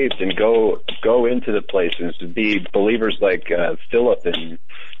unsaved and go into the places to be believers like Philip and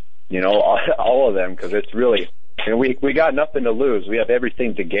all of them, because it's really. And we got nothing to lose. We have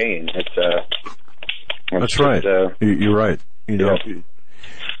everything to gain. That's right. You're right.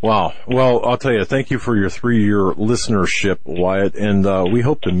 Wow. Well, I'll tell you, thank you for your 3-year listenership, Wyatt, and we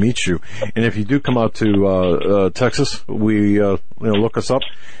hope to meet you. And if you do come out to Texas, we look us up,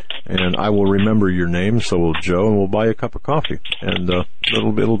 and I will remember your name. So will Joe, and we'll buy you a cup of coffee, and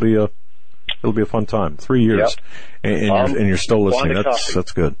it'll be a fun time. 3 years, yep. and you're still listening.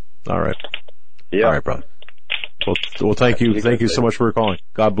 That's good. All right. Yeah. All right, brother. Well, thank you. Thank you so much for calling.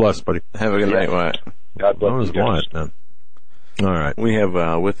 God bless, buddy. Have a good night, Wyatt. God bless. That was Wyatt, man. All right. We have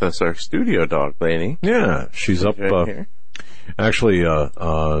with us our studio dog lady. Yeah, she's up. Right here. Actually,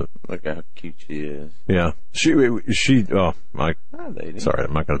 Look how cute she is. yeah, she. Oh, Hi, lady. sorry,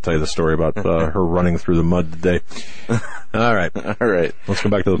 I'm not going to tell you the story about her running through the mud today. All right, All right. let's go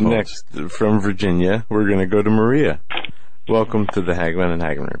back to the phones. Next, from Virginia, we're going to go to Maria. Welcome to the Hagman and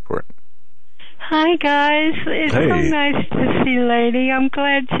Hagman Report. Hi, guys. It's Hey. so nice to see Lady. I'm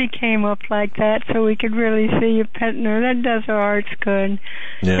glad she came up like that so we could really see you petting her. That does our hearts good.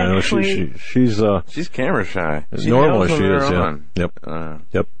 Yeah, no, That's sweet. She's camera shy. normally knows she when is. they're Yeah. on. Yep.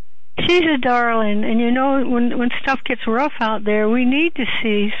 Yep. She's a darling, and you know, when stuff gets rough out there, we need to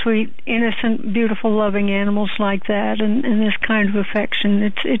see sweet, innocent, beautiful, loving animals like that, and this kind of affection.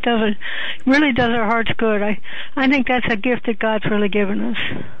 It really does our hearts good. I think that's a gift that God's really given us.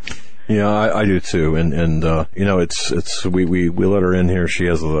 Yeah, I do too, and you know, it's we let her in here. She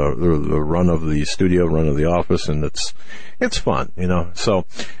has the run of the studio, run of the office, and it's fun, you know. So,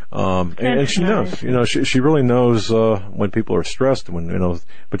 and she knows, you know, she really knows when people are stressed, when, you know,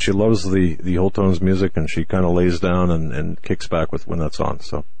 but she loves the whole tones music, and she kind of lays down and kicks back with when that's on.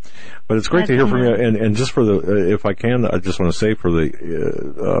 So, but it's great to hear from you. And just for the, if I can, I just want to say for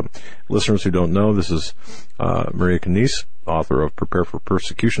the listeners who don't know, this is Maria Canise, author of Prepare for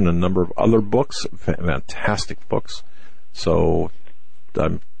Persecution and a number of other books, fantastic books. So,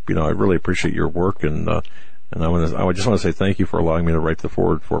 I really appreciate your work, and I just want to say thank you for allowing me to write the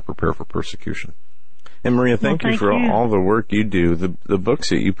foreword for Prepare for Persecution. And Maria, thank you for you. all the work you do, the books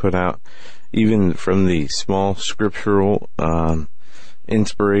that you put out, even from the small scriptural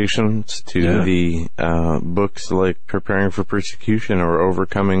inspirations to the books like Preparing for Persecution or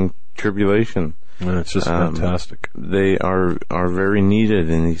Overcoming Tribulation. And it's just fantastic. They are very needed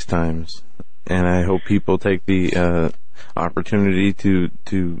in these times, and I hope people take the opportunity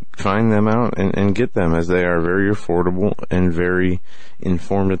to find them out and get them, as they are very affordable and very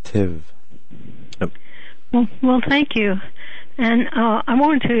informative. Yep. Well, thank you. And I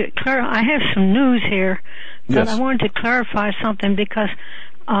wanted to I have some news here, but Yes. I wanted to clarify something because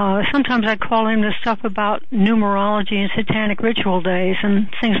sometimes I call in this stuff about numerology and satanic ritual days and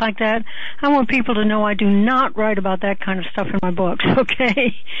things like that. I want people to know I do not write about that kind of stuff in my books,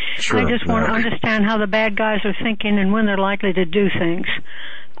 okay? Sure. I just want to understand how the bad guys are thinking and when they're likely to do things.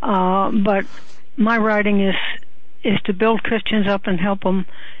 But my writing is to build Christians up and help them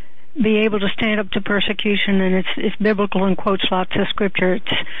be able to stand up to persecution, and it's biblical and quotes lots of scripture.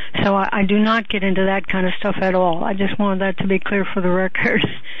 So I do not get into that kind of stuff at all. I just wanted that to be clear for the record.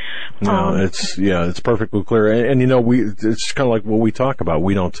 No, it's perfectly clear. And you know, it's kind of like what we talk about.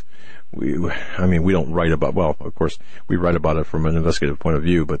 We don't write about, well, of course, we write about it from an investigative point of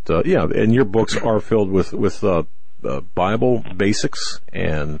view, but, and your books are filled with Bible basics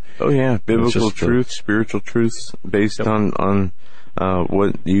and... Oh yeah, biblical truth, spiritual truths based on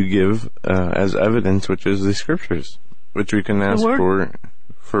what you give as evidence, which is the scriptures, which we can ask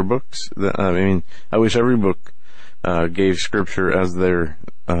for books. I wish every book gave scripture as their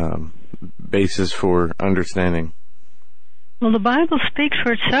basis for understanding. Well, the Bible speaks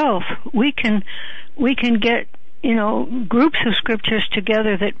for itself. We can get, groups of scriptures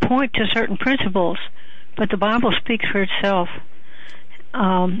together that point to certain principles, but the Bible speaks for itself.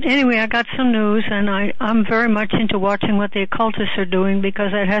 Anyway, I got some news, and I'm very much into watching what the occultists are doing,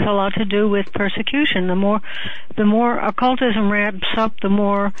 because that has a lot to do with persecution. The more occultism ramps up, the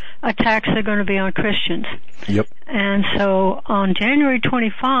more attacks are going to be on Christians. Yep. And so on January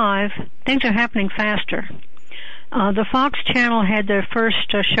 25, things are happening faster. The Fox channel had their first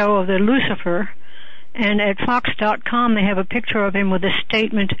show of the Lucifer, and at Fox.com they have a picture of him with a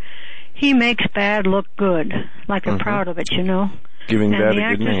statement, "He makes bad look good," like they're proud of it, Giving and that the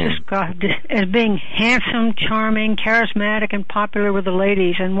a good actress name. described it as being handsome, charming, charismatic, and popular with the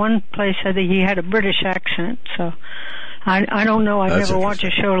ladies. And one place said that he had a British accent. So I don't know. I've never watched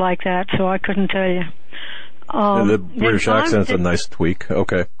a show like that, so I couldn't tell you. The British accent's a nice tweak.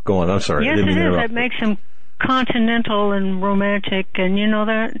 Okay, go on. I'm sorry. Yes, I didn't it mean to is. interrupt. It makes him continental and romantic, and you know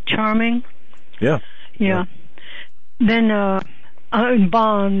that? Charming. Yeah. Yeah. Then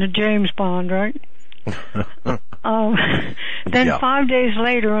Bond, James Bond, right? Then 5 days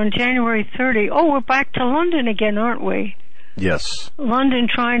later, on January 30, we're back to London again, aren't we? Yes. London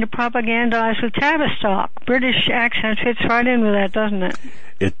trying to propagandize with Tavistock. British accent fits right in with that, doesn't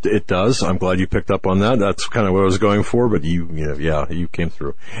it? It does. I'm glad you picked up on that. That's kind of what I was going for, but you came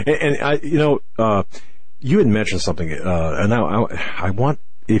through. And I, you had mentioned something, and now I want,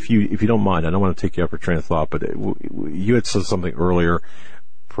 if you don't mind, I don't want to take you off your train of thought, but you had said something earlier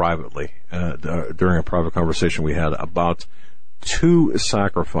privately, during a private conversation we had about 2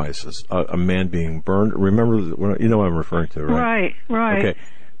 sacrifices, a man being burned. Remember, you know what I'm referring to, right? Right. Okay.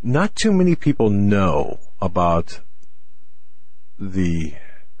 Not too many people know about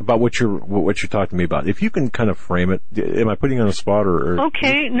what you're talking to me about. If you can kind of frame it, am I putting you on the spot or?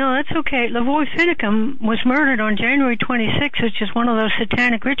 Okay, no, that's okay. Lavoy Finicum was murdered on January 26th, which is one of those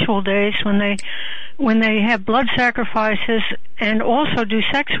satanic ritual days when they have blood sacrifices and also do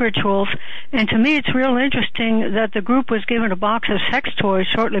sex rituals. And to me, it's real interesting that the group was given a box of sex toys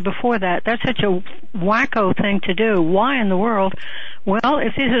shortly before that. That's such a wacko thing to do. Why in the world? Well,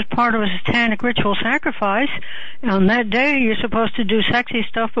 if this is part of a satanic ritual sacrifice, on that day you're supposed to do sexy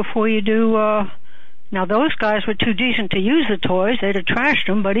stuff before you do, now those guys were too decent to use the toys. They'd have trashed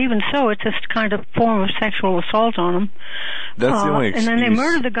them, but even so, it's this kind of form of sexual assault on them. That's the only excuse. And then they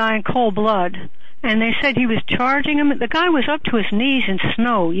murdered the guy in cold blood. And they said he was charging him. The guy was up to his knees in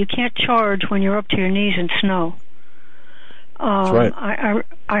snow. You can't charge when you're up to your knees in snow. That's right.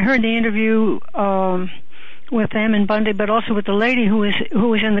 I heard the interview with Ammon Bundy, but also with the lady who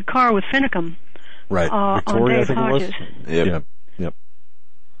was in the car with Finicum. Right. Victoria, I think Hodges. it was. Yep.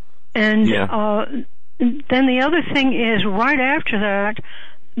 And then the other thing is, right after that,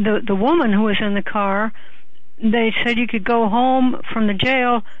 the woman who was in the car, they said you could go home from the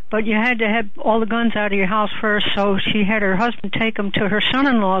jail, but you had to have all the guns out of your house first, so she had her husband take them to her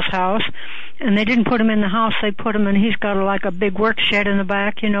son-in-law's house, and they didn't put him in the house, they put him in, he's got like a big work shed in the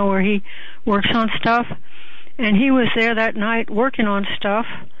back, where he works on stuff, and he was there that night working on stuff,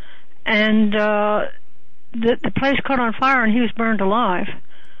 and the place caught on fire and he was burned alive.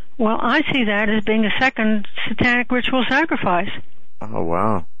 Well, I see that as being a second satanic ritual sacrifice. Oh,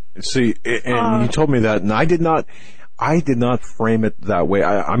 wow. See, and you told me that, and I did not frame it that way.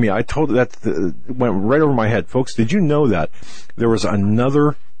 I mean, I told that went right over my head, folks. Did you know that there was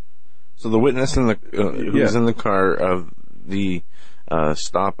another? So the witness in the who was in the car of the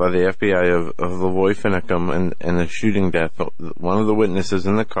stop by the FBI of Lavoy Finicum and the shooting death. One of the witnesses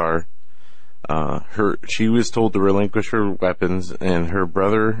in the car, she was told to relinquish her weapons, and her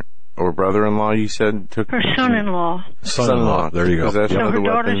brother or brother-in-law, you said, took her son-in-law. Son-in-law. There you go. So her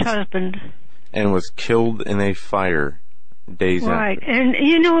daughter's husband. And was killed in a fire days after. Right. And,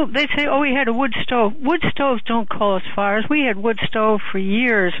 they say, we had a wood stove. Wood stoves don't cause fires. We had wood stove for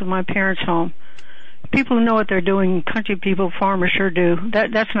years in my parents' home. People who know what they're doing, country people, farmers sure do.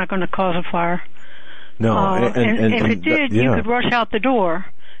 That's not going to cause a fire. No. And if it did, you could rush out the door.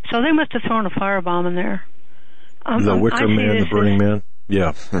 So they must have thrown a firebomb in there. The Wicker Man, the Burning Man?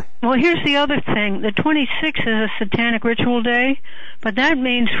 Yeah. Well, here's the other thing. The 26th is a satanic ritual day, but that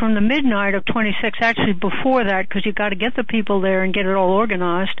means from the midnight of 26, actually before that, because you've got to get the people there and get it all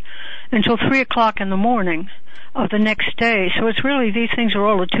organized, until 3 o'clock in the morning of the next day. So it's really, these things are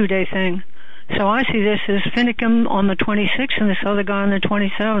all a 2-day thing. So I see this as Finicum on the 26th and this other guy on the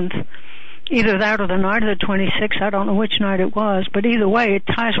 27th. Either that or the night of the 26th. I don't know which night it was, but either way, it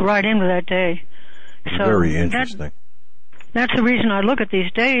ties right into that day. So very interesting. That's the reason I look at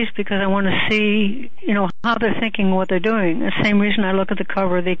these days, because I want to see, how they're thinking, what they're doing. The same reason I look at the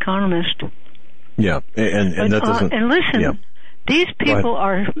cover of The Economist. Yeah, and that doesn't. And listen, yeah. These people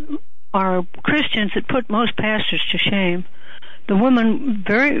are Christians that put most pastors to shame. The woman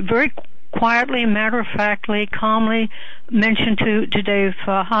very, very quietly, matter-of-factly, calmly mentioned to Dave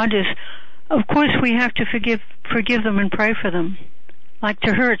Hodges, of course we have to forgive them and pray for them. Like,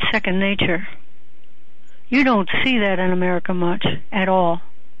 to her, it's second nature. You don't see that in America much at all.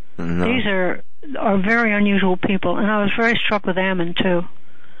 No. These are very unusual people, and I was very struck with Ammon too.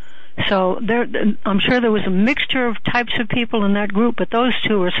 So I'm sure there was a mixture of types of people in that group, but those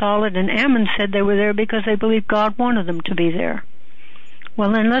two were solid, and Ammon said they were there because they believed God wanted them to be there.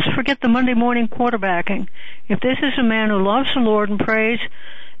 Well, then let's forget the Monday morning quarterbacking. If this is a man who loves the Lord and prays,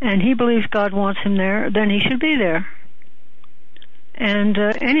 and he believes God wants him there, then he should be there. And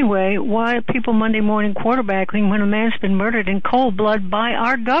anyway, why are people Monday morning quarterbacking when a man's been murdered in cold blood by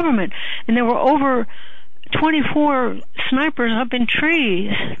our government? And there were over 24 snipers up in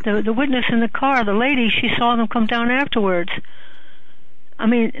trees. The witness in the car, the lady, she saw them come down afterwards. I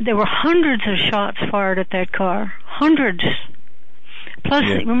mean, there were hundreds of shots fired at that car. Hundreds. Plus,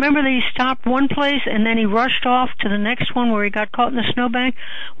 remember that he stopped one place and then he rushed off to the next one where he got caught in the snowbank?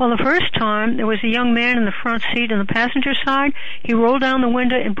 Well, the first time, there was a young man in the front seat in the passenger side. He rolled down the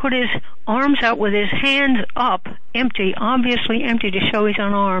window and put his arms out with his hands up, empty, obviously empty, to show he's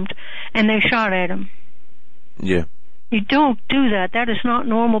unarmed, and they shot at him. Yeah. You don't do that. That is not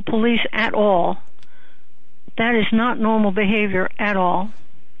normal police at all. That is not normal behavior at all.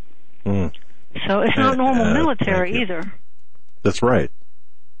 Mm. So it's not normal military either. That's right.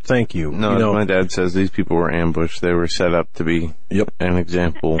 Thank you. No, my dad says these people were ambushed. They were set up to be an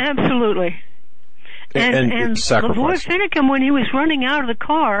example. Absolutely. And sacrifice. LaVoy Finicum, when he was running out of the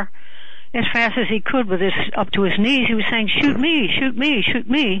car as fast as he could with his up to his knees, he was saying, "Shoot me, shoot me, shoot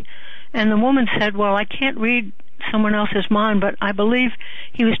me." And the woman said, "Well, I can't read someone else's mind, but I believe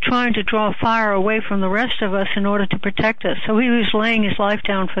he was trying to draw fire away from the rest of us in order to protect us." So he was laying his life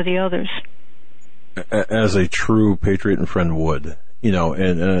down for the others. As a true patriot and friend would.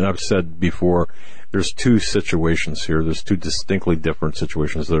 And I've said before, there's two situations here. There's two distinctly different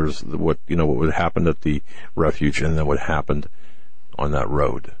situations. There's what would happen at the refuge, and then what happened on that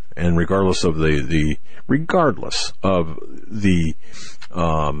road. And regardless of the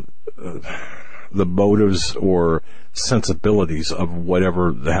motives or sensibilities of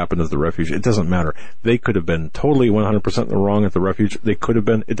whatever happened at the refuge, it doesn't matter. They could have been totally 100% in the wrong at the refuge. They could have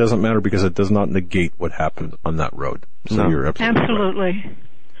been. It doesn't matter because it does not negate what happened on that road. So you're absolutely right.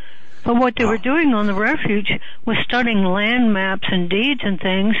 But what they were doing on the refuge was studying land maps and deeds and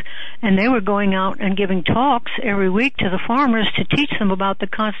things, and they were going out and giving talks every week to the farmers to teach them about the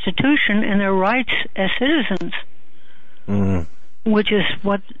Constitution and their rights as citizens. Mm-hmm. Which is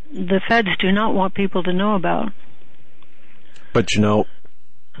what the feds do not want people to know about. But you're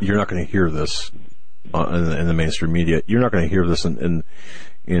not going to hear this in the mainstream media. You're not going to hear this in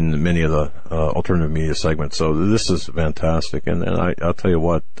many of the alternative media segments. So this is fantastic, and I'll tell you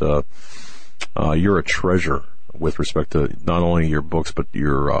what, you're a treasure with respect to not only your books but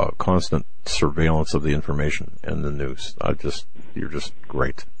your constant surveillance of the information and the news. You're just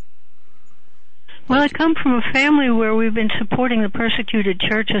great. Well, I come from a family where we've been supporting the persecuted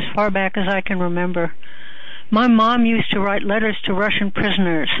church as far back as I can remember. My mom used to write letters to Russian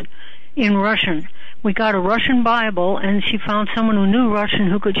prisoners in Russian. We got a Russian Bible, and she found someone who knew Russian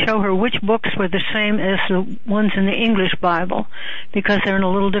who could show her which books were the same as the ones in the English Bible, because they're in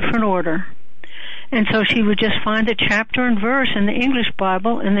a little different order. And so she would just find a chapter and verse in the English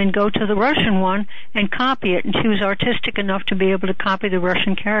Bible and then go to the Russian one and copy it. And she was artistic enough to be able to copy the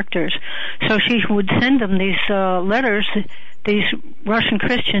Russian characters. So she would send them these letters, these Russian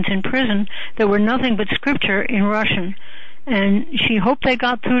Christians in prison, that were nothing but scripture in Russian. And she hoped they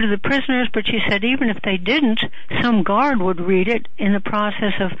got through to the prisoners, but she said even if they didn't, some guard would read it in the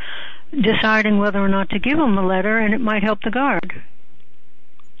process of deciding whether or not to give them the letter, and it might help the guard.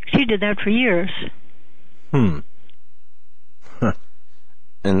 She did that for years. And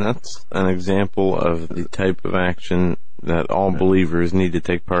that's an example of the type of action that all believers need to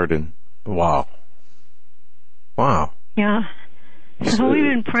take part in. Wow. Yeah. So we've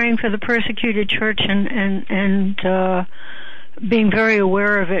been praying for the persecuted church and being very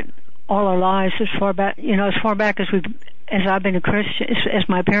aware of it all our lives, as far back as I've been a Christian, as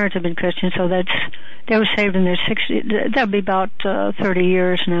my parents have been Christians. So they were saved in their 60s. That'll be about 30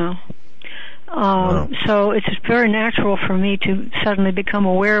 years now. Wow. So it's very natural for me to suddenly become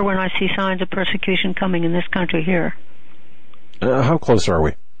aware when I see signs of persecution coming in this country here. How close are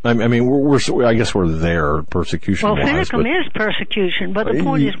we? I mean, I guess we're there, persecution-wise. Well, Finicum is persecution, but the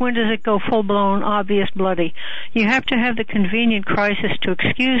point is, when does it go full-blown, obvious, bloody? You have to have the convenient crisis to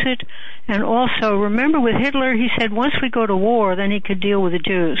excuse it, and also, remember with Hitler, he said once we go to war, then he could deal with the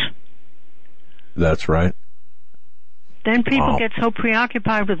Jews. That's right. Then people get so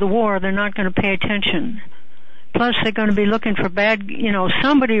preoccupied with the war, they're not going to pay attention. Plus, they're going to be looking for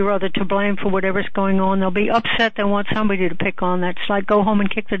somebody or other to blame for whatever's going on. They'll be upset. They want somebody to pick on. That's like go home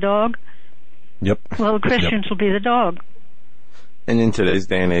and kick the dog. Yep. Well, the Christians will be the dog. And in today's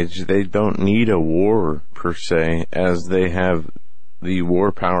day and age, they don't need a war, per se, as they have the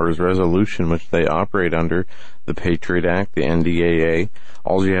War Powers Resolution, which they operate under, the Patriot Act, the NDAA.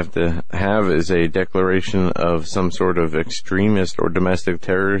 All you have to have is a declaration of some sort of extremist or domestic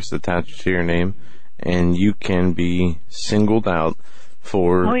terrorist attached to your name, and you can be singled out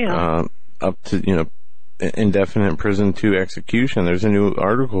for up to indefinite prison to execution. There's a new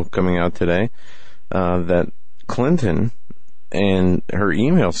article coming out today that Clinton and her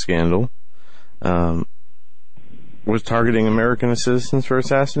email scandal was targeting American citizens for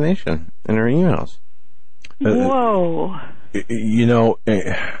assassination in her emails. Whoa!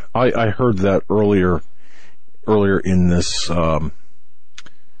 I heard that earlier in this.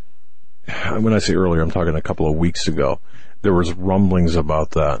 When I say earlier, I'm talking a couple of weeks ago. There was rumblings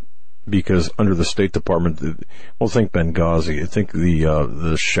about that because under the State Department, think Benghazi, think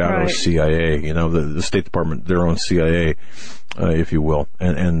the shadow CIA, the State Department, their own CIA, if you will,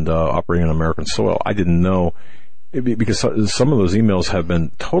 and operating on American soil. I didn't know because some of those emails have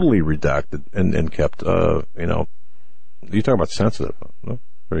been totally redacted and kept. You talk about sensitive.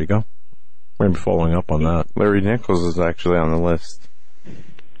 There you go. We're going to be following up on that. Larry Nichols is actually on the list.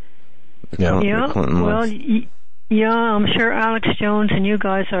 Yeah. The Clinton Well, list. yeah, I'm sure Alex Jones and you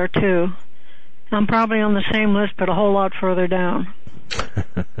guys are too. I'm probably on the same list, but a whole lot further down.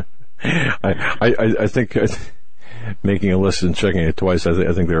 I think making a list and checking it twice. I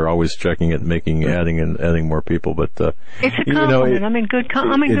think they're always checking it, adding more people. But it's a compliment. I'm in good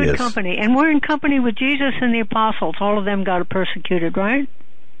company, and we're in company with Jesus and the apostles. All of them got persecuted, right?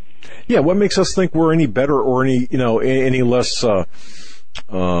 Yeah. What makes us think we're any better or any less of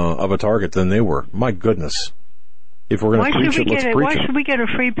a target than they were? My goodness! If we're going to preach it, let's preach it. Why should we get a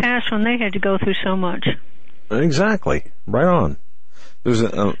free pass when they had to go through so much? Exactly. Right on. There's a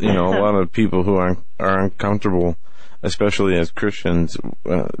lot of people who are uncomfortable, especially as Christians,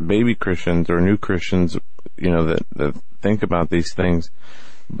 baby Christians or new Christians, that think about these things.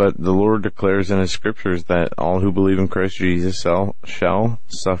 But the Lord declares in His scriptures that all who believe in Christ Jesus shall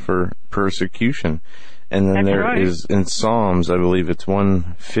suffer persecution. And then there is in Psalms, I believe it's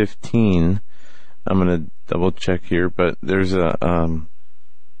 115. I'm going to double check here, but there's a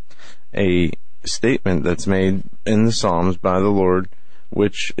statement that's made in the Psalms by the Lord,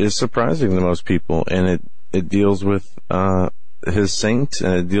 which is surprising to most people, and it deals with His saints,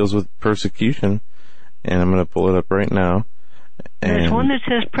 and it deals with persecution. And I'm going to pull it up right now. There's one that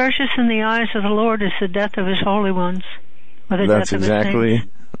says, "Precious in the eyes of the Lord is the death of His holy ones." That's exactly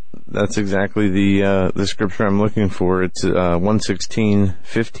the scripture I'm looking for. It's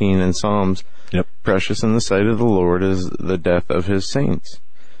 116:15 in Psalms. Yep. Precious in the sight of the Lord is the death of His saints.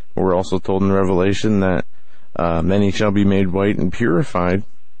 We're also told in Revelation that many shall be made white and purified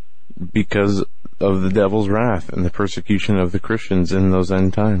because of the devil's wrath and the persecution of the Christians in those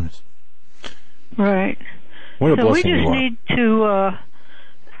end times. Right. What a so we blessing just you are. need to,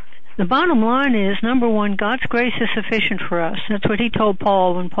 the bottom line is, number one, God's grace is sufficient for us. That's what He told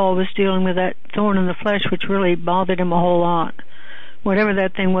Paul when Paul was dealing with that thorn in the flesh, which really bothered him a whole lot. Whatever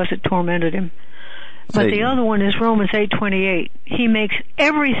that thing was, it tormented him. But the other one is Romans 8:28. He makes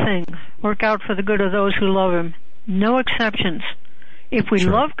everything work out for the good of those who love Him. No exceptions. If we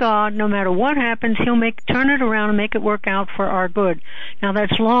love God, no matter what happens, He'll turn it around and make it work out for our good. Now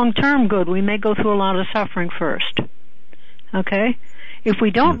that's long-term good. We may go through a lot of suffering first. Okay? If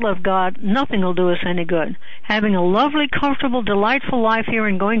we don't love God, nothing will do us any good. Having a lovely, comfortable, delightful life here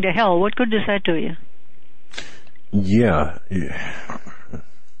and going to hell, what good does that do you? Yeah.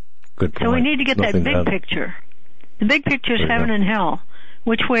 Good point. So we need to get that big picture. The big picture is heaven and hell.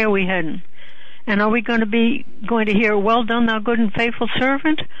 Which way are we heading? And are we going to hear, "Well done, thou good and faithful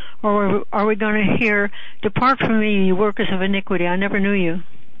servant"? Or are we going to hear, "Depart from me, you workers of iniquity, I never knew you"?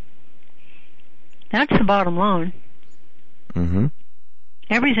 That's the bottom line. Mm-hmm.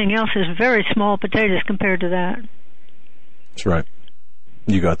 Everything else is very small potatoes compared to that. That's right.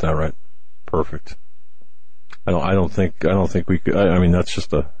 You got that right. Perfect. I don't think we could. I mean, that's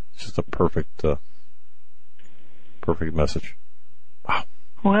just a perfect message. Wow.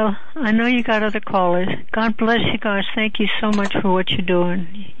 Well, I know you got other callers. God bless you guys. Thank you so much for what you're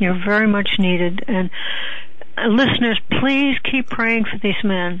doing. You're very much needed. And listeners, please keep praying for these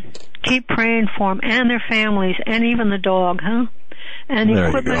men. Keep praying for them and their families and even the dog, huh? And there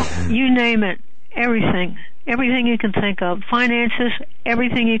equipment, you name it, everything you can think of, finances,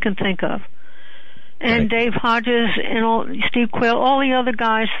 everything you can think of. And Dave Hodges and Steve Quill, all the other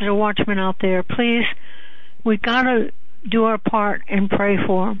guys that are watchmen out there, please, we got to do our part and pray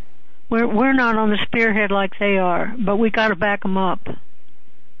for them. We're not on the spearhead like they are, but we got to back them up.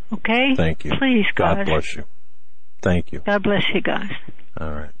 Okay? Thank you. Please, guys. God bless you. Thank you. God bless you guys.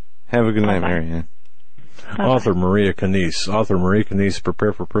 All right. Have a good night, Marianne. Author Maria Canisse,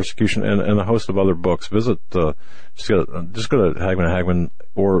 Prepare for Persecution, and a host of other books. Visit, just go to Hagman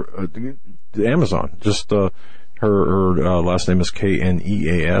or Amazon. Just her last name is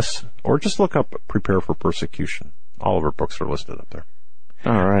Kneas, or just look up Prepare for Persecution. All of her books are listed up there.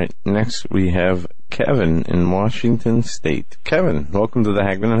 All right. Next, we have Kevin in Washington State. Kevin, welcome to the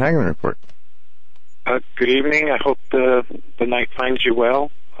Hagman and Hagman Report. Good evening. I hope the night finds you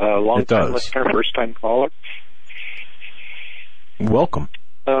well. Long-time listener, first-time caller. Welcome.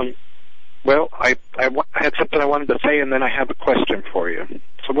 Well, I had something I wanted to say, and then I have a question for you.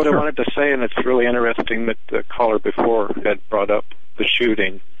 So what I wanted to say, and it's really interesting that the caller before had brought up the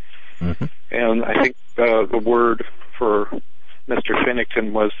shooting. Mm-hmm. And I think the word for Mr.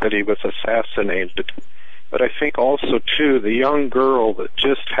 Finnington was that he was assassinated. But I think also, too, the young girl that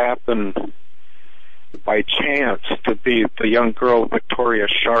just happened by chance to be the young girl, Victoria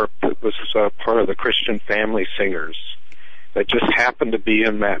Sharp, that was part of the Christian Family Singers, that just happened to be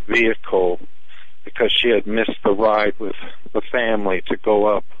in that vehicle because she had missed the ride with the family to go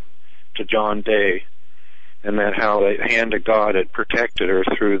up to John Day, and that how the hand of God had protected her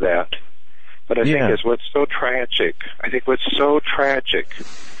through that. But I think is what's so tragic. I think what's so tragic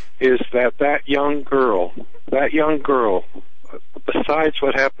is that young girl, besides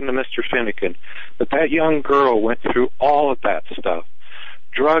what happened to Mr. Finnegan, but that young girl went through all of that stuff,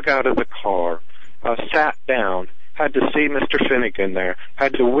 drug out of the car, sat down, had to see Mr. Finnegan there,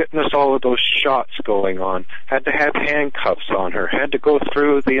 had to witness all of those shots going on, had to have handcuffs on her, had to go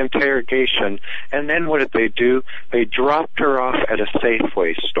through the interrogation, and then what did they do? They dropped her off at a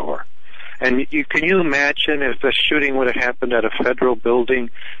Safeway store. And can you imagine if the shooting would have happened at a federal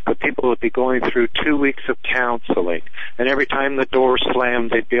building, the people would be going through 2 weeks of counseling, and every time the door slammed,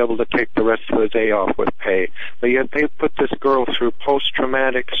 they'd be able to take the rest of the day off with pay. But yet they put this girl through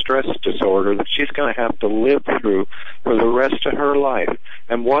post-traumatic stress disorder that she's going to have to live through for the rest of her life.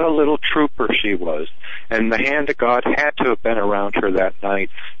 And what a little trooper she was. And the hand of God had to have been around her that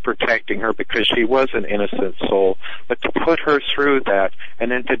night, protecting her, because she was an innocent soul. But to put her through that, and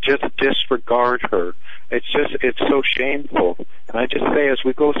then to just disregard her, it's so shameful. And I just say, as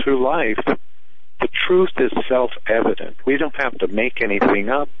we go through life, the truth is self-evident. We don't have to make anything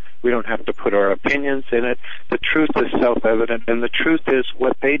up. We don't have to put our opinions in it. The truth is self-evident, and the truth is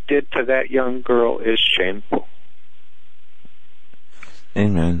what they did to that young girl is shameful.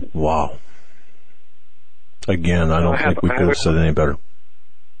 Amen. Wow. Again, I don't think we could have said any better.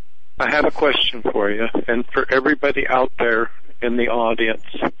 I have a question for you, and for everybody out there in the audience.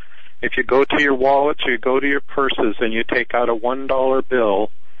 If you go to your wallets or you go to your purses and you take out a $1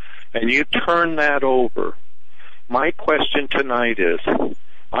 bill and you turn that over, my question tonight is,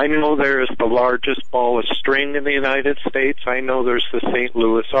 I know there is the largest ball of string in the United States. I know there's the St.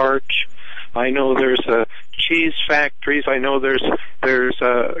 Louis Arch. I know there's cheese factories. I know there's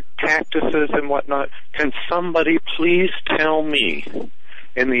cactuses and whatnot. Can somebody please tell me,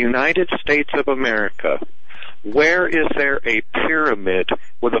 in the United States of America, where is there a pyramid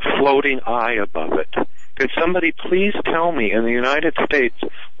with a floating eye above it? Could somebody please tell me, in the United States,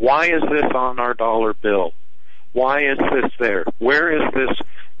 why is this on our dollar bill? Why is this there? Where is this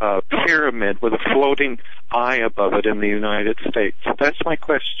pyramid with a floating eye above it in the United States? That's my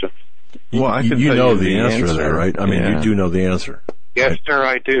question. Well, I can you know the answer to that, right? I mean, you do know the answer. Yes, sir,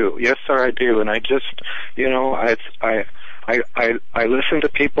 I do. Yes, sir, I do. And I just, I listen to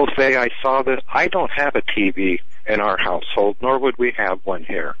people say, I saw this. I don't have a TV in our household, nor would we have one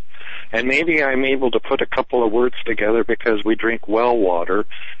here. And maybe I'm able to put a couple of words together because we drink well water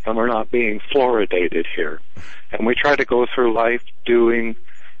and we're not being fluoridated here. And we try to go through life doing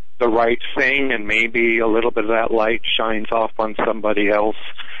the right thing, and maybe a little bit of that light shines off on somebody else.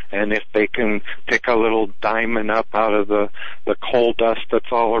 And if they can pick a little diamond up out of the coal dust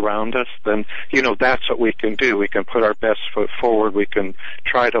that's all around us, then, that's what we can do. We can put our best foot forward. We can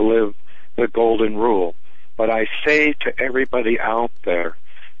try to live the golden rule. But I say to everybody out there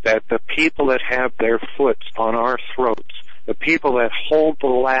that the people that have their foot on our throats, the people that hold the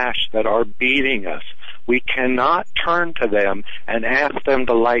lash that are beating us, we cannot turn to them and ask them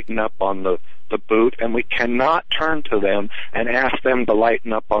to lighten up on the boot, and we cannot turn to them and ask them to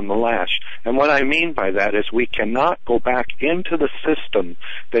lighten up on the lash. And what I mean by that is we cannot go back into the system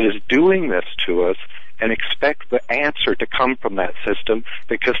that is doing this to us and expect the answer to come from that system,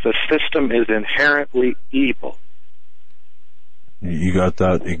 because the system is inherently evil. You got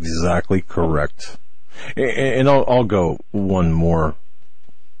that exactly correct. And I'll go one more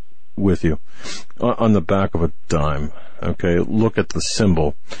with you. On the back of a dime, okay, look at the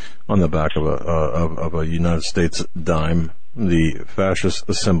symbol on the back of a United States dime, the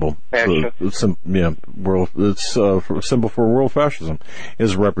fascist symbol. It's a symbol for world fascism.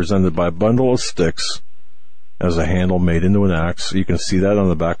 Is represented by a bundle of sticks as a handle made into an axe. You can see that on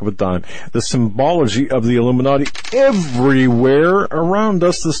the back of a dime. The symbology of the Illuminati everywhere around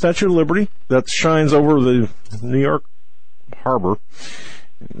us. The Statue of Liberty that shines over the New York harbor.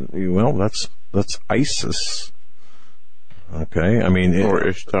 Well, that's ISIS. Okay, I mean, or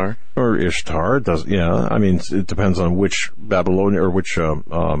Ishtar. Or Ishtar does, yeah. I mean, it depends on which Babylonian or which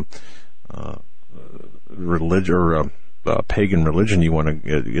religion or pagan religion you want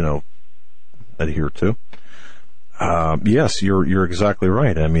to adhere to. Yes, you're exactly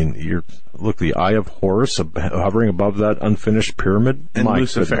right. I mean, look, the Eye of Horus hovering above that unfinished pyramid, and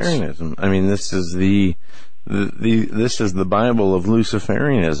Luciferianism. Goodness. I mean, this is this is the Bible of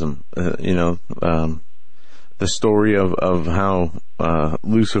Luciferianism. The story of how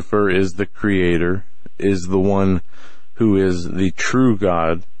Lucifer is the creator, is the one who is the true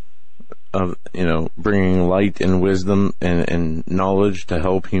God of, bringing light and wisdom and knowledge to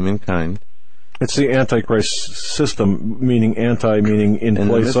help humankind. It's the Antichrist system, meaning in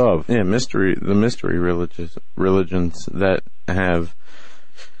place of. Yeah, the mystery religions that have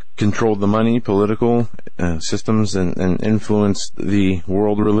controlled the money, political systems, and influenced the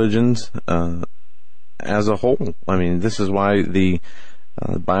world religions as a whole. I mean, this is why the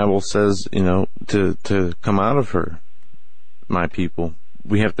Bible says, to come out of her, my people.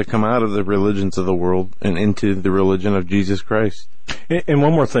 We have to come out of the religions of the world and into the religion of Jesus Christ. And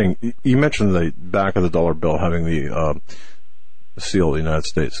one more thing. You mentioned the back of the dollar bill having the seal of the United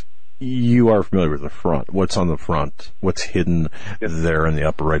States. You are familiar with the front. What's on the front? What's hidden there in the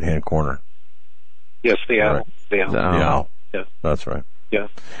upper right-hand corner? Yes, the owl. Right. The owl. The owl. Yes. That's right. Yeah.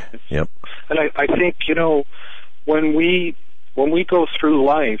 Yep. And I think, when we go through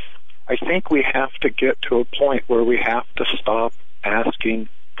life, I think we have to get to a point where we have to stop asking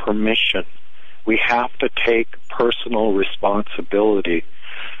permission. We have to take personal responsibility.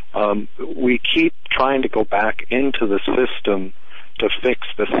 We keep trying to go back into the system to fix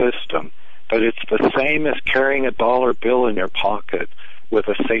the system, but it's the same as carrying a dollar bill in your pocket with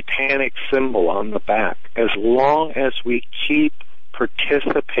a satanic symbol on the back. As long as we keep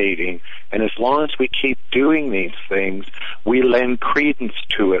participating and as long as we keep doing these things, we lend credence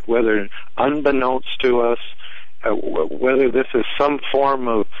to it, whether unbeknownst to us, whether this is some form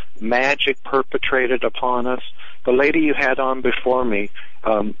of magic perpetrated upon us. The lady you had on before me,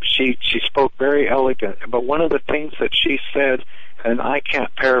 she spoke very elegant, but one of the things that she said, and I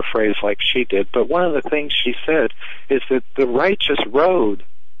can't paraphrase like she did, but one of the things she said is that the righteous road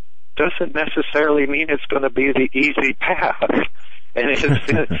doesn't necessarily mean it's going to be the easy path. And it's,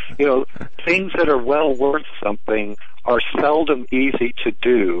 things that are well worth something are seldom easy to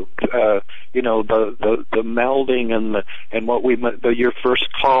do. The melding and what your first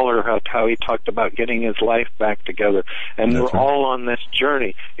caller, how he talked about getting his life back together. And we're all on this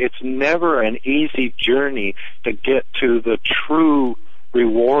journey. It's never an easy journey to get to the true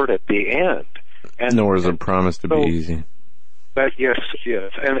reward at the end. Nor is it promised to be easy. But yes.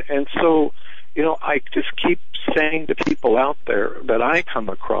 And so, I just keep saying to people out there that I come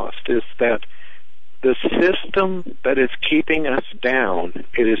across is that the system that is keeping us down,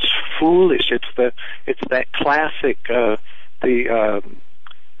 it is foolish. It's that classic, the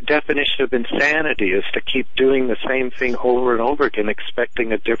definition of insanity is to keep doing the same thing over and over again,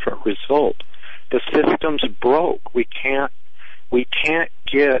 expecting a different result. The system's broke. We can't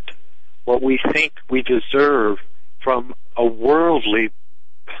get what we think we deserve from a worldly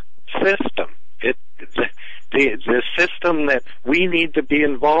system. The system that we need to be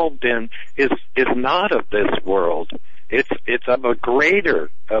involved in is not of this world. It's of a greater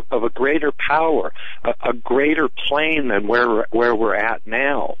power, a greater plane than where we're at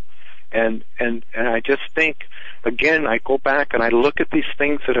now. And I just think, again, I go back and I look at these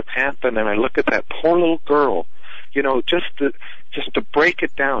things that have happened, and I look at that poor little girl. Just to break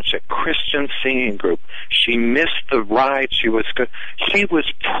it down, she's a Christian singing group. She missed the ride. She was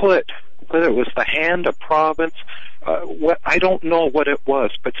put, whether it was the hand of providence, I don't know what it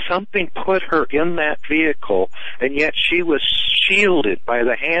was, but something put her in that vehicle, and yet she was shielded by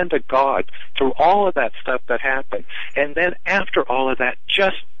the hand of God through all of that stuff that happened. And then after all of that,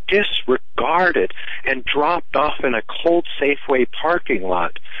 just disregarded and dropped off in a cold Safeway parking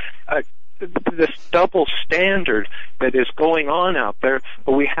lot. This double standard that is going on out there,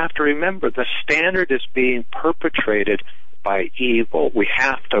 but we have to remember the standard is being perpetrated by evil. We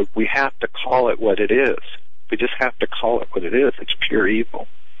have to call it what it is. We just have to call it what it is. It's pure evil.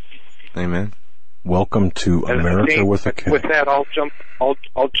 Amen. Welcome to America with a K. With that, I'll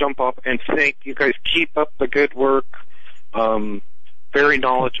jump off and thank you guys. Keep up the good work. Very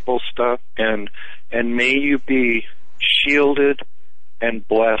knowledgeable stuff, and may you be shielded and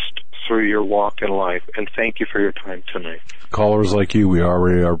blessed through your walk in life. And thank you for your time tonight. Callers like you, we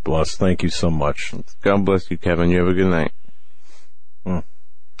already are blessed. Thank you so much. God bless you, Kevin. You have a good night.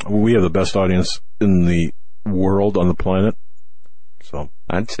 We have the best audience in the world, on the planet. So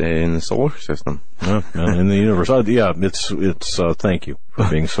I'd say in the solar system. In the universe. It's thank you for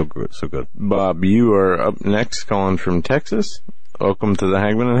being so good. Bob, you are up next, calling from Texas. Welcome to the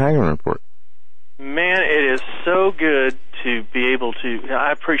Hagman and Hagman Report. Man, it is so good to be able to.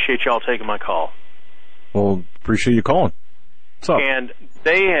 I appreciate y'all taking my call. Well, appreciate you calling. What's up? And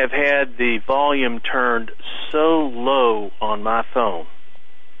they have had the volume turned so low on my phone.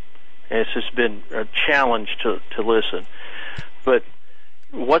 It's just been a challenge to listen. But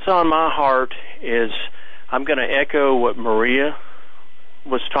what's on my heart is I'm going to echo what Maria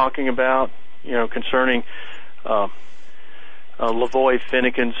was talking about, concerning Lavoy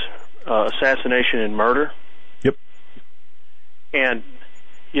Finnegan's assassination and murder. Yep. And,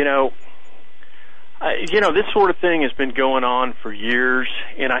 this sort of thing has been going on for years,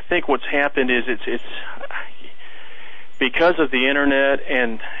 and I think what's happened is because of the internet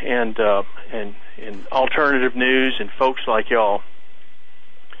and alternative news and folks like y'all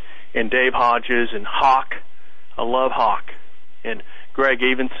and Dave Hodges and Hawk, I love Hawk, and Greg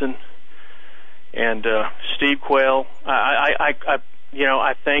Evenson and Steve Quayle. I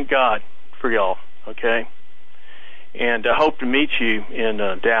thank God for y'all. Okay, and I hope to meet you in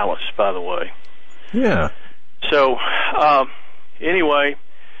Dallas, by the way. Yeah. So, anyway,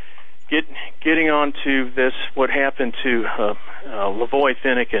 getting on to this, what happened to Lavoy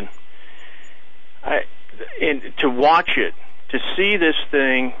Finnegan, and to watch it, to see this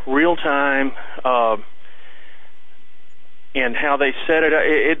thing real time, and how they set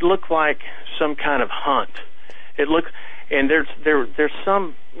it looked like some kind of hunt. It looked, and there's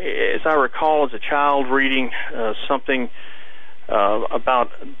some, as I recall, as a child reading something about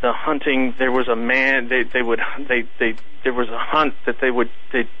the hunting. There was a man. There was a hunt that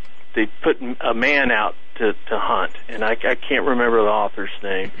they put a man out to hunt, and I can't remember the author's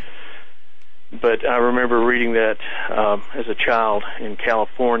name, but I remember reading that as a child in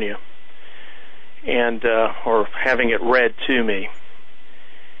California, and or having it read to me,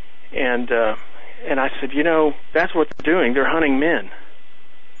 and I said, that's what they're doing. They're hunting men.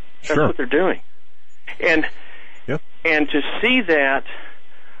 That's Sure. what they're doing, and. Yep. And to see that,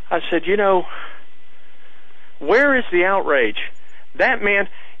 I said, where is the outrage? That man,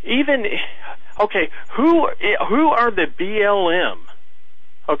 even, okay, who are the BLM?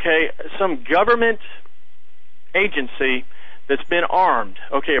 Okay, some government agency that's been armed.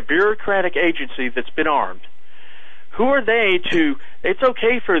 Okay, a bureaucratic agency that's been armed. Who are they to? It's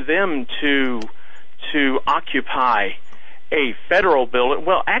okay for them to occupy a federal building.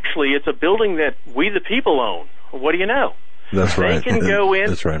 Well, actually, it's a building that we the people own. What do you know? That's right. They can go in.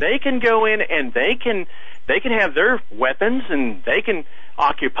 That's right. They can go in and they can have their weapons and they can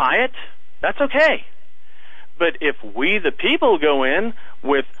occupy it. That's okay. But if we the people go in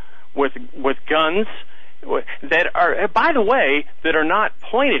with guns that are, by the way, that are not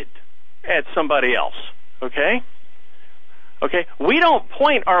pointed at somebody else, okay? Okay, we don't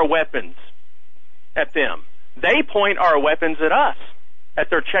point our weapons at them. They point our weapons at us at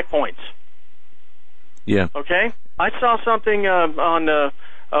their checkpoints. Yeah. Okay, I saw something on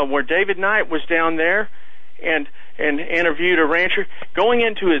where David Knight was down there and interviewed a rancher going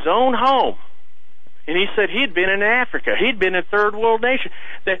into his own home, and he said he'd been in Africa, he'd been in third world nation,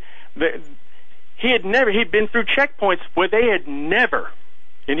 that he'd been through checkpoints where they had never,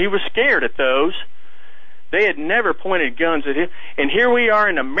 and he was scared at those. They had never pointed guns at him, and here we are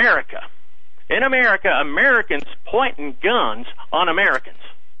in America. In America, Americans pointing guns on Americans.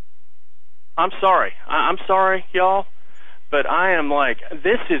 I'm sorry. I'm sorry, y'all, but I am like,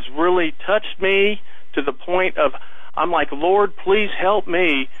 this has really touched me to the point of, I'm like, Lord, please help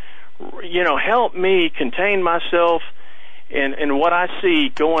me, help me contain myself in what I see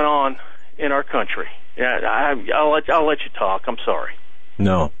going on in our country. Yeah, I'll let you talk. I'm sorry.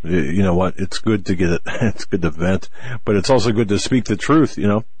 No, you know what? It's good to get it. It's good to vent, but it's also good to speak the truth.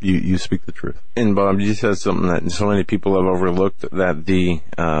 You speak the truth. And Bob, you said something that so many people have overlooked, that the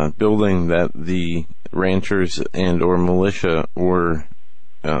building that the ranchers and or militia were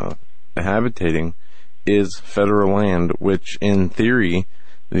habitating is federal land, which in theory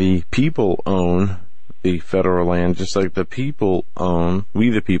the people own the federal land, just like we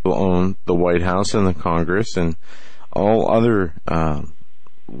the people own the White House and the Congress and all other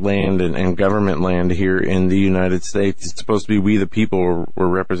land and government land here in the United States. It's supposed to be we the people were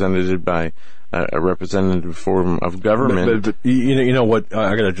represented by a representative form of government. But you know what?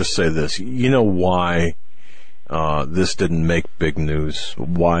 I gotta just say this. You know why this didn't make big news?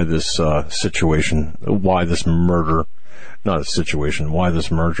 Why this situation? Why this murder? Not a situation. Why this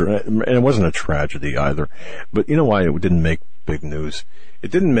murder? And it wasn't a tragedy either. But you know why it didn't make big news?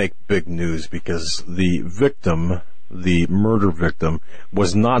 It didn't make big news because the victim, the murder victim,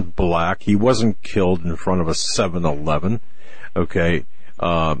 was not black. He wasn't killed in front of a 7-Eleven. Okay.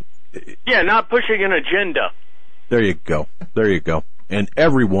 Yeah, not pushing an agenda. There you go. And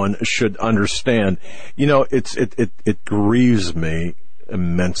everyone should understand. It grieves me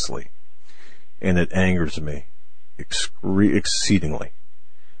immensely, and it angers me exceedingly.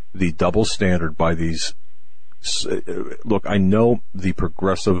 The double standard by these. Look, I know the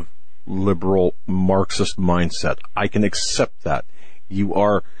progressive, liberal, Marxist mindset. I can accept that. You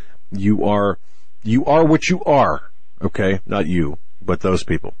are what you are. Okay, not you, but those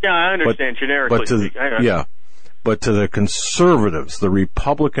people. Yeah, I understand generically. But to the conservatives, the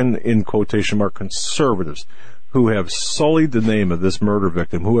Republican, in quotation mark, conservatives, who have sullied the name of this murder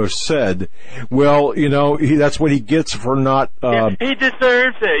victim, who have said, well, that's what he gets for not... he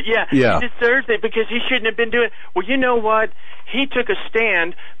deserves it. Yeah, he deserves it because he shouldn't have been doing it. Well, you know what? He took a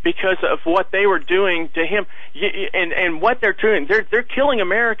stand because of what they were doing to him, and what they're doing. They're killing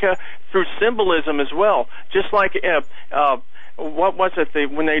America through symbolism as well. Just like what was it?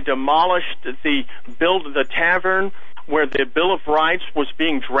 When they demolished the tavern where the Bill of Rights was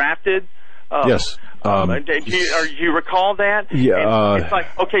being drafted. Yes. Do you recall that? Yeah. It's like,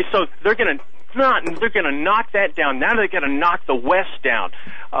 okay, so they're going to knock that down. Now they've got to knock the West down.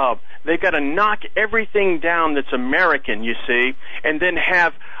 They've got to knock everything down that's American, you see, and then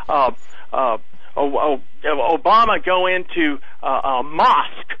have Obama go into a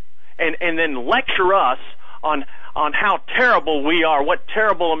mosque and then lecture us on how terrible we are, what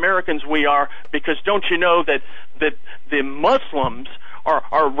terrible Americans we are, because don't you know that the Muslims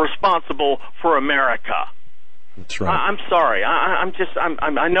are responsible for America. That's right. I'm sorry.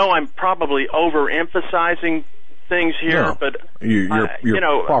 I know I'm probably overemphasizing things here, but you're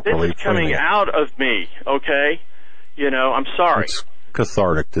properly this is coming out of me. Okay, I'm sorry. It's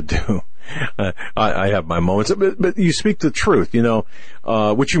cathartic to do. I have my moments, but you speak the truth.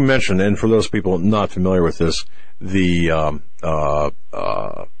 What you mentioned, and for those people not familiar with this, the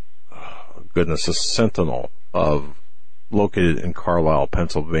the Sentinel located in Carlisle,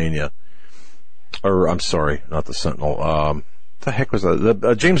 Pennsylvania. Or, I'm sorry, not the Sentinel. The heck was that?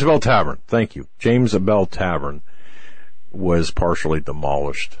 The James Bell Tavern. Thank you. James Bell Tavern was partially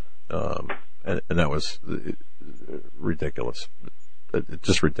demolished. And that was ridiculous.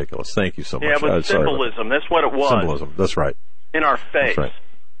 Just ridiculous. Thank you so much. Yeah, it was symbolism. That's what it was. Symbolism. That's right. In our face.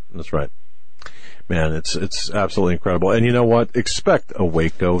 That's right. Man, it's absolutely incredible. And you know what? Expect a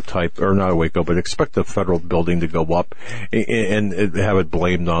Waco type, or not a Waco, but expect a federal building to go up and have it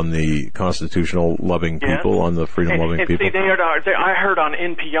blamed on the constitutional loving people, on the freedom loving people. See, I heard on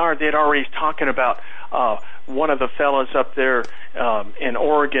NPR they'd already talking about one of the fellows up there in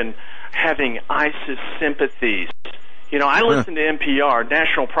Oregon having ISIS sympathies. I listen to NPR,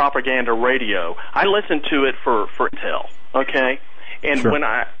 National Propaganda Radio. I listen to it for intel, okay? And when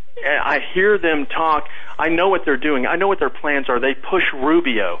I hear them talk, I know what they're doing. I know what their plans are. They push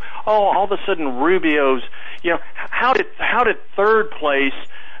Rubio. Oh, all of a sudden Rubio's, how did third place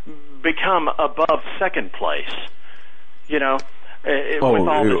become above second place? With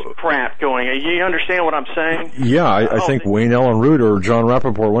all this crap going. You understand what I'm saying? Yeah, I think Wayne Allen Root or John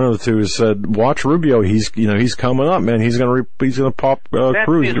Rappaport, one of the two, has said, "Watch Rubio. He's coming up, man. He's going to pop Cruz." That's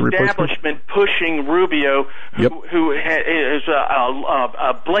the establishment pushing Rubio, who is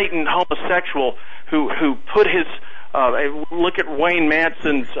a blatant homosexual who put his. Look at Wayne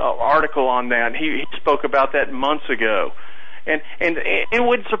Manson's article on that. He spoke about that months ago, and it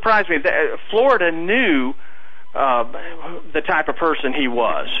wouldn't surprise me that Florida knew the type of person he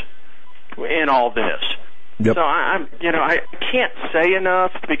was in all this. Yep. So I can't say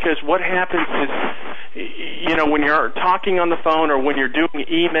enough, because what happens is, when you're talking on the phone or when you're doing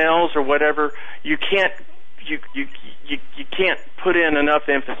emails or whatever, you can't put in enough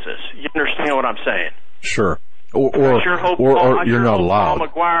emphasis. You understand what I'm saying? Sure. Or you're not allowed. Paul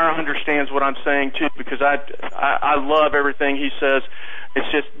McGuire understands what I'm saying too, because I love everything he says. It's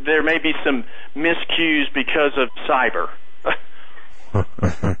just there may be some miscues because of cyber.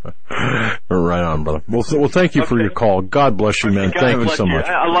 Right on, brother. Well, thank you for your call. God bless you, man. Thank you so much.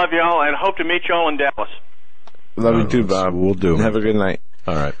 I love you all, and hope to meet you all in Dallas. Love you too, Bob. We'll do. Have a good night.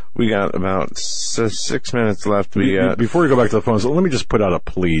 All right. We got about 6 minutes left. Before we go back to the phones, let me just put out a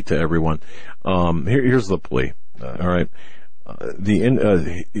plea to everyone. Here's the plea. All right.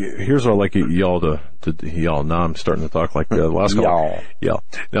 Here's what I'd like y'all to yell. Now I'm starting to talk like the last call. Yeah.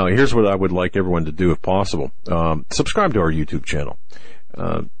 Now here's what I would like everyone to do if possible. Subscribe to our YouTube channel.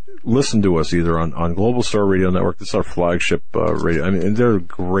 Listen to us either on Global Star Radio Network. That's our flagship radio. I mean, they're the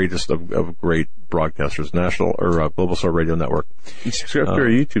greatest of great broadcasters, National or Global Star Radio Network. You subscribe to our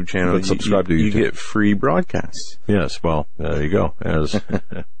YouTube channel. But subscribe to YouTube. You get free broadcasts. Yes. Well, there you go.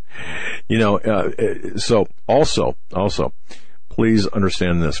 So also, please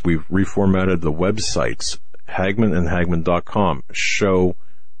understand this. We've reformatted the websites, HagmannandHagmann.com, show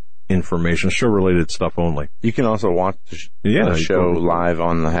information, show-related stuff only. You can also watch the show live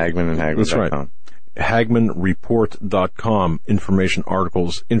on the HagmannandHagmann.com. That's right. HagmannReport.com, information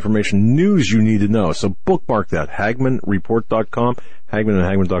articles, information news you need to know. So bookmark that, HagmannReport.com,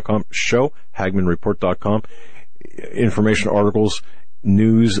 HagmannandHagmann.com, show, HagmannReport.com, information articles,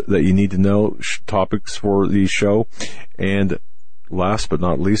 news that you need to know, topics for the show, and last but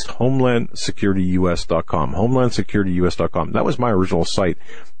not least, HomelandSecurityUS.com. HomelandSecurityUS.com. That was my original site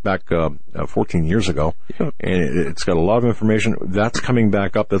back 14 years ago, and it's got a lot of information. That's coming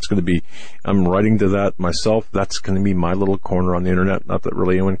back up. That's going to be, I'm writing to that myself. That's going to be my little corner on the internet. Not that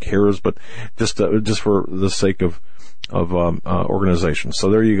really anyone cares, but just for the sake of organization. So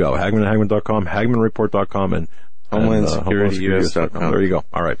there you go. HagmannandHagmann.com, HagmannReport.com, and HomelandSecurityUS.com. There you go.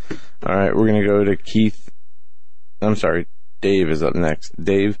 All right. We're going to go to Dave is up next.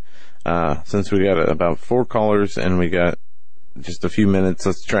 Dave, since we got about 4 callers and we got just a few minutes,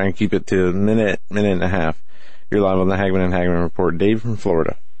 let's try and keep it to a minute and a half. You're live on the Hagmann and Hagmann Report. Dave from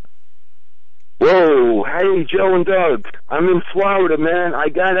Florida. Whoa, hey, Joe and Doug. I'm in Florida, man. I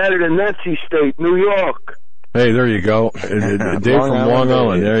got out of the Nazi state, New York. Hey, there you go. Dave from Long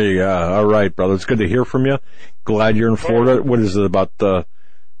Island. There you go. All right, brother. It's good to hear from you. Glad you're in Florida. What is it about 20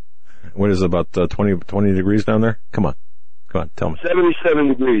 degrees down there? Come on, tell me. 77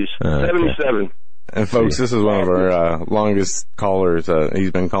 degrees. 77. And folks, this is one of our longest callers.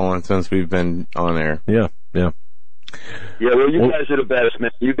 He's been calling since we've been on air. Yeah. Yeah, well, you guys are the best,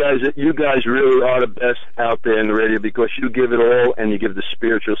 man. You guys really are the best out there in the radio because you give it all and you give the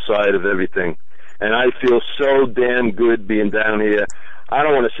spiritual side of everything. And I feel so damn good being down here. I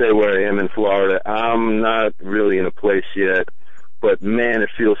don't want to say where I am in Florida. I'm not really in a place yet. But, man, it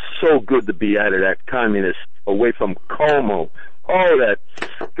feels so good to be out of that communist, away from Cuomo. Oh, that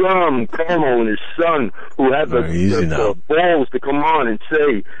scum, Cuomo and his son, who have the balls to come on and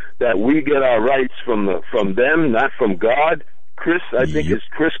say that we get our rights from them, not from God. I think it's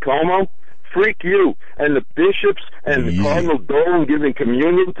Chris Cuomo. Freak you. And the bishops and the Cardinal Dolan giving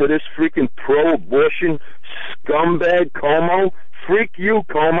communion to this freaking pro-abortion scumbag Cuomo. Freak you,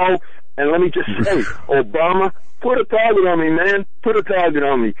 Cuomo. And let me just say, Obama, put a target on me, man. Put a target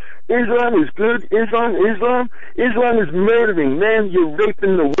on me. Islam is good. Islam is murdering. Man, you're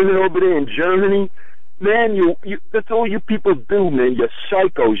raping the women over there in Germany. Man, you that's all you people do, man. You're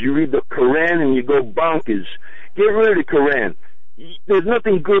psychos. You read the Quran and you go bonkers. Get rid of the Quran. There's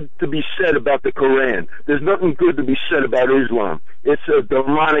nothing good to be said about the Quran. There's nothing good to be said about Islam. It's a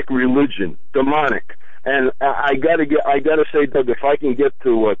demonic religion. Demonic. And I gotta say, Doug, if I can get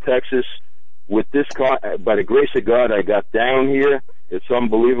to Texas with this car, by the grace of God, I got down here. It's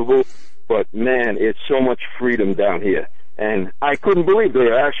unbelievable. But, man, it's so much freedom down here. And I couldn't believe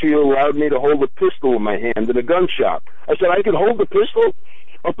they actually allowed me to hold a pistol in my hand in a gun shop. I said, I could hold a pistol?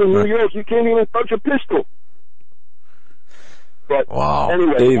 Up in New York, you can't even touch a pistol. But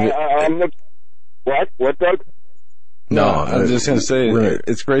anyway, David, what, Doug? No, I'm just going to say,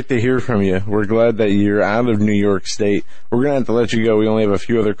 it's great to hear from you. We're glad that you're out of New York State. We're going to have to let you go. We only have a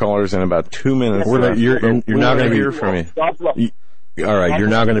few other callers in about 2 minutes. You're not going to hear from you. All right, you're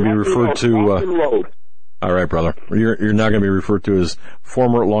now going to be referred to... all right, brother. You're now going to be referred to as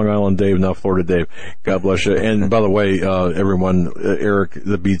former Long Island Dave, now Florida Dave. God bless you. And by the way, everyone, Eric,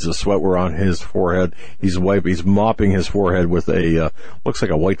 the beads of sweat were on his forehead. He's mopping his forehead with a looks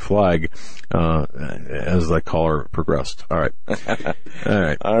like a white flag as the caller progressed. All right.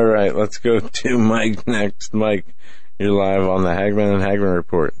 All right. Let's go to Mike next. Mike, you're live on the Hagmann and Hagmann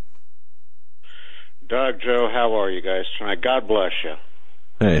Report. Doug, Joe, how are you guys tonight? God bless you.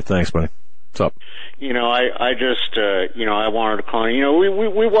 Hey, thanks, buddy. What's up? I just, I wanted to call.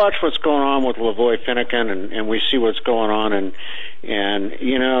 We watch what's going on with Lavoy Finnegan, and we see what's going on, and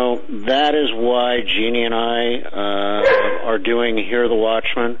that is why Jeannie and I are doing Hear the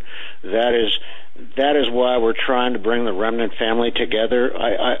Watchman. That is why we're trying to bring the remnant family together.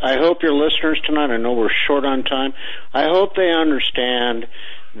 I hope your listeners tonight, I know we're short on time, I hope they understand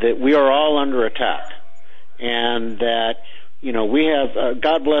that we are all under attack, and that we have,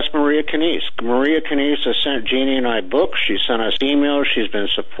 God bless Maria Canese. Maria Canese has sent Jeannie and I books. She sent us emails. She's been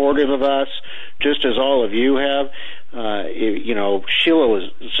supportive of us, just as all of you have. Sheila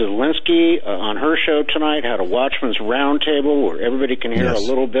Zielinski on her show tonight had a Watchman's Roundtable where everybody can hear a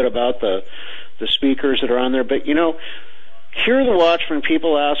little bit about the speakers that are on there. But, Hear the Watchman,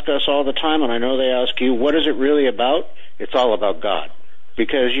 people ask us all the time, and I know they ask you, what is it really about? It's all about God.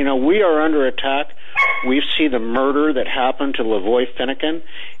 Because, we are under attack. We see the murder that happened to Lavoy Finnegan,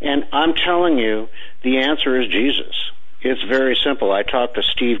 and I'm telling you, the answer is Jesus. It's very simple. I talk to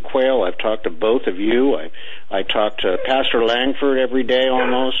Steve Quayle. I've talked to both of you. I talk to Pastor Langford every day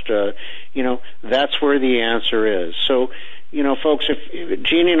almost. That's where the answer is. So, folks, if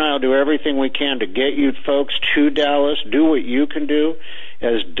Jeannie and I will do everything we can to get you folks to Dallas, do what you can do.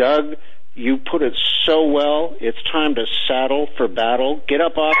 As Doug, you put it so well, it's time to saddle for battle. Get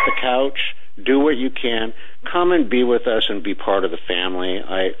up off the couch. Do what you can. Come and be with us and be part of the family.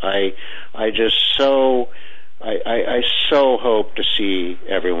 I just so I so hope to see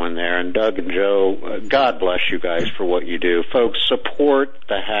everyone there. And Doug and Joe, God bless you guys for what you do. Folks, support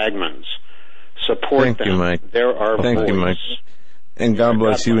the Hagmans. Support them. Thank you, Mike. They're our voice. Thank you, Mike. And God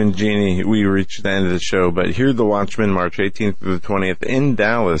bless you and Jeannie. We reached the end of the show, but Hear the Watchmen, March 18th through the 20th in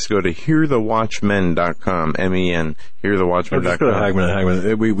Dallas. Go to hearthewatchmen.com, M-E-N, hearthewatchmen.com. Just go to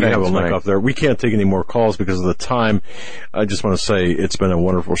Hagman. We have a link up there. We can't take any more calls because of the time. I just want to say it's been a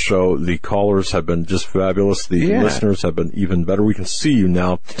wonderful show. The callers have been just fabulous. The listeners have been even better. We can see you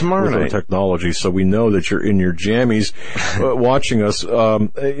now tomorrow with night. our technology, so we know that you're in your jammies watching us. Tomorrow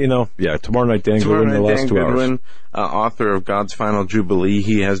night, Dan Goodwin, the last 2 hours. Author of God's Final Jubilee.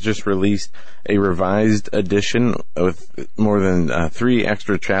 He has just released a revised edition with more than 3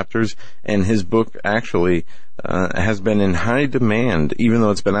 extra chapters, and his book actually has been in high demand, even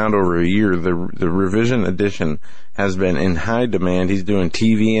though it's been out over a year. The revision edition has been in high demand. He's doing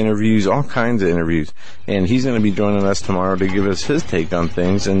TV interviews, all kinds of interviews, and he's going to be joining us tomorrow to give us his take on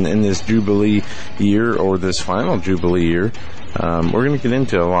things. And in this Jubilee year, or this final Jubilee year, we're going to get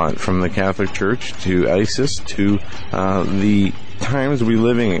into a lot, from the Catholic Church to ISIS to the times we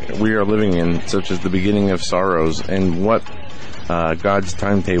are living in, such as the beginning of sorrows, and what God's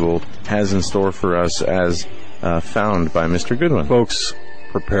timetable has in store for us as found by Mr. Goodwin. Folks,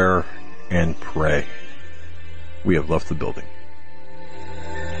 prepare and pray. We have left the building.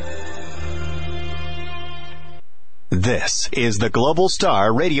 This is the Global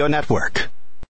Star Radio Network.